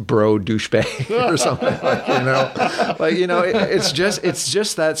biggest bro douchebag or something, it's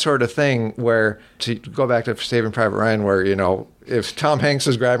just that sort of thing where, to go back to Saving Private Ryan, where, if Tom Hanks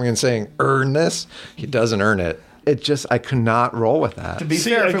is grabbing and saying, earn this, he doesn't earn it. I could not roll with that. To be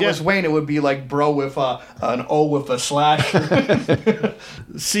fair, if it was Wayne, it would be like bro with an O with a slash.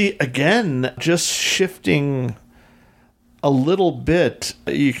 See, again, just shifting a little bit,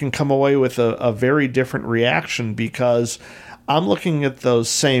 you can come away with a very different reaction, because I'm looking at those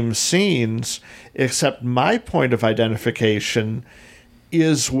same scenes, except my point of identification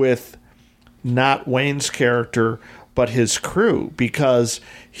is with not Wayne's character, but his crew, because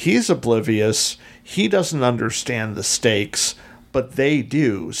he's oblivious. He doesn't understand the stakes, but they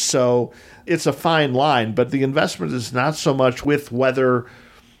do. So it's a fine line, but the investment is not so much with whether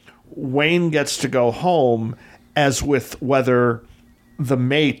Wayne gets to go home as with whether the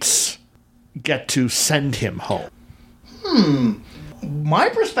mates get to send him home. My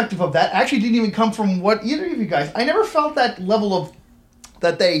perspective of that actually didn't even come from what either of you guys. I never felt that level of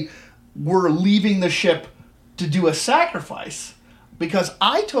that they were leaving the ship to do a sacrifice, because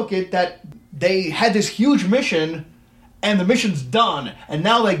I took it that they had this huge mission and the mission's done and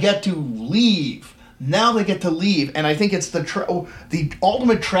now they get to leave. And I think it's the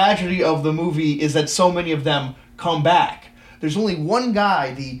ultimate tragedy of the movie is that so many of them come back. There's only one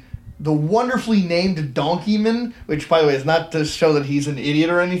guy, the wonderfully named Donkeyman, which, by the way, is not to show that he's an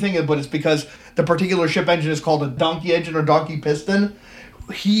idiot or anything, but it's because the particular ship engine is called a donkey engine or donkey piston.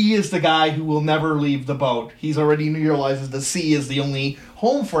 He is the guy who will never leave the boat. He's already realizes the sea is the only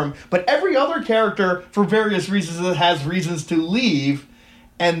home for him. But every other character, for various reasons, has reasons to leave,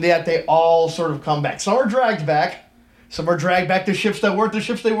 and yet they all sort of come back. Some are dragged back. Some are dragged back to ships that weren't the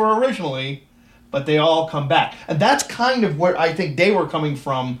ships they were originally, but they all come back. And that's kind of where I think they were coming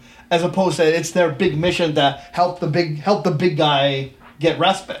from, as opposed to it's their big mission to help the big guy get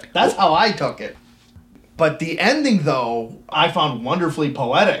respite. That's how I took it. But the ending, though, I found wonderfully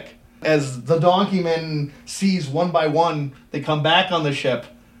poetic. As the Donkeyman sees one by one, they come back on the ship,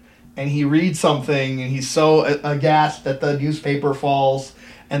 and he reads something, and he's so aghast that the newspaper falls,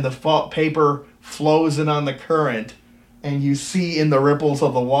 and the paper flows in on the current, and you see in the ripples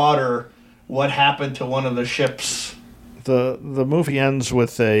of the water what happened to one of the ships. The movie ends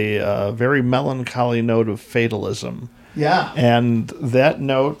with a very melancholy note of fatalism. Yeah. And that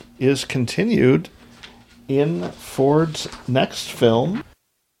note is continued in Ford's next film.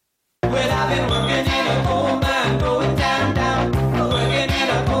 Well, I've been working in a coal mine, going down, working in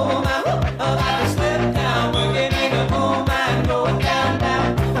a coal mine, about to slip down, working in a coal mine, going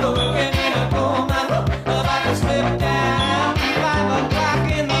down, working in a coal mine, about to slip down, 5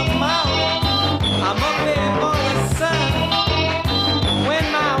 o'clock in the morning, I'm up there for the sun, when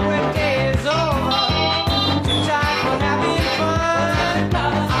my workday is over, too tired for having fun,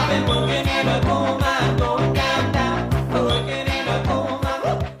 I've been working in a coal mine, going down, working in a coal mine,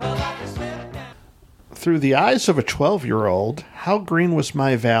 about to slip down. Through the eyes of a 12-year-old, How Green Was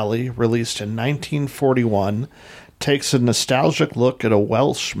My Valley, released in 1941, takes a nostalgic look at a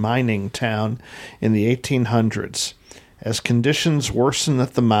Welsh mining town in the 1800s. As conditions worsen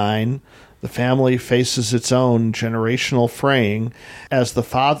at the mine, the family faces its own generational fraying as the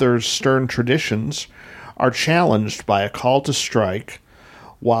father's stern traditions are challenged by a call to strike,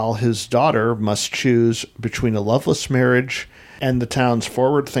 while his daughter must choose between a loveless marriage and the town's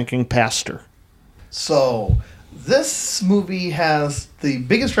forward-thinking pastor. So, this movie has the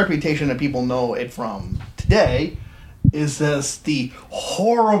biggest reputation that people know it from today is as the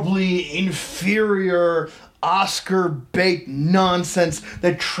horribly inferior Oscar bait nonsense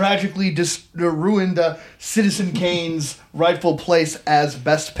that tragically ruined Citizen Kane's rightful place as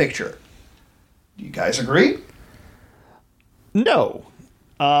Best Picture. Do you guys agree? No.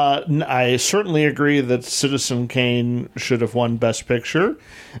 I certainly agree that Citizen Kane should have won Best Picture,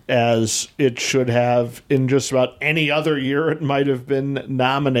 as it should have in just about any other year it might have been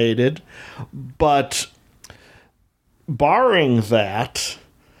nominated. But barring that,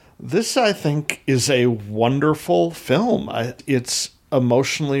 this, I think, is a wonderful film. It's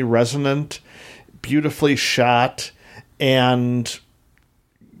emotionally resonant, beautifully shot, and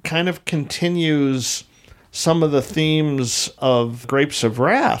kind of continues some of the themes of Grapes of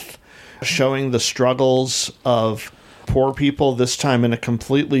Wrath, showing the struggles of poor people, this time in a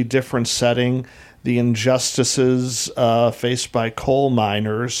completely different setting the injustices faced by coal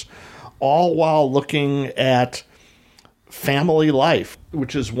miners, all while looking at family life,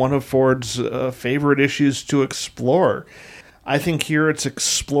 which is one of Ford's favorite issues to explore. I think here it's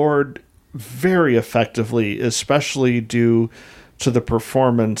explored very effectively, especially due to the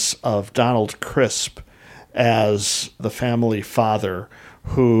performance of Donald Crisp as the family father,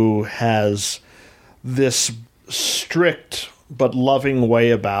 who has this strict but loving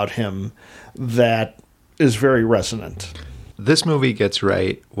way about him that is very resonant. This movie gets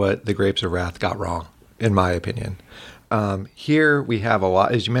right what The Grapes of Wrath got wrong, in my opinion. Here we have a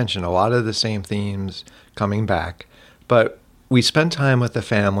lot, as you mentioned, a lot of the same themes coming back, but we spend time with the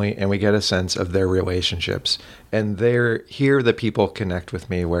family and we get a sense of their relationships. And here the people connect with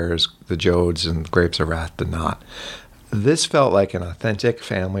me, whereas the Jodes and Grapes of Wrath did not. This felt like an authentic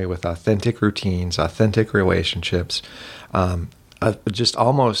family with authentic routines, authentic relationships, just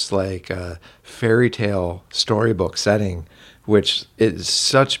almost like a fairy tale storybook setting, which is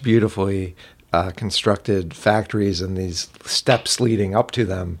such beautifully constructed factories and these steps leading up to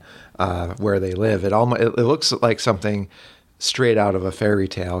them where they live. It looks like something straight out of a fairy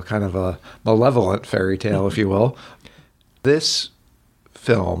tale, kind of a malevolent fairy tale, if you will. This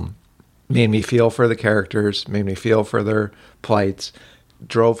film made me feel for the characters, made me feel for their plights,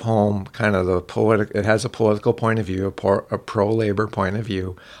 drove home kind of it has a political point of view, a pro-labor point of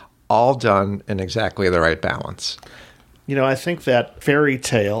view, all done in exactly the right balance. You know, I think that fairy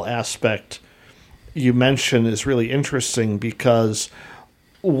tale aspect you mentioned is really interesting, because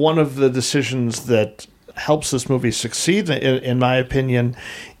one of the decisions that helps this movie succeed, in my opinion,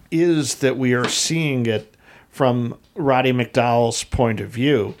 is that we are seeing it from Roddy McDowall's point of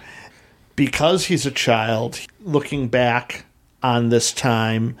view. Because he's a child, looking back on this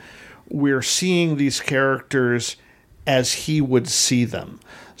time, we're seeing these characters as he would see them.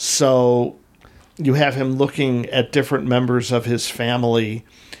 So you have him looking at different members of his family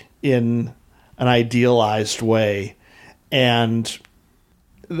in an idealized way. And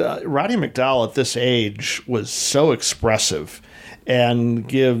Roddy McDowall at this age was so expressive and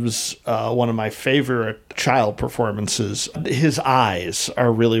gives one of my favorite child performances. His eyes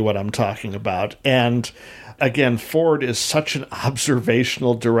are really what I'm talking about. And again, Ford is such an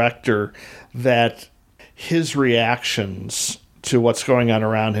observational director that his reactions to what's going on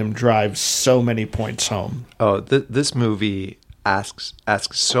around him drives so many points home. Oh, this movie asks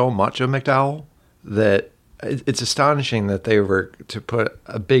so much of McDowall that it's astonishing that they were to put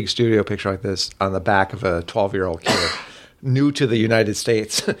a big studio picture like this on the back of a 12-year-old kid, new to the United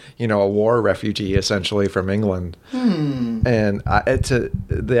States, a war refugee essentially from England. And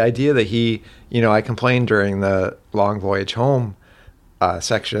the idea that he, I complained during the Long Voyage Home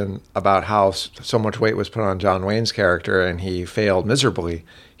section about how so much weight was put on John Wayne's character and he failed miserably.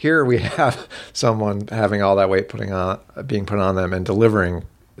 Here we have someone having all that weight being put on them and delivering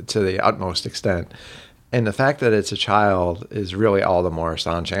to the utmost extent. And the fact that it's a child is really all the more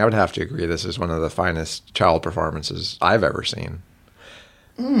astonishing. I would have to agree this is one of the finest child performances I've ever seen.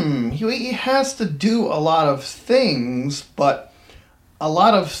 He has to do a lot of things, but a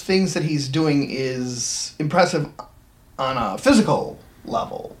lot of things that he's doing is impressive on a physical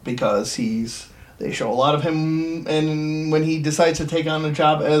level, because they show a lot of him, and when he decides to take on a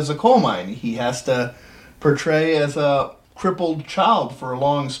job as a coal mine, he has to portray as a crippled child for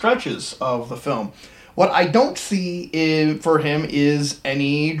long stretches of the film. What I don't see for him is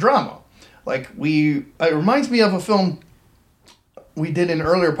any drama. It reminds me of a film we did in an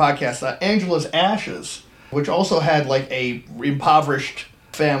earlier podcast, Angela's Ashes, which also had a impoverished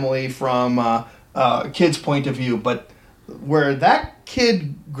family from a kid's point of view, but where that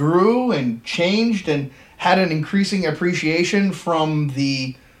kid grew and changed and had an increasing appreciation from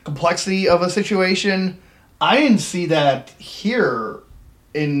the complexity of a situation. I didn't see that here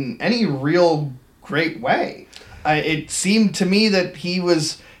in any real great way. It seemed to me that he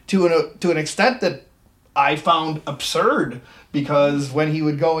was, to an extent that I found absurd, because when he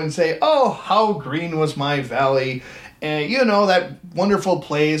would go and say, "Oh, how green was my valley," and that wonderful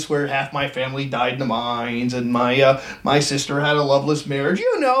place where half my family died in the mines, and my sister had a loveless marriage.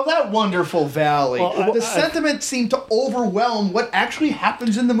 That wonderful valley. Well, the sentiment seemed to overwhelm what actually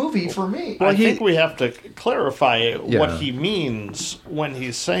happens in the movie for me. Well, I think we have to clarify what he means when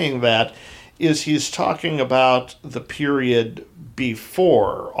he's saying that. Is he's talking about the period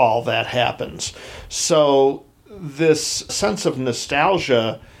before all that happens. So this sense of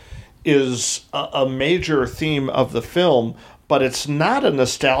nostalgia is a major theme of the film, but it's not a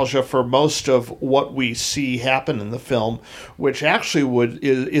nostalgia for most of what we see happen in the film, which actually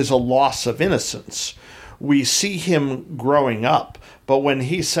is a loss of innocence. we see him growing up. But when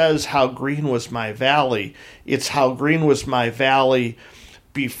he says how green was my valley, it's how green was my valley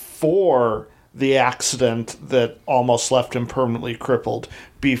before the accident that almost left him permanently crippled,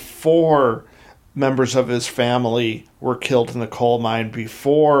 before members of his family were killed in the coal mine,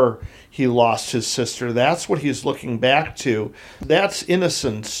 before he lost his sister. That's what he's looking back to. That's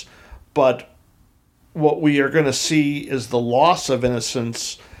innocence, but what we are going to see is the loss of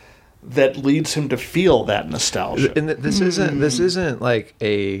innocence that leads him to feel that nostalgia. And this isn't like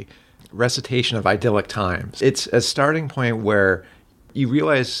a recitation of idyllic times. It's a starting point where you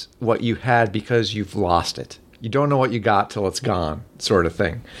realize what you had because you've lost it. You don't know what you got till it's gone, sort of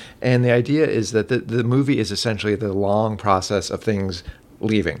thing. And the idea is that the movie is essentially the long process of things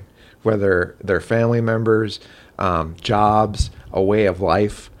leaving, whether they're family members, jobs, a way of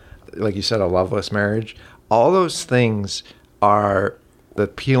life, like you said, a loveless marriage. All those things are the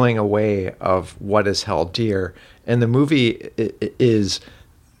peeling away of what is held dear. And the movie is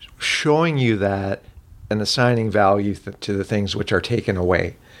showing you that and assigning value to the things which are taken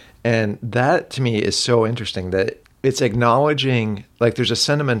away. And that, to me, is so interesting that it's acknowledging, like, there's a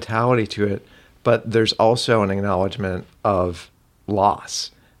sentimentality to it, but there's also an acknowledgement of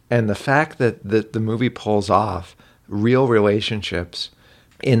loss. And the fact that the movie pulls off real relationships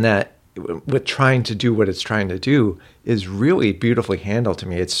in that, with trying to do what it's trying to do, is really beautifully handled to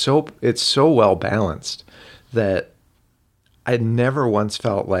me. It's so well balanced that I never once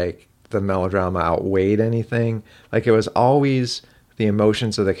felt like the melodrama outweighed anything. Like, it was always the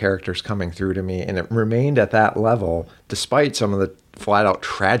emotions of the characters coming through to me, and it remained at that level despite some of the flat out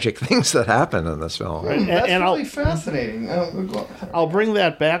tragic things that happen in this film. Right. That's and really fascinating. I'll bring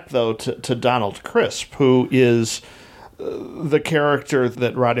that back, though, to Donald Crisp, who is the character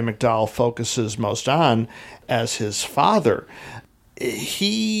that Roddy McDowall focuses most on as his father.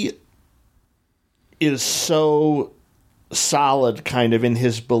 He is so solid kind of in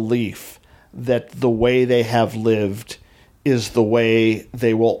his belief that the way they have lived is the way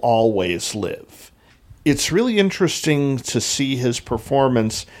they will always live. It's really interesting to see his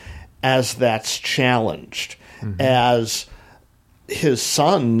performance as that's challenged, as his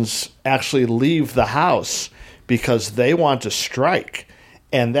sons actually leave the house because they want to strike,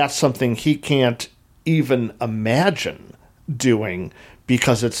 and that's something he can't even imagine doing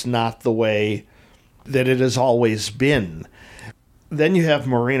because it's not the way that it has always been. Then you have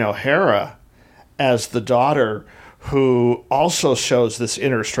Maureen O'Hara as the daughter, who also shows this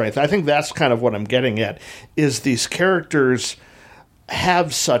inner strength. I think that's kind of what I'm getting at, is these characters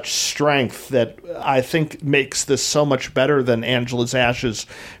have such strength that I think makes this so much better than Angela's Ashes,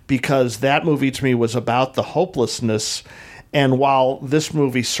 because that movie to me was about the hopelessness. And while this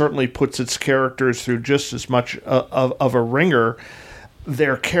movie certainly puts its characters through just as much of a ringer,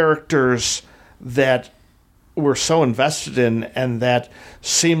 they're characters that we're so invested in and that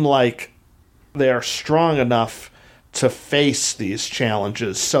seem like they are strong enough to face these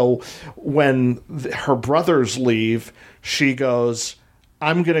challenges. So when her brothers leave, she goes,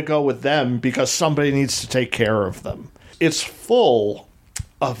 I'm going to go with them because somebody needs to take care of them. It's full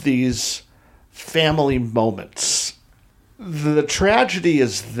of these family moments. The tragedy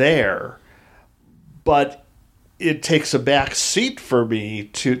is there, but it takes a back seat for me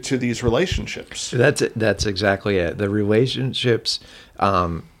to these relationships. That's exactly it. The relationships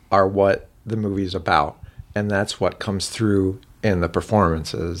are what the movie's about, and that's what comes through in the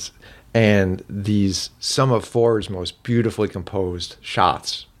performances. And some of Ford's most beautifully composed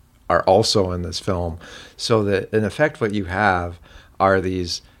shots are also in this film, so that in effect what you have are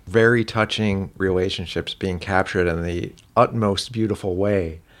these very touching relationships being captured in the utmost beautiful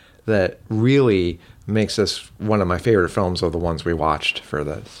way that really makes this one of my favorite films of the ones we watched for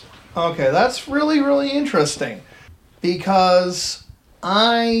this. Okay, that's really, really interesting, because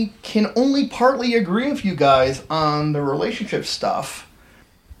I can only partly agree with you guys on the relationship stuff,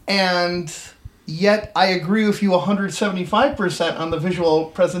 and yet I agree with you 175% on the visual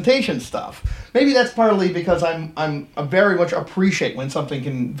presentation stuff. Maybe that's partly because I very much appreciate when something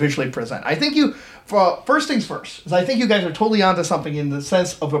can visually present. I think first things first, is I think you guys are totally onto something in the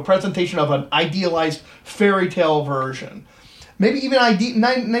sense of a presentation of an idealized fairy tale version. Maybe even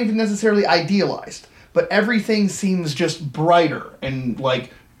not even necessarily idealized, but everything seems just brighter and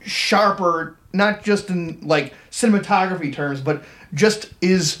like sharper, not just in like cinematography terms, but just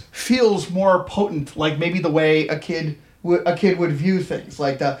feels more potent, like maybe the way a kid would view things.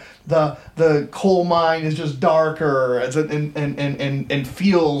 Like the coal mine is just darker and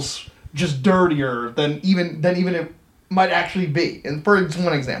feels just dirtier than even it might actually be. And for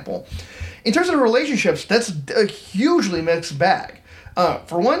one example, in terms of the relationships, that's a hugely mixed bag.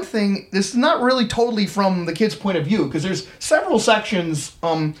 For one thing, this is not really totally from the kid's point of view, because there's several sections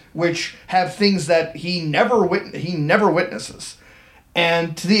which have things that he never witnesses.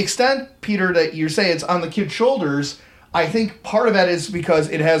 And to the extent, Peter, that you say it's on the kid's shoulders, I think part of that is because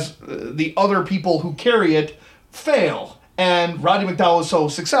it has the other people who carry it fail, and Roddy McDowall is so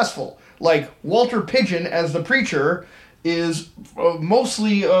successful. Like Walter Pidgeon as the preacher is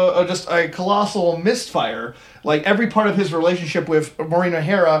mostly just a colossal misfire. Like every part of his relationship with Maureen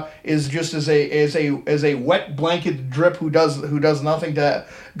O'Hara is just as a wet blanket drip who does nothing to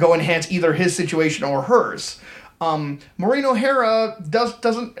go enhance either his situation or hers. Maureen O'Hara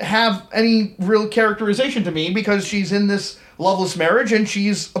doesn't have any real characterization to me because she's in this loveless marriage and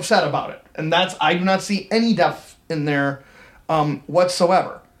she's upset about it, and I do not see any depth in there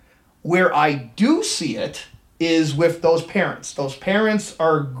whatsoever. Where I do see it is with those parents. Those parents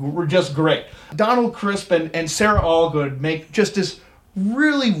are just great. Donald Crisp and Sarah Allgood make just this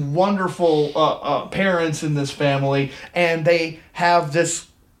really wonderful parents in this family, and they have this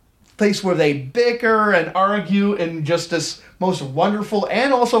place where they bicker and argue in just this most wonderful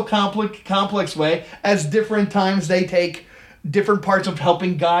and also complex way, as different times they take different parts of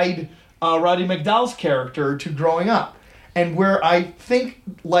helping guide Roddy McDowall's character to growing up. And where I think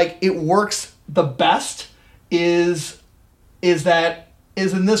like it works the best is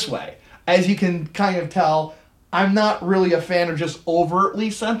in this way. As you can kind of tell, I'm not really a fan of just overtly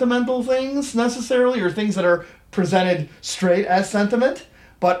sentimental things necessarily, or things that are presented straight as sentiment.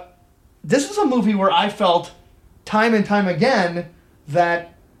 But this is a movie where I felt time and time again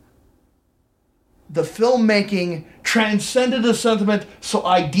that the filmmaking transcended the sentiment, so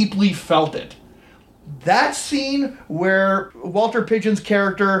I deeply felt it. That scene where Walter Pidgeon's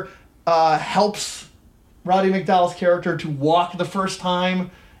character helps Roddy McDowall's character to walk the first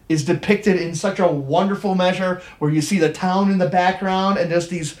time is depicted in such a wonderful measure, where you see the town in the background and just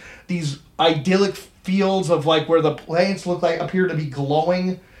these idyllic fields of like where the plants appear to be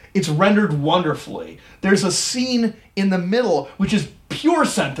glowing. It's rendered wonderfully. There's a scene in the middle which is pure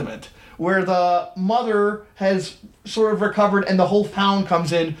sentiment, where the mother has sort of recovered and the whole town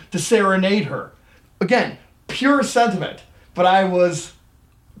comes in to serenade her. Again, pure sentiment, but I was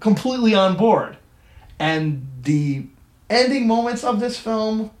completely on board. And the ending moments of this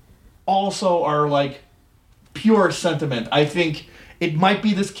film also are like pure sentiment. I think it might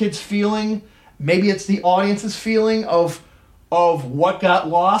be this kid's feeling, maybe it's the audience's feeling of what got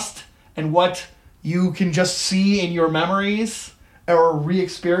lost and what you can just see in your memories or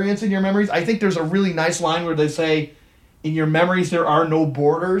re-experience in your memories. I think there's a really nice line where they say, in your memories, there are no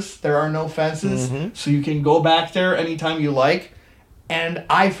borders, there are no fences, so you can go back there anytime you like. And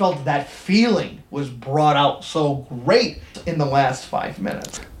I felt that feeling was brought out so great in the last 5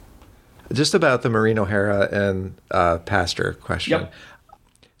 minutes. Just about the Maureen O'Hara and pastor question.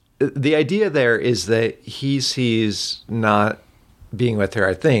 Yep. The idea there is that he sees not being with her,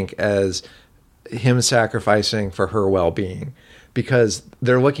 I think, as him sacrificing for her well-being, because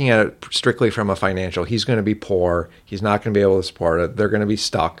they're looking at it strictly from a financial. He's going to be poor. He's not going to be able to support it. They're going to be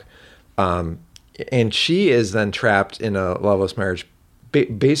stuck. And she is then trapped in a loveless marriage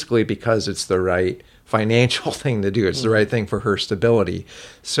basically because it's the right financial thing to do. It's the right thing for her stability.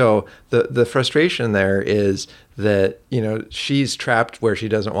 So the frustration there is that, she's trapped where she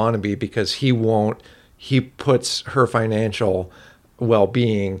doesn't want to be because he puts her financial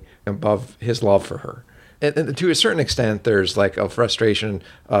well-being above his love for her. And to a certain extent, there's like a frustration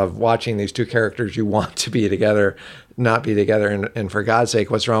of watching these two characters you want to be together, not be together. And for God's sake,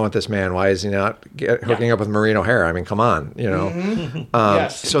 what's wrong with this man? Why is he not hooking up with Maureen O'Hara? I mean, come on,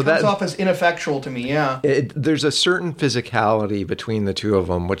 Yes, so it comes off as ineffectual to me, yeah. There's a certain physicality between the two of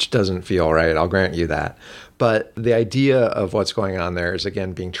them, which doesn't feel right. I'll grant you that. But the idea of what's going on there is,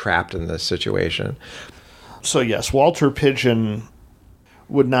 again, being trapped in this situation. So, yes, Walter Pidgeon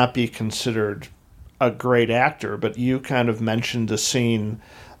would not be considered a great actor, but you kind of mentioned a scene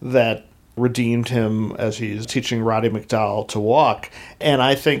that redeemed him as he's teaching Roddy McDowall to walk. And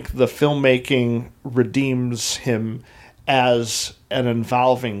I think the filmmaking redeems him as an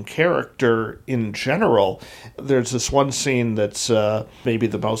involving character in general. There's this one scene that's maybe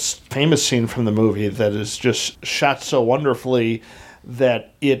the most famous scene from the movie that is just shot so wonderfully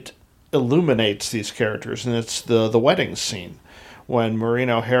that it illuminates these characters, and it's the wedding scene. When Maureen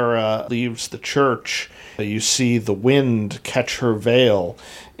O'Hara leaves the church, you see the wind catch her veil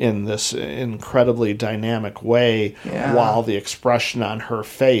in this incredibly dynamic way, while the expression on her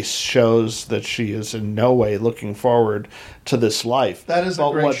face shows that she is in no way looking forward to this life. That is a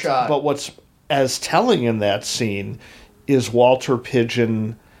great shot. But what's as telling in that scene is Walter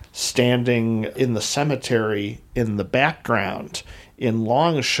Pidgeon standing in the cemetery in the background in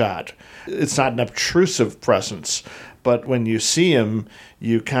long shot. It's not an obtrusive presence, but when you see him,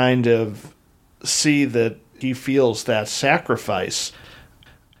 you kind of see that he feels that sacrifice.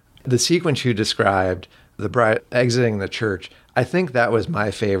 The sequence you described, the bride exiting the church, I think that was my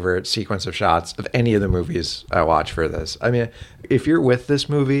favorite sequence of shots of any of the movies I watched for this. I mean, if you're with this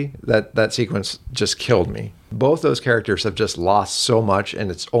movie, that sequence just killed me. Both those characters have just lost so much, and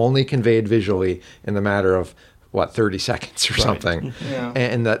it's only conveyed visually in the matter of, 30 seconds or something. Yeah.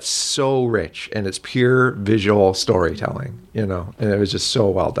 And that's so rich, and it's pure visual storytelling, and it was just so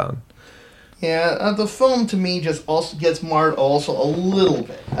well done. Yeah, the film to me just also gets marred also a little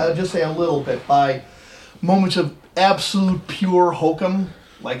bit. I'll just say a little bit by moments of absolute pure hokum,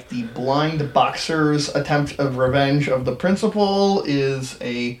 like the blind boxer's attempt of revenge of the principal is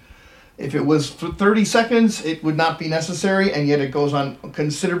if it was for 30 seconds, it would not be necessary, and yet it goes on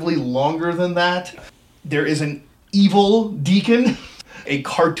considerably longer than that. There is an evil deacon, a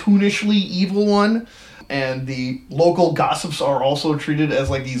cartoonishly evil one, and the local gossips are also treated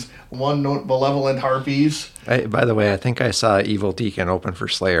as like these one-note malevolent harpies. By the way, I think I saw Evil Deacon open for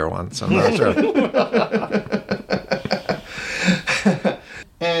Slayer once. I'm not sure.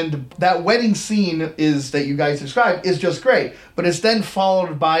 And that wedding scene that you guys described is just great, but it's then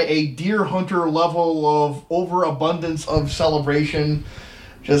followed by a Deer Hunter level of overabundance of celebration.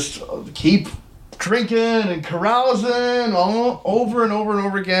 Just keep drinking and carousing over and over and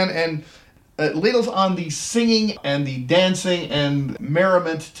over again, and it ladles on the singing and the dancing and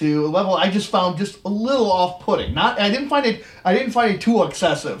merriment to a level I just found just a little off-putting. I didn't find it too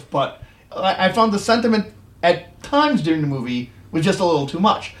excessive, but I found the sentiment at times during the movie was just a little too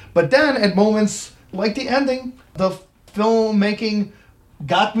much. But then at moments like the ending, the filmmaking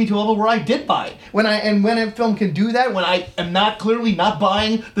got me to a level where I did buy it. When a film can do that, when I am clearly not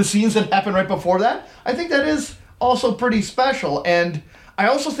buying the scenes that happen right before that, I think that is also pretty special. And I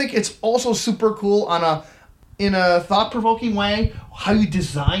also think it's also super cool in a thought-provoking way how you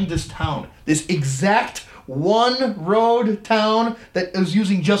designed this town. This exact one road town that is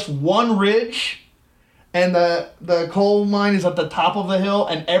using just one ridge, and the coal mine is at the top of the hill,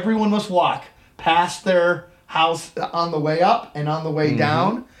 and everyone must walk past their house on the way up and on the way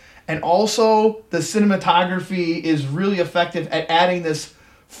down. And also the cinematography is really effective at adding this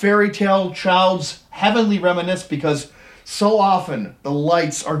fairy tale child's heavenly reminiscence, because so often the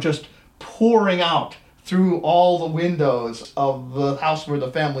lights are just pouring out through all the windows of the house where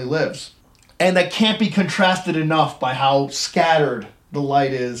the family lives. And that can't be contrasted enough by how scattered the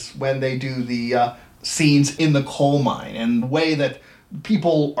light is when they do the scenes in the coal mine, and the way that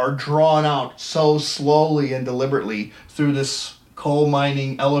people are drawn out so slowly and deliberately through this coal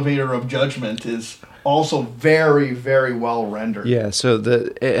mining elevator of judgment is also very, very well rendered. Yeah, so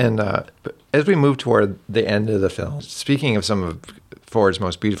as we move toward the end of the film, speaking of some of Ford's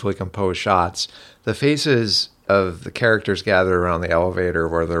most beautifully composed shots, the faces of the characters gathered around the elevator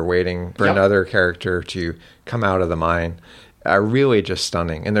where they're waiting for another character to come out of the mine are really just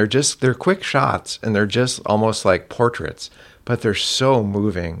stunning. And they're quick shots, and they're just almost like portraits, but they're so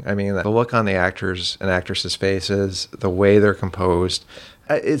moving. I mean, the look on the actors and actresses' faces, the way they're composed,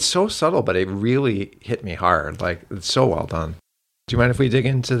 it's so subtle, but it really hit me hard. Like, it's so well done. Do you mind if we dig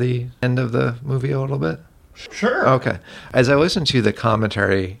into the end of the movie a little bit? Sure. Okay. As I listened to the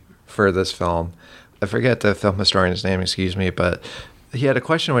commentary for this film, I forget the film historian's name, excuse me, but he had a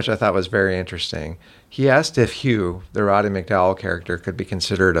question which I thought was very interesting. He asked if Hugh, the Roddy McDowall character, could be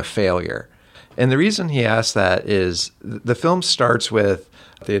considered a failure. And the reason he asked that is the film starts with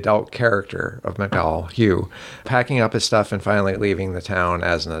the adult character of McDowall, Hugh, packing up his stuff and finally leaving the town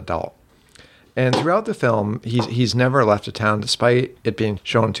as an adult. And throughout the film, he's never left a town, despite it being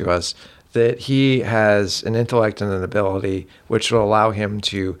shown to us that he has an intellect and an ability which will allow him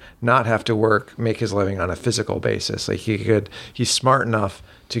to not have to make his living on a physical basis. Like he's smart enough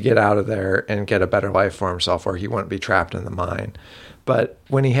to get out of there and get a better life for himself, or he wouldn't be trapped in the mine. But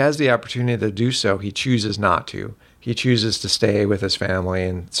when he has the opportunity to do so, he chooses not to. He chooses to stay with his family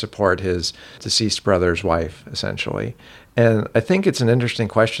and support his deceased brother's wife, essentially. And I think it's an interesting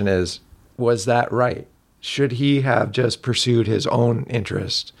question was that right? Should he have just pursued his own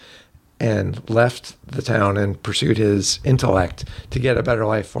interest and left the town and pursued his intellect to get a better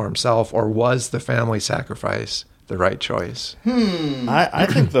life for himself, or was the family sacrifice the right choice? I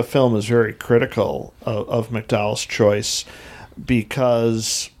think the film is very critical of McDowall's choice,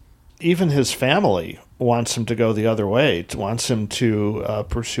 because even his family wants him to go the other way, wants him to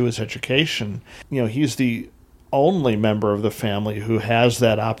pursue his education. He's the only member of the family who has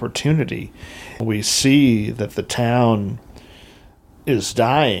that opportunity. We see that the town is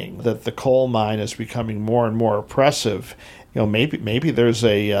dying, that the coal mine is becoming more and more oppressive, maybe there's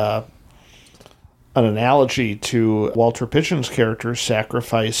an analogy to Walter Pidgeon's character's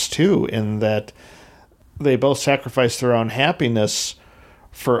sacrifice too, in that they both sacrifice their own happiness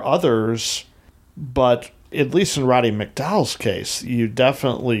for others, but at least in Roddy McDowall's case, you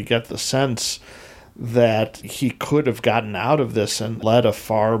definitely get the sense that he could have gotten out of this and led a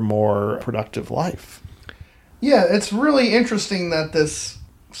far more productive life. Yeah, it's really interesting that this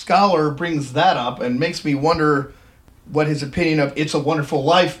scholar brings that up and makes me wonder what his opinion of It's a Wonderful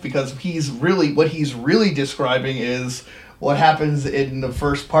Life, because what he's really describing is what happens in the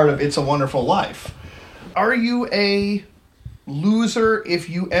first part of It's a Wonderful Life. Are you a loser if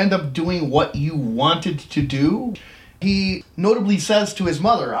you end up doing what you wanted to do? He notably says to his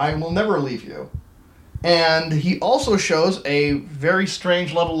mother, "I will never leave you." And he also shows a very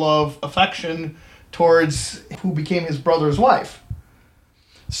strange level of affection towards who became his brother's wife.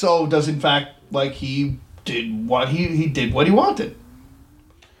 So does in fact, like, he did what he wanted.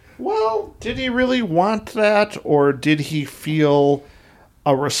 Well, did he really want that, or did he feel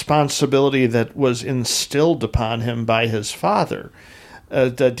a responsibility that was instilled upon him by his father?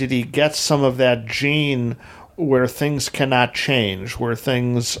 Did he get some of that gene where things cannot change, where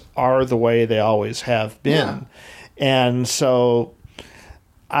things are the way they always have been? Yeah. And so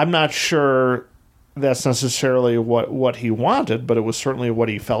I'm not sure that's necessarily what he wanted, but it was certainly what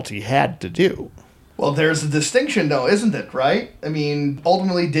he felt he had to do. Well, there's a distinction, though, isn't it, right? I mean,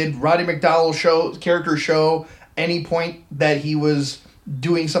 ultimately, did Roddy McDowall's character show any point that he was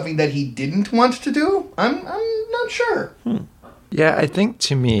doing something that he didn't want to do? I'm not sure. Yeah, I think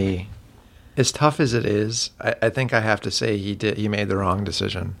to me, as tough as it is, I think I have to say he made the wrong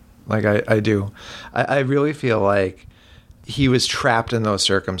decision. Like, I do. I really feel like he was trapped in those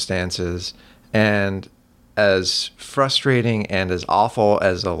circumstances, and as frustrating and as awful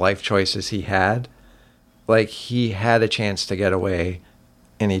as the life choices he had, like, he had a chance to get away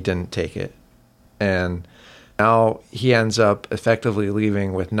and he didn't take it. And now he ends up effectively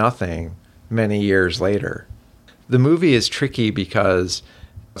leaving with nothing many years later. The movie is tricky because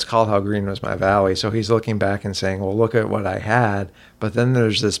it's called How Green Was My Valley. So he's looking back and saying, well, look at what I had. But then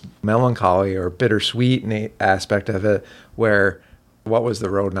there's this melancholy or bittersweet aspect of it where what was the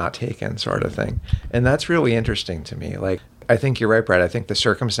road not taken sort of thing. And that's really interesting to me. Like, I think you're right, Brad. I think the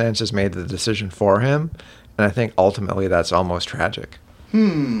circumstances made the decision for him. And I think ultimately that's almost tragic.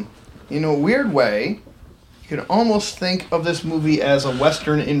 In a weird way, you can almost think of this movie as a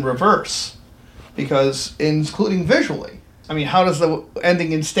Western in reverse. Because, including visually, I mean, how does the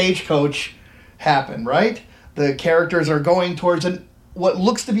ending in Stagecoach happen, right? The characters are going towards what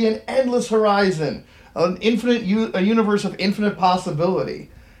looks to be an endless horizon, a universe of infinite possibility.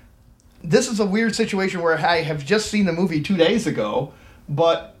 This is a weird situation where I have just seen the movie 2 days ago,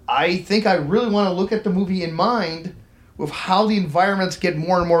 but I think I really want to look at the movie in mind with how the environments get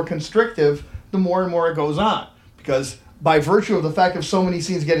more and more constrictive the more and more it goes on. Because by virtue of the fact of so many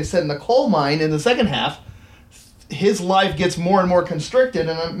scenes getting set in the coal mine in the second half, his life gets more and more constricted,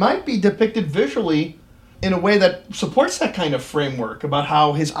 and it might be depicted visually in a way that supports that kind of framework about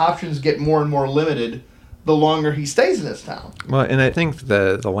how his options get more and more limited the longer he stays in this town. Well, and I think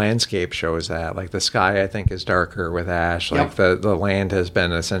the landscape shows that. Like, the sky, I think, is darker with ash. Like, the land has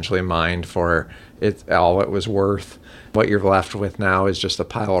been essentially mined for all it was worth. What you're left with now is just a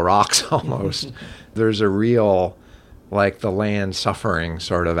pile of rocks almost. There's a real, like, the land suffering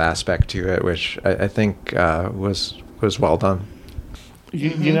sort of aspect to it, which I think was well done.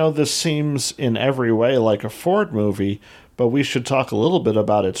 You know, this seems in every way like a Ford movie, but we should talk a little bit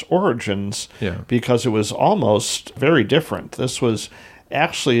about its origins, because it was almost very different. This was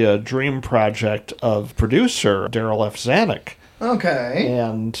actually a dream project of producer Darryl F. Zanuck. Okay.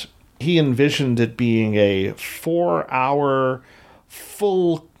 And he envisioned it being a 4-hour,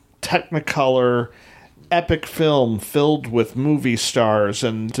 full Technicolor epic film filled with movie stars,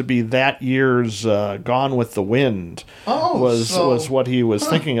 and to be that year's Gone with the Wind was what he was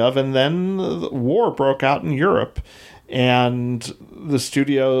thinking of. And then the war broke out in Europe, and the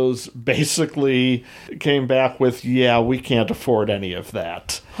studios basically came back with, we can't afford any of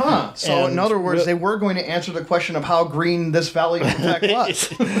that. So in other words, they were going to answer the question of how green this valley in fact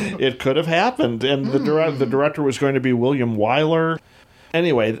was. It could have happened, and the director was going to be William Wyler.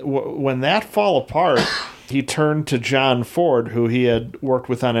 Anyway, when that fell apart, he turned to John Ford, who he had worked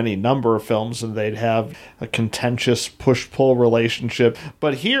with on any number of films, and they'd have a contentious push-pull relationship.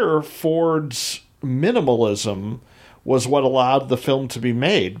 But here, Ford's minimalism was what allowed the film to be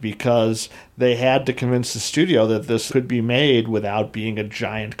made, because they had to convince the studio that this could be made without being a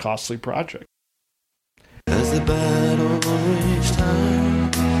giant, costly project. As the battle reached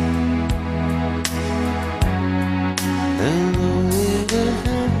time, And though it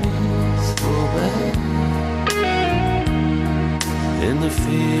hurt me so bad, in the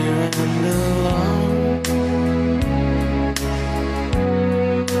fear and alarm,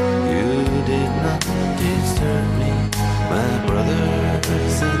 you did not desert me, my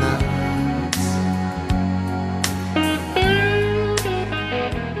brothers in arms.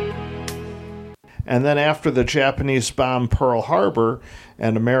 And then after the Japanese bomb Pearl Harbor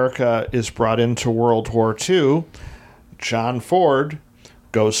and America is brought into World War II, John Ford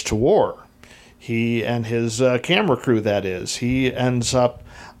goes to war. He and his camera crew, that is. He ends up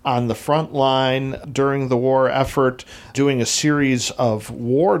on the front line during the war effort doing a series of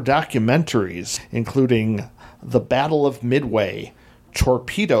war documentaries, including The Battle of Midway,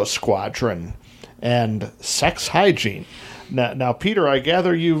 Torpedo Squadron, and Sex Hygiene. Now, Peter, I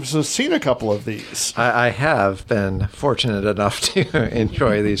gather you've seen a couple of these. I have been fortunate enough to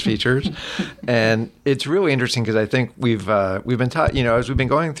enjoy these features, and it's really interesting because I think we've been taught, as we've been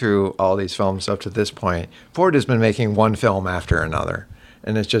going through all these films up to this point, Ford has been making one film after another,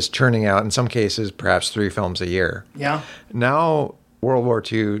 and it's just churning out, in some cases, perhaps 3 films a year. Yeah. Now, World War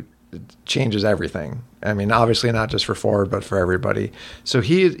II changes everything. I mean, obviously not just for Ford, but for everybody. So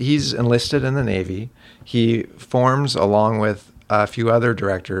he's enlisted in the Navy. He forms, along with a few other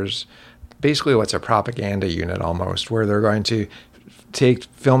directors, basically what's a propaganda unit almost, where they're going to take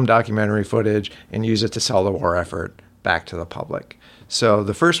film documentary footage and use it to sell the war effort back to the public. So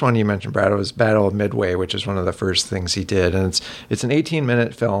the first one you mentioned, Brad, was Battle of Midway, which is one of the first things he did. And it's an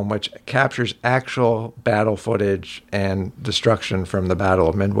 18-minute film which captures actual battle footage and destruction from the Battle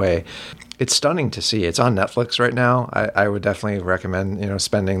of Midway. It's stunning to see. It's on Netflix right now. I would definitely recommend,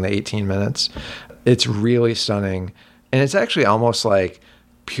 spending the 18 minutes. It's really stunning. And it's actually almost like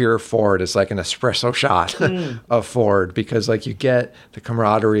pure Ford. It's like an espresso shot of Ford, because you get the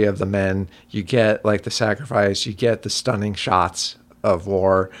camaraderie of the men, you get the sacrifice, you get the stunning shots of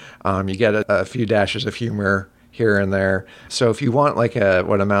war, you get a few dashes of humor here and there. So if you want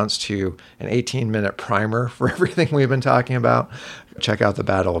what amounts to an 18-minute primer for everything we've been talking about, check out the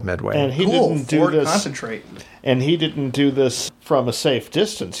Battle of Midway. And he Cool. didn't do Ford this. Concentrate. And he didn't do this from a safe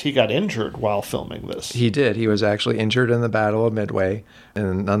distance. He got injured while filming this. He did. He was actually injured in the Battle of Midway,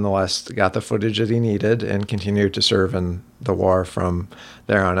 and nonetheless got the footage that he needed and continued to serve in the war from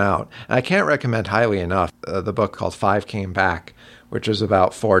there on out. And I can't recommend highly enough the book called Five Came Back, which is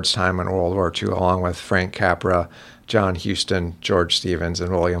about Ford's time in World War II, along with Frank Capra, John Huston, George Stevens,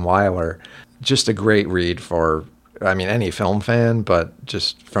 and William Wyler. Just a great read for, any film fan, but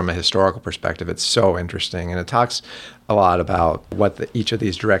just from a historical perspective, it's so interesting. And it talks a lot about what each of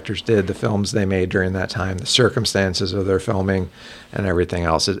these directors did, the films they made during that time, the circumstances of their filming, and everything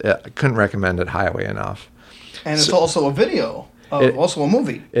else. I couldn't recommend it highly enough. And it's also a video. Also a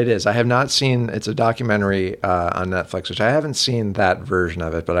movie. It is. I have not seen, it's a documentary on Netflix, which I haven't seen that version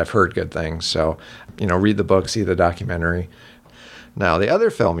of it, but I've heard good things. So, read the book, see the documentary. Now, the other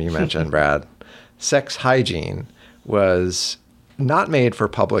film you mentioned, Brad, Sex Hygiene, was not made for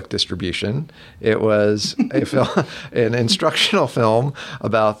public distribution. It was an instructional film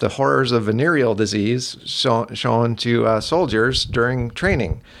about the horrors of venereal disease shown to soldiers during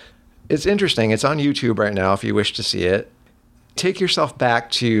training. It's interesting. It's on YouTube right now if you wish to see it. Take yourself back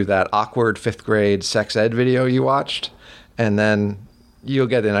to that awkward 5th grade sex ed video you watched, and then you'll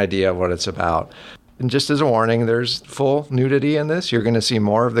get an idea of what it's about. And just as a warning, there's full nudity in this. You're going to see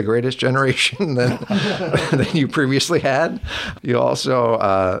more of the Greatest Generation than you previously had. You'll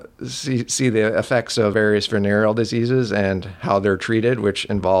also see the effects of various venereal diseases and how they're treated, which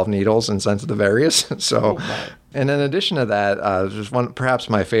involve needles and sensitive areas. So, and in addition to that, just perhaps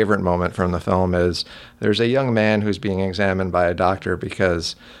my favorite moment from the film is there's a young man who's being examined by a doctor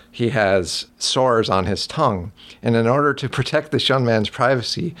because he has sores on his tongue. And in order to protect this young man's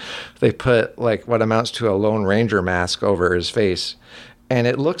privacy, they put what amounts to a Lone Ranger mask over his face. And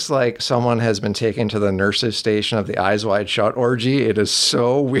it looks like someone has been taken to the nurse's station of the Eyes Wide Shut orgy. It is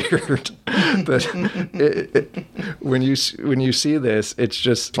so weird. But when you see this, it's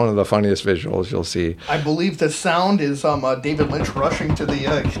just one of the funniest visuals you'll see. I believe the sound is David Lynch rushing to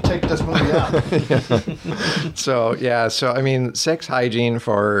take this movie out. So Sex Hygiene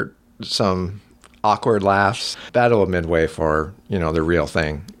for some awkward laughs, Battle of Midway for, the real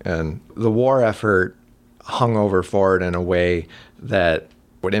thing. And the war effort hung over Ford in a way that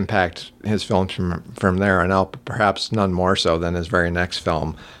would impact his films from there on out, perhaps none more so than his very next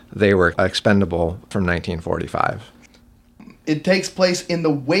film. They Were Expendable from 1945. It takes place in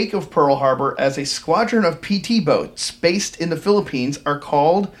the wake of Pearl Harbor as a squadron of PT boats based in the Philippines are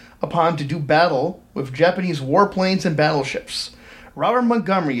called upon to do battle with Japanese warplanes and battleships. Robert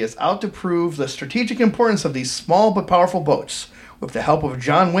Montgomery is out to prove the strategic importance of these small but powerful boats with the help of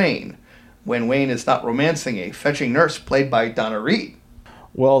John Wayne, when Wayne is not romancing a fetching nurse played by Donna Reed.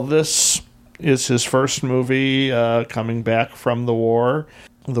 Well, this is his first movie coming back from the war.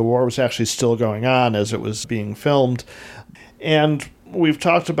 The war was actually still going on as it was being filmed. And we've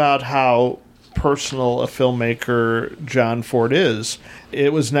talked about how personal a filmmaker John Ford is.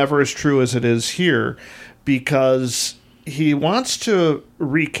 It was never as true as it is here, because he wants to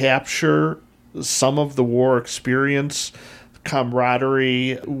recapture some of the war experience,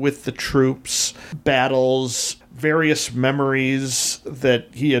 camaraderie with the troops, battles, various memories that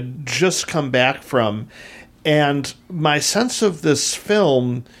he had just come back from. And my sense of this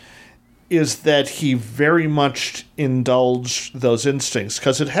film is that he very much indulged those instincts,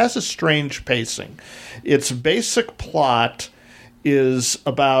 because it has a strange pacing. Its basic plot is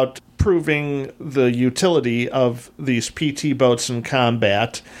about proving the utility of these PT boats in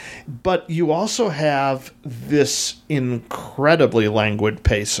combat, but you also have this incredibly languid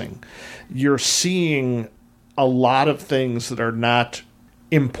pacing. You're seeing a lot of things that are not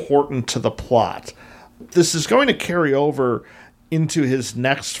important to the plot. This is going to carry over into his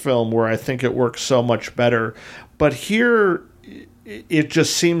next film, where I think it works so much better. But here, it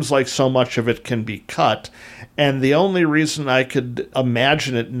just seems like so much of it can be cut. And the only reason I could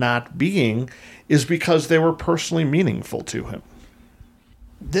imagine it not being is because they were personally meaningful to him.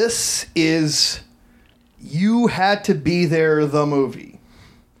 This is You Had to Be There, the movie.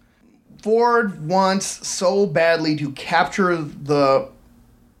 Ford wants so badly to capture the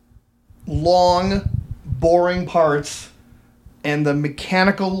long, boring parts and the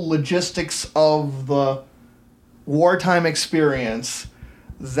mechanical logistics of the wartime experience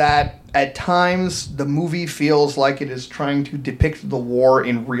that at times the movie feels like it is trying to depict the war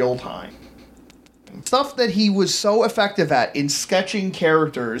in real time. Stuff that he was so effective at in sketching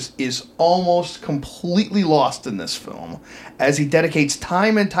characters is almost completely lost in this film, as he dedicates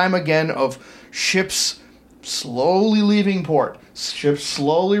time and time again of ships slowly leaving port, ships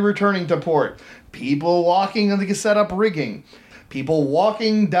slowly returning to port, people walking on the set-up rigging, people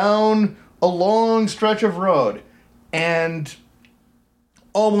walking down a long stretch of road, and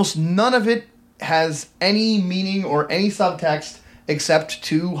almost none of it has any meaning or any subtext except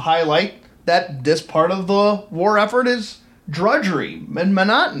to highlight that this part of the war effort is drudgery and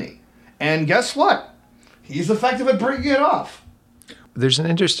monotony. And guess what? He's effective at breaking it off. There's an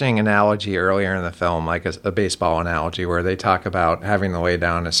interesting analogy earlier in the film, like a baseball analogy, where they talk about having to lay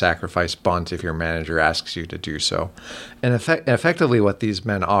down a sacrifice bunt if your manager asks you to do so. And effectively what these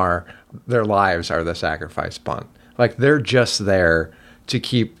men are, their lives are the sacrifice bunt. Like, they're just there to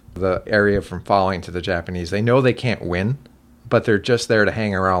keep the area from falling to the Japanese. They know they can't win, but they're just there to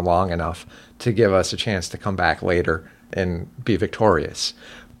hang around long enough to give us a chance to come back later and be victorious.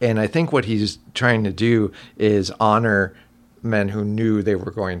 And I think what he's trying to do is honor men who knew they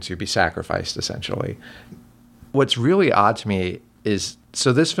were going to be sacrificed, essentially. What's really odd to me is,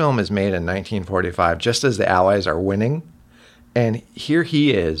 so this film is made in 1945, just as the Allies are winning, and here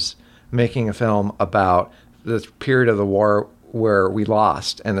he is making a film about the period of the war where we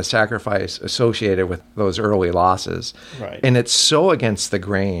lost and the sacrifice associated with those early losses. Right. And it's so against the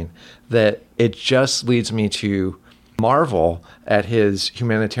grain that it just leads me to marvel at his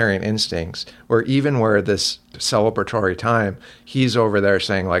humanitarian instincts, where even where this celebratory time, he's over there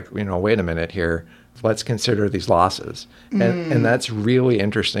saying, like, you know, wait a minute here, let's consider these losses. And that's really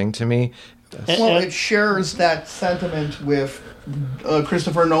interesting to me. Well, it shares that sentiment with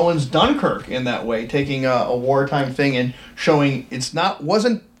Christopher Nolan's Dunkirk in that way, taking a wartime thing and showing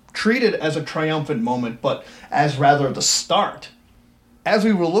wasn't treated as a triumphant moment, but as rather the start. As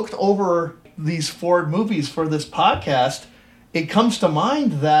we looked over these Ford movies for this podcast, it comes to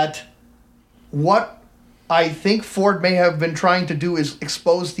mind that what I think Ford may have been trying to do is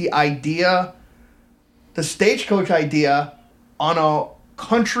expose the idea, the Stagecoach idea, on a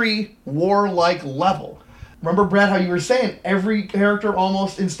country war-like level. Remember, Brad, how you were saying every character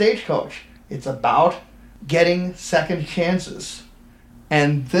almost in Stagecoach, it's about getting second chances.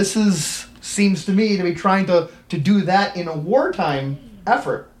 And this seems to me to be trying to do that in a wartime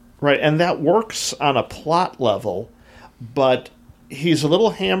effort. Right, and that works on a plot level, but he's a little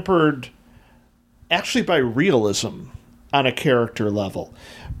hampered actually by realism on a character level,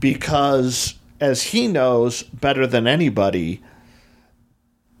 because as he knows better than anybody,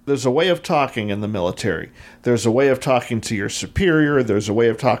 there's a way of talking in the military. There's a way of talking to your superior. There's a way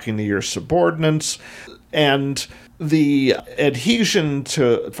of talking to your subordinates. And the adhesion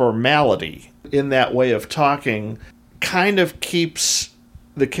to formality in that way of talking kind of keeps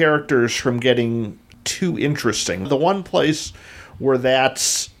the characters from getting too interesting. The one place where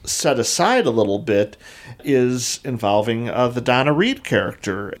that's set aside a little bit is involving the Donna Reed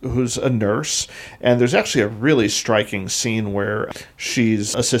character, who's a nurse. And there's actually a really striking scene where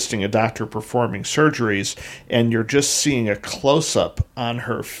she's assisting a doctor performing surgeries, and you're just seeing a close-up on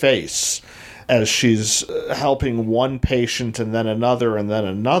her face as she's helping one patient and then another and then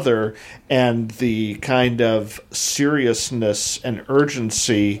another, and the kind of seriousness and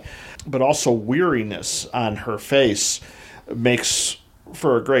urgency, but also weariness on her face makes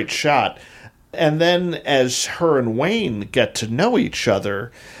for a great shot. And then as her and Wayne get to know each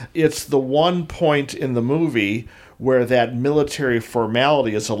other, it's the one point in the movie where that military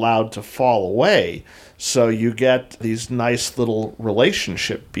formality is allowed to fall away. So you get these nice little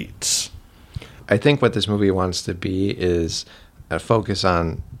relationship beats. I think what this movie wants to be is a focus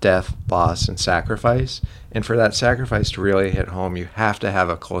on death, loss, and sacrifice. And for that sacrifice to really hit home, you have to have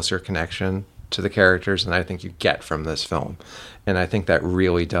a closer connection to the characters than I think you get from this film. And I think that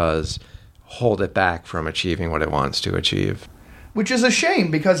really does hold it back from achieving what it wants to achieve. Which is a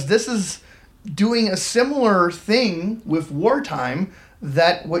shame, because this is doing a similar thing with wartime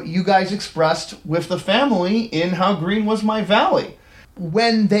that what you guys expressed with the family in How Green Was My Valley.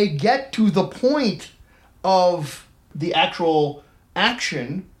 When they get to the point of the actual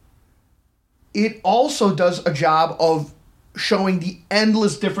action, it also does a job of showing the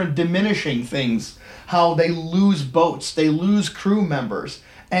endless different diminishing things, how they lose boats, they lose crew members,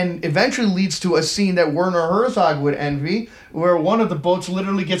 and eventually leads to a scene that Werner Herzog would envy, where one of the boats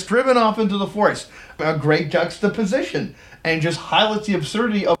literally gets driven off into the forest. A great juxtaposition, and just highlights the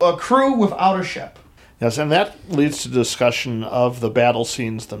absurdity of a crew without a ship. Yes, and that leads to discussion of the battle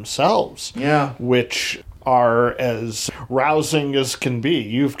scenes themselves, Yeah. which are as rousing as can be.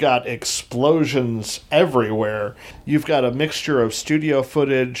 You've got explosions everywhere. You've got a mixture of studio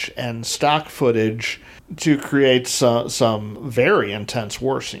footage and stock footage to create some very intense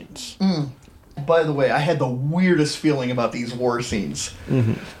war scenes. By the way, I had the weirdest feeling about these war scenes.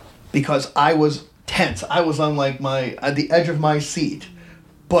 Because I was tense. I was on at the edge of my seat,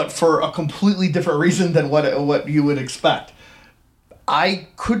 but for a completely different reason than what you would expect. I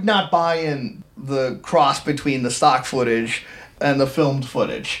could not buy in the cross between the stock footage and the filmed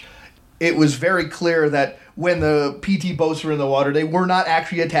footage. It was very clear that when the PT boats were in the water, they were not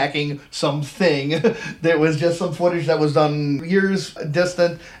actually attacking something. There was just some footage that was done years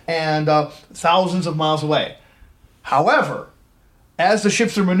distant and thousands of miles away. However, as the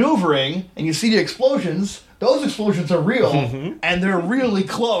ships are maneuvering and you see the explosions, those explosions are real, and they're really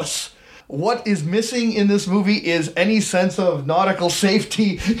close. What is missing in this movie is any sense of nautical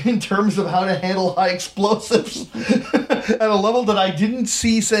safety in terms of how to handle high explosives at a level that I didn't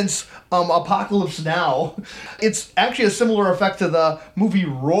see since Apocalypse Now. It's actually a similar effect to the movie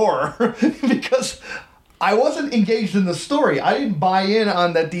Roar, because I wasn't engaged in the story. I didn't buy in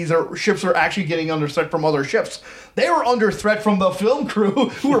on that these ships are actually getting under threat from other ships. They were under threat from the film crew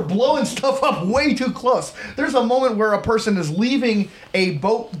who were blowing stuff up way too close. There's a moment where a person is leaving a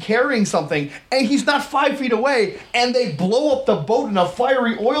boat carrying something, and he's not 5 feet away, and they blow up the boat in a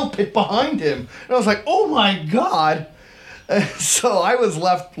fiery oil pit behind him. And I was like, oh my God. So I was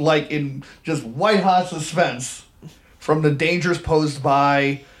left in just white-hot suspense from the dangers posed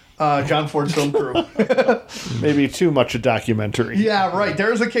by John Ford's film crew. Maybe too much a documentary. Yeah, right.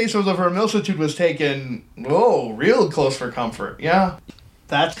 There's a case where the Vermilsitude was taken, real close for comfort. Yeah.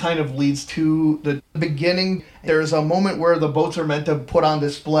 That kind of leads to the beginning. There's a moment where the boats are meant to put on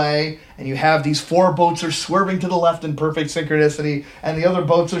display, and you have these 4 boats are swerving to the left in perfect synchronicity, and the other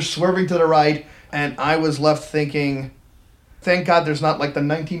boats are swerving to the right, and I was left thinking, thank God there's not like the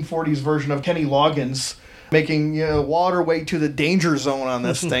 1940s version of Kenny Loggins making water way to the danger zone on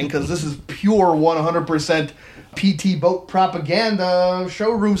this thing, because this is pure 100% PT boat propaganda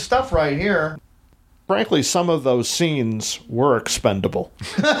showroom stuff right here. Frankly, some of those scenes were expendable.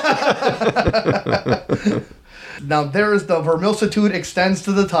 Now, there's the Vermilsitude extends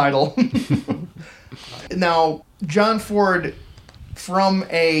to the title. Now, John Ford, from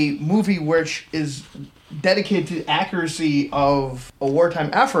a movie which is dedicated to accuracy of a wartime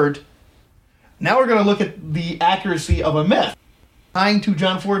effort, now we're going to look at the accuracy of a myth, tying two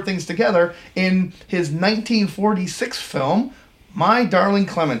John Ford things together in his 1946 film, My Darling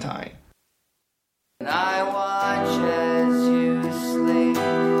Clementine. And I watch as you sleep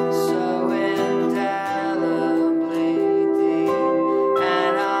so indelibly deep,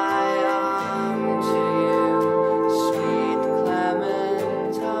 and I arm to you, sweet Clementine.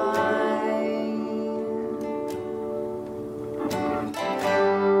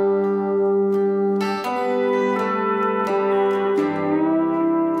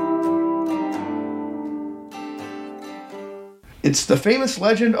 It's the famous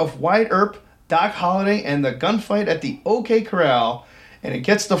legend of Wyatt Earp, Doc Holliday, and the gunfight at the OK Corral, and it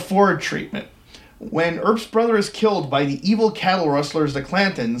gets the Ford treatment. When Earp's brother is killed by the evil cattle rustlers, the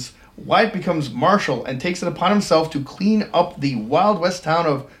Clantons, Wyatt becomes marshal and takes it upon himself to clean up the Wild West town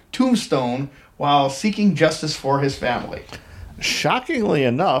of Tombstone while seeking justice for his family. Shockingly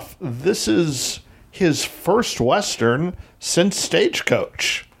enough, this is his first Western since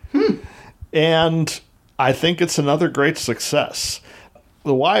Stagecoach. And I think it's another great success.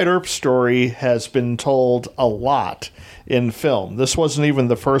 The Wyatt Earp story has been told a lot in film. This wasn't even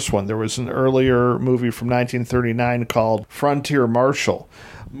the first one. There was an earlier movie from 1939 called Frontier Marshal.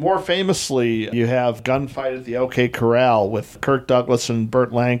 More famously, you have Gunfight at the OK Corral with Kirk Douglas and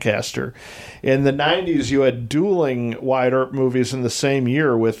Burt Lancaster. In the 90s, you had dueling Wyatt Earp movies in the same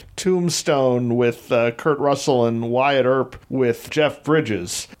year with Tombstone with Kurt Russell and Wyatt Earp with Jeff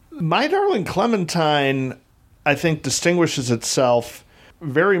Bridges. My Darling Clementine, I think, distinguishes itself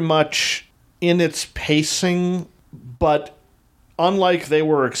very much in its pacing, but unlike They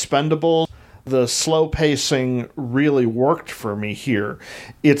Were Expendable, the slow pacing really worked for me here.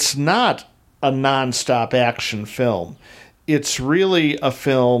 It's not a nonstop action film. It's really a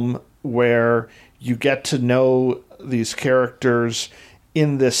film where you get to know these characters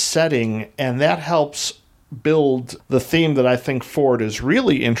in this setting, and that helps build the theme that I think Ford is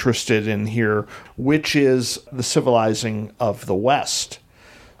really interested in here, which is the civilizing of the West.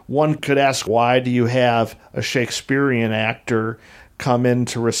 One could ask, why do you have a Shakespearean actor come in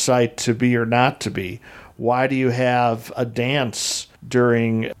to recite To Be or Not to Be? Why do you have a dance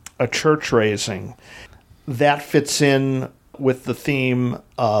during a church raising? That fits in with the theme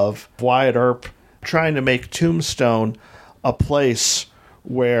of Wyatt Earp trying to make Tombstone a place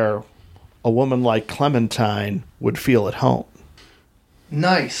where a woman like Clementine would feel at home.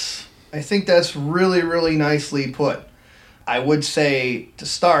 Nice. I think that's really, really nicely put. I would say, to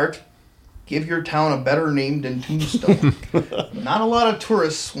start, give your town a better name than Tombstone. Not a lot of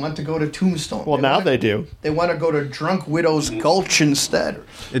tourists want to go to Tombstone. Well, now they do. They want to go to Drunk Widow's Gulch instead.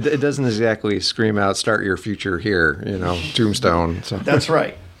 It doesn't exactly scream out, start your future here, Tombstone. So. That's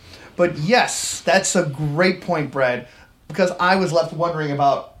right. But yes, that's a great point, Brad, because I was left wondering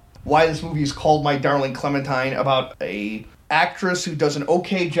about why this movie is called My Darling Clementine, about a actress who does an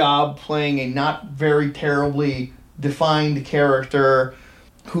okay job playing a not very terribly defined character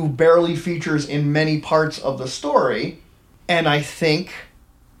who barely features in many parts of the story. And I think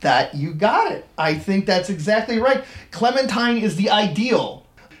that you got it. I think that's exactly right. Clementine is the ideal.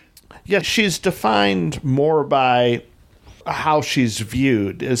 Yeah, she's defined more by how she's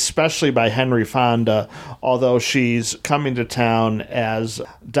viewed, especially by Henry Fonda, although she's coming to town as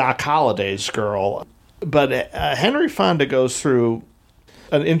Doc Holliday's girl. But Henry Fonda goes through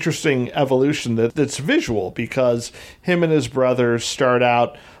an interesting evolution that's visual, because him and his brothers start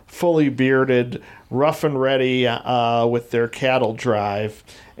out fully bearded, rough and ready with their cattle drive.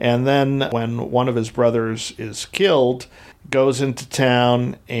 And then when one of his brothers is killed, goes into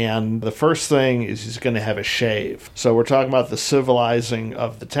town, and the first thing is he's going to have a shave. So we're talking about the civilizing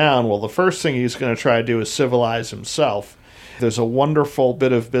of the town. Well, the first thing he's going to try to do is civilize himself. There's a wonderful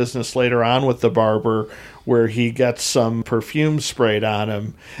bit of business later on with the barber where he gets some perfume sprayed on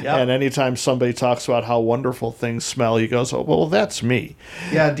him. Yep. And anytime somebody talks about how wonderful things smell, he goes, oh, well, that's me.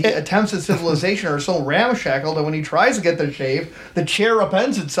 Yeah, the attempts at civilization are so ramshackle that when he tries to get the shave, the chair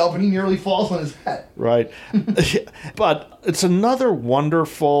upends itself and he nearly falls on his head. Right. But it's another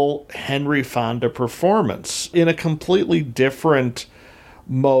wonderful Henry Fonda performance in a completely different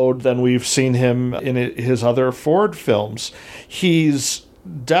mode than we've seen him in his other Ford films. He's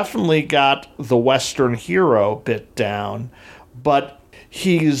definitely got the Western hero bit down, but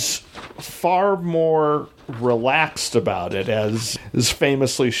he's far more relaxed about it, as is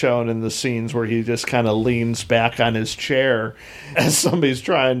famously shown in the scenes where he just kind of leans back on his chair as somebody's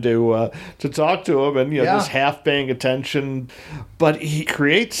trying to talk to him, and just half paying attention. But he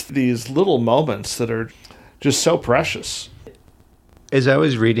creates these little moments that are just so precious. As I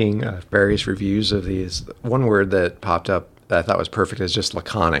was reading various reviews of these, one word that popped up that I thought was perfect is just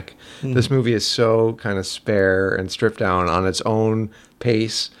laconic. This movie is so kind of spare and stripped down on its own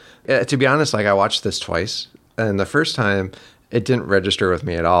pace. To be honest, I watched this twice, and the first time it didn't register with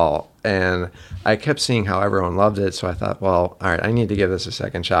me at all. And I kept seeing how everyone loved it, so I thought, well, all right, I need to give this a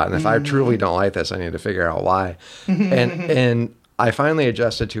second shot. And if I truly don't like this, I need to figure out why. And I finally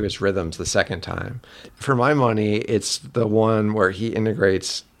adjusted to its rhythms the second time. For my money, it's the one where he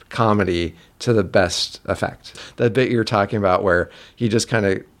integrates comedy to the best effect. The bit you're talking about where he just kind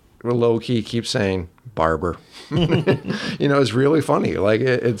of low key keeps saying barber. It's really funny. Like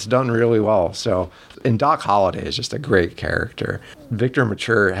it's done really well. So, and Doc Holliday is just a great character. Victor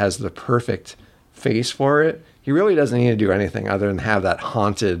Mature has the perfect face for it. He really doesn't need to do anything other than have that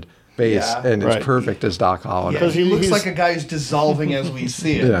haunted face, and it's perfect as Doc Holliday. Yeah, he looks like a guy who's dissolving as we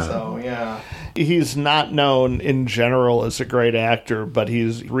see it. Yeah. So, yeah. He's not known in general as a great actor, but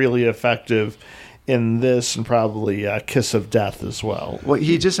he's really effective in this and probably Kiss of Death as well. Well,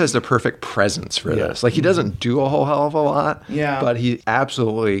 he just has the perfect presence for this. Like, he doesn't do a whole hell of a lot, but he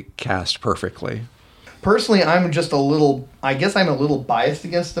absolutely cast perfectly. Personally, I'm a little biased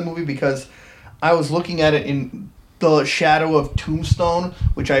against the movie because I was looking at it in the shadow of Tombstone,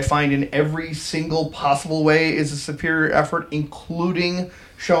 which I find in every single possible way is a superior effort, including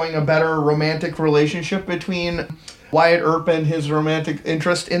showing a better romantic relationship between Wyatt Earp and his romantic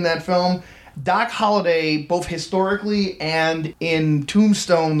interest in that film. Doc Holliday, both historically and in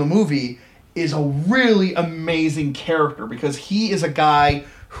Tombstone, the movie, is a really amazing character because he is a guy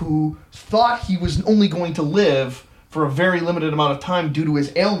who thought he was only going to live for a very limited amount of time due to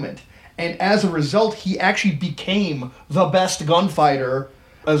his ailment. And as a result, he actually became the best gunfighter,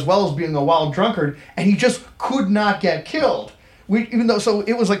 as well as being a wild drunkard, and he just could not get killed. So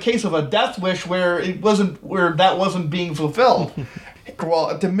it was a case of a death wish where that wasn't being fulfilled.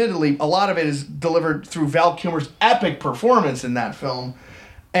 Well, admittedly, a lot of it is delivered through Val Kilmer's epic performance in that film.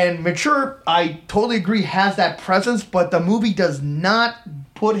 And Mature, I totally agree, has that presence, but the movie does not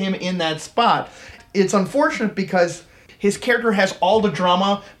put him in that spot. It's unfortunate because his character has all the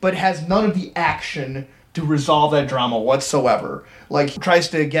drama, but has none of the action to resolve that drama whatsoever. Like, he tries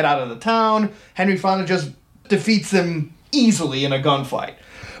to get out of the town, Henry Fonda just defeats him easily in a gunfight.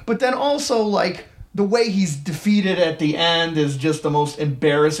 But then also, like, the way he's defeated at the end is just the most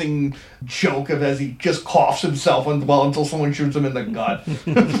embarrassing joke of as he just coughs himself until someone shoots him in the gut.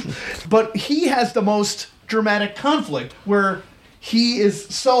 But he has the most dramatic conflict where he is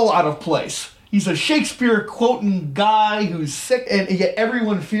so out of place. He's a Shakespeare-quoting guy who's sick, and yet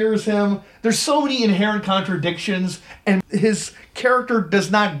everyone fears him. There's so many inherent contradictions, and his character does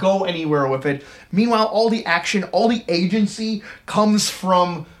not go anywhere with it. Meanwhile, all the action, all the agency comes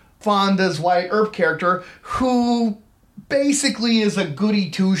from Fonda's Wyatt Earp character, who basically is a goody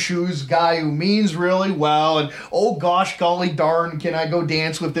two-shoes guy who means really well, and oh gosh, golly darn, can I go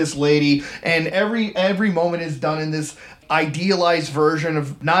dance with this lady? And every moment is done in this idealized version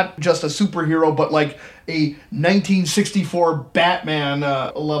of not just a superhero, but like a 1964 Batman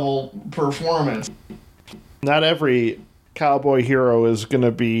level performance. Not every cowboy hero is going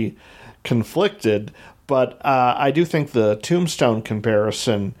to be conflicted, but I do think the Tombstone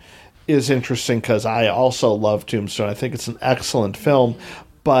comparison is interesting because I also love Tombstone. I think it's an excellent film,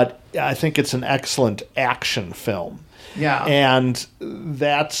 but I think it's an excellent action film. Yeah. And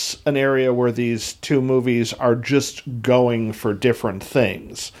that's an area where these two movies are just going for different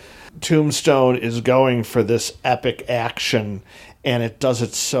things. Tombstone is going for this epic action, and it does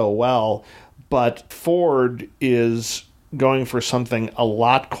it so well. But Ford is going for something a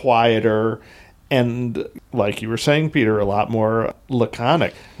lot quieter and, like you were saying, Peter, a lot more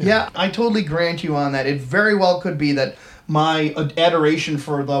laconic. Yeah, I totally grant you on that. It very well could be that my adoration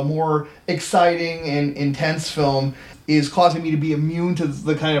for the more exciting and intense film is causing me to be immune to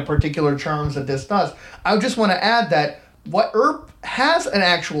the kind of particular charms that this does. I just want to add that what Earp has an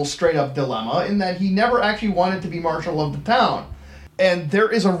actual straight-up dilemma in that he never actually wanted to be marshal of the town. And there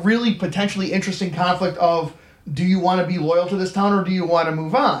is a really potentially interesting conflict of, do you want to be loyal to this town or do you want to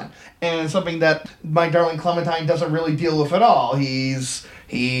move on? And it's something that My Darling Clementine doesn't really deal with at all. He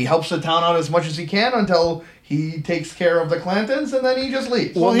helps the town out as much as he can until he takes care of the Clantons, and then he just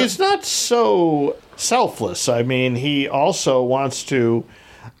leaves. Well, he's not so selfless. I mean, he also wants to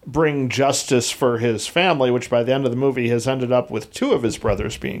bring justice for his family, which by the end of the movie has ended up with two of his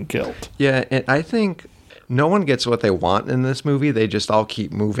brothers being killed. Yeah, and I think no one gets what they want in this movie. They just all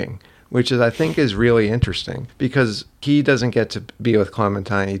keep moving, which I think is really interesting because he doesn't get to be with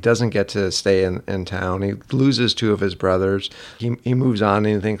Clementine. He doesn't get to stay in town. He loses two of his brothers. He moves on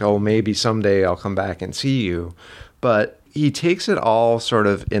and you think, oh, maybe someday I'll come back and see you. But he takes it all sort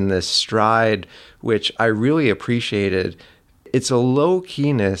of in this stride, which I really appreciated. It's a low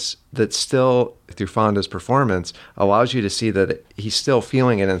keyness that still, through Fonda's performance, allows you to see that he's still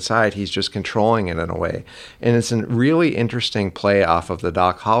feeling it inside. He's just controlling it in a way. And it's a really interesting play off of the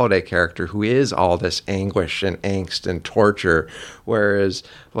Doc Holliday character, who is all this anguish and angst and torture, whereas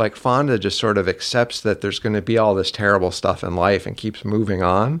like Fonda just sort of accepts that there's going to be all this terrible stuff in life and keeps moving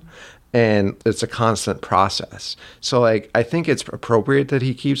on. And it's a constant process. So like I think it's appropriate that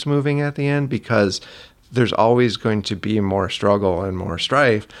he keeps moving at the end because there's always going to be more struggle and more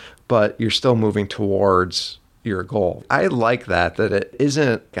strife, but you're still moving towards your goal. I like that it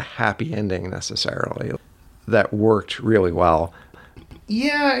isn't a happy ending necessarily. That worked really well.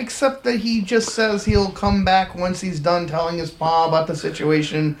 Yeah, except that he just says he'll come back once he's done telling his pa about the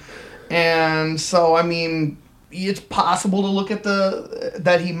situation. And so, I mean, it's possible to look at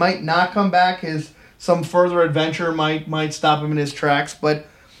that he might not come back. Some further adventure might stop him in his tracks, but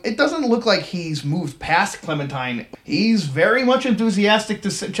it doesn't look like he's moved past Clementine. He's very much enthusiastic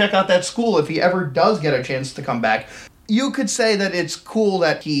to check out that school if he ever does get a chance to come back. You could say that it's cool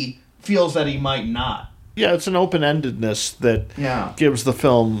that he feels that he might not. Yeah, it's an open-endedness that gives the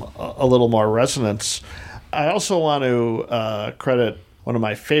film a little more resonance. I also want to credit one of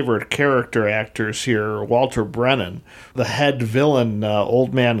my favorite character actors here, Walter Brennan, the head villain,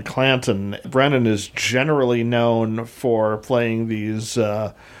 Old Man Clanton. Brennan is generally known for playing these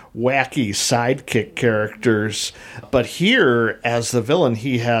wacky sidekick characters, but here, as the villain,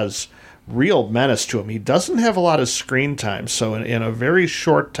 he has real menace to him. He doesn't have a lot of screen time, so in a very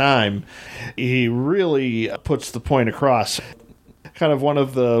short time, he really puts the point across. Kind of one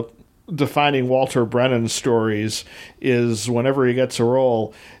of the defining Walter Brennan stories is whenever he gets a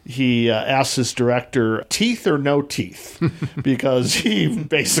role, he asks his director, teeth or no teeth? Because he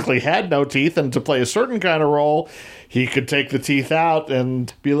basically had no teeth, and to play a certain kind of role, he could take the teeth out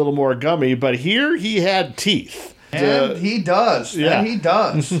and be a little more gummy, but here he had teeth. And he does. Yeah. And he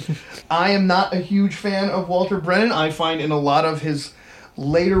does. I am not a huge fan of Walter Brennan. I find in a lot of his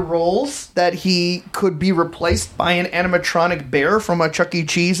later roles that he could be replaced by an animatronic bear from a Chuck E.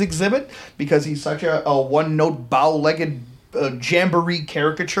 Cheese exhibit because he's such a one-note, bow-legged jamboree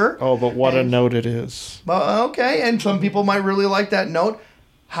caricature. Oh, but what a note it is. Okay, and some people might really like that note.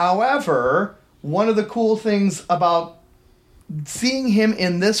 However, one of the cool things about seeing him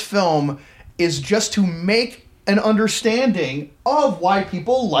in this film is just to make an understanding of why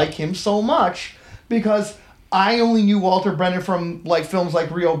people like him so much, because I only knew Walter Brennan from like films like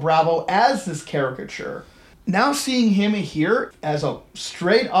Rio Bravo as this caricature. Now seeing him here as a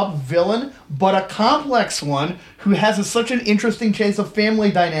straight-up villain, but a complex one who has such an interesting chase of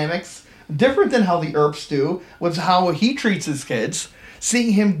family dynamics, different than how the Earps do, with how he treats his kids,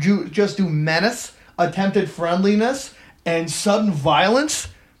 seeing him just do menace, attempted friendliness, and sudden violence,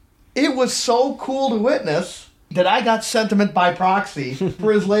 it was so cool to witness that I got sentiment by proxy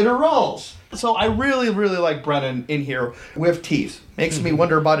for his later roles. So I really, really like Brennan in here with teeth. Makes me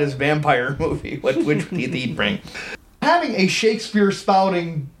wonder about his vampire movie, which teeth he'd bring. Having a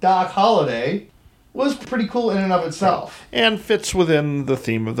Shakespeare-spouting Doc Holliday was pretty cool in and of itself. And fits within the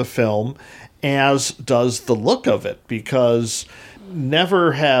theme of the film, as does the look of it, because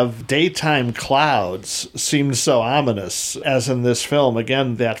never have daytime clouds seemed so ominous as in this film.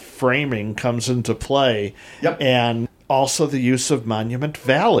 Again, that framing comes into play. Yep. And also the use of Monument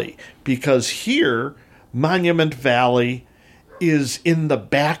Valley, because here, Monument Valley is in the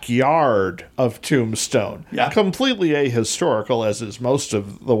backyard of Tombstone. Yeah. Completely ahistorical, as is most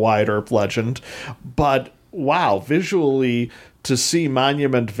of the Wyatt Earp legend. But, wow, visually, to see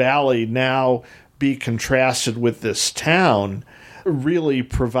Monument Valley now be contrasted with this town really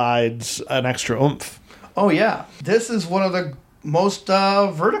provides an extra oomph. Oh, yeah. This is one of the most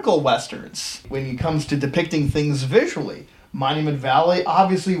vertical westerns when it comes to depicting things visually. Monument Valley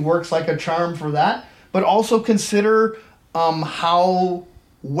obviously works like a charm for that, but also consider how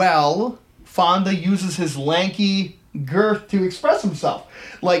well Fonda uses his lanky girth to express himself.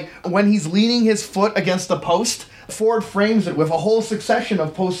 Like, when he's leaning his foot against a post, Ford frames it with a whole succession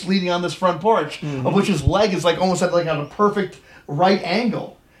of posts leaning on this front porch, of which his leg is like almost at a perfect right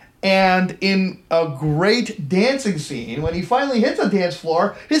angle. And in a great dancing scene, when he finally hits a dance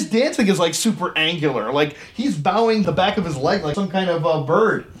floor, his dancing is like super angular. Like he's bowing the back of his leg like some kind of a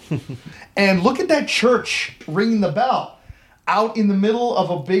bird. And look at that church ringing the bell. Out in the middle of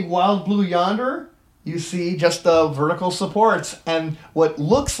a big wild blue yonder, you see just the vertical supports and what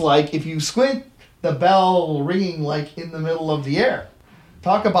looks like, if you squint, the bell ringing like in the middle of the air.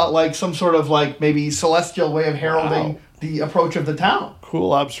 Talk about like some sort of like maybe celestial way of heralding the approach of the town.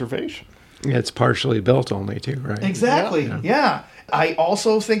 Cool observation. It's partially built only too, right? Exactly, yeah. I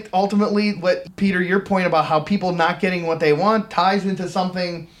also think ultimately what, Peter, your point about how people not getting what they want ties into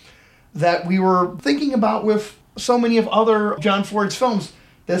something that we were thinking about with so many of other John Ford's films.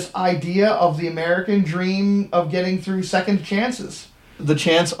 This idea of the American dream of getting through second chances. The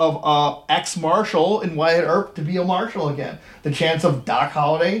chance of ex-marshal in Wyatt Earp to be a marshal again. The chance of Doc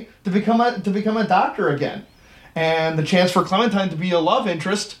Holliday to become a doctor again. And the chance for Clementine to be a love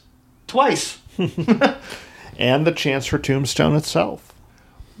interest twice. And the chance for Tombstone itself.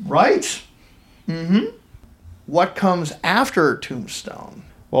 Right. Mm-hmm. what comes after Tombstone?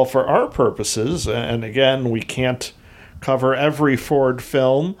 Well, for our purposes, and again, we can't cover every Ford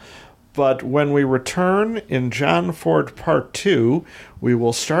film, but when we return in John Ford Part 2, we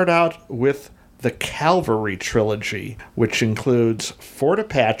will start out with the Calvary trilogy, which includes Fort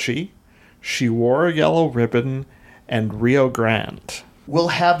Apache, She Wore a Yellow Ribbon, and Rio Grande. We'll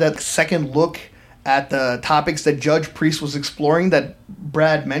have that second look at the topics that Judge Priest was exploring that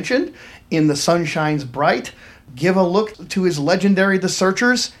Brad mentioned in The Sun Shines Bright. Give a look to his legendary The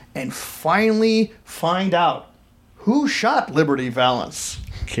Searchers, and finally find out who shot Liberty Valance.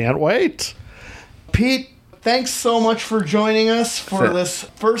 Can't wait. Pete, thanks so much for joining us for this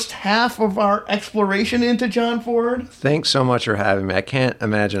first half of our exploration into John Ford. Thanks so much for having me. I can't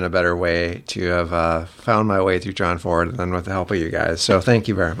imagine a better way to have found my way through John Ford than with the help of you guys. So thank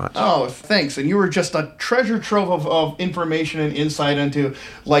you very much. Oh, thanks. And you were just a treasure trove of information and insight into,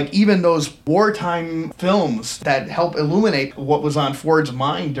 like, even those wartime films that help illuminate what was on Ford's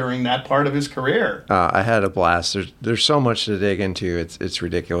mind during that part of his career. I had a blast. There's so much to dig into. It's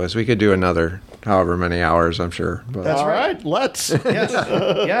ridiculous. We could do another however many hours, I'm sure. But. That's All right, let's. Yes.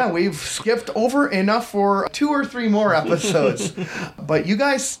 Yeah, we've skipped over enough for 2 or 3 more episodes. But you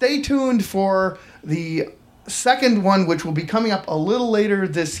guys stay tuned for the second one, which will be coming up a little later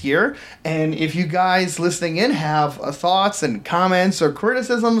this year. And if you guys listening in have thoughts and comments or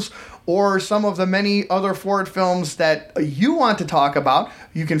criticisms, or some of the many other Ford films that you want to talk about,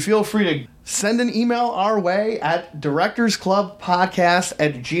 you can feel free to send an email our way at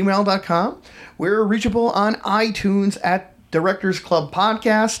directorsclubpodcast@gmail.com. We're reachable on iTunes at Directors Club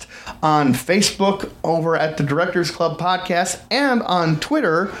Podcast, on Facebook over at the Directors Club Podcast, and on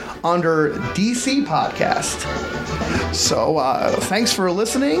Twitter under DC Podcast. So thanks for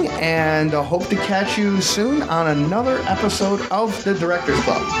listening, and hope to catch you soon on another episode of the Directors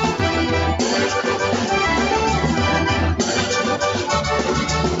Club.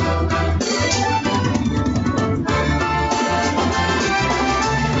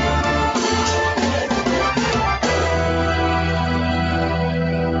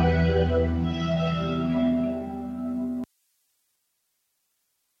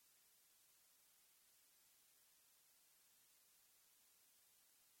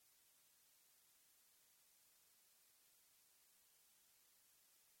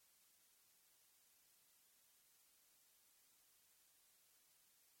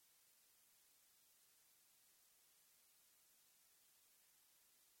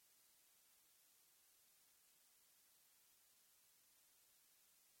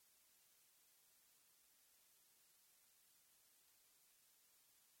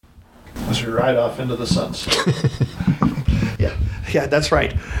 As we ride off into the sunset. Yeah, that's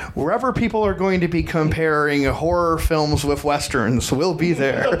right. Wherever people are going to be comparing horror films with westerns, we'll be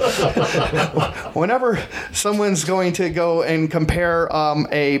there. Whenever someone's going to go and compare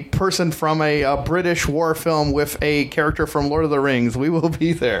a person from a British war film with a character from Lord of the Rings, we will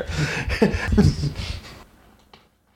be there.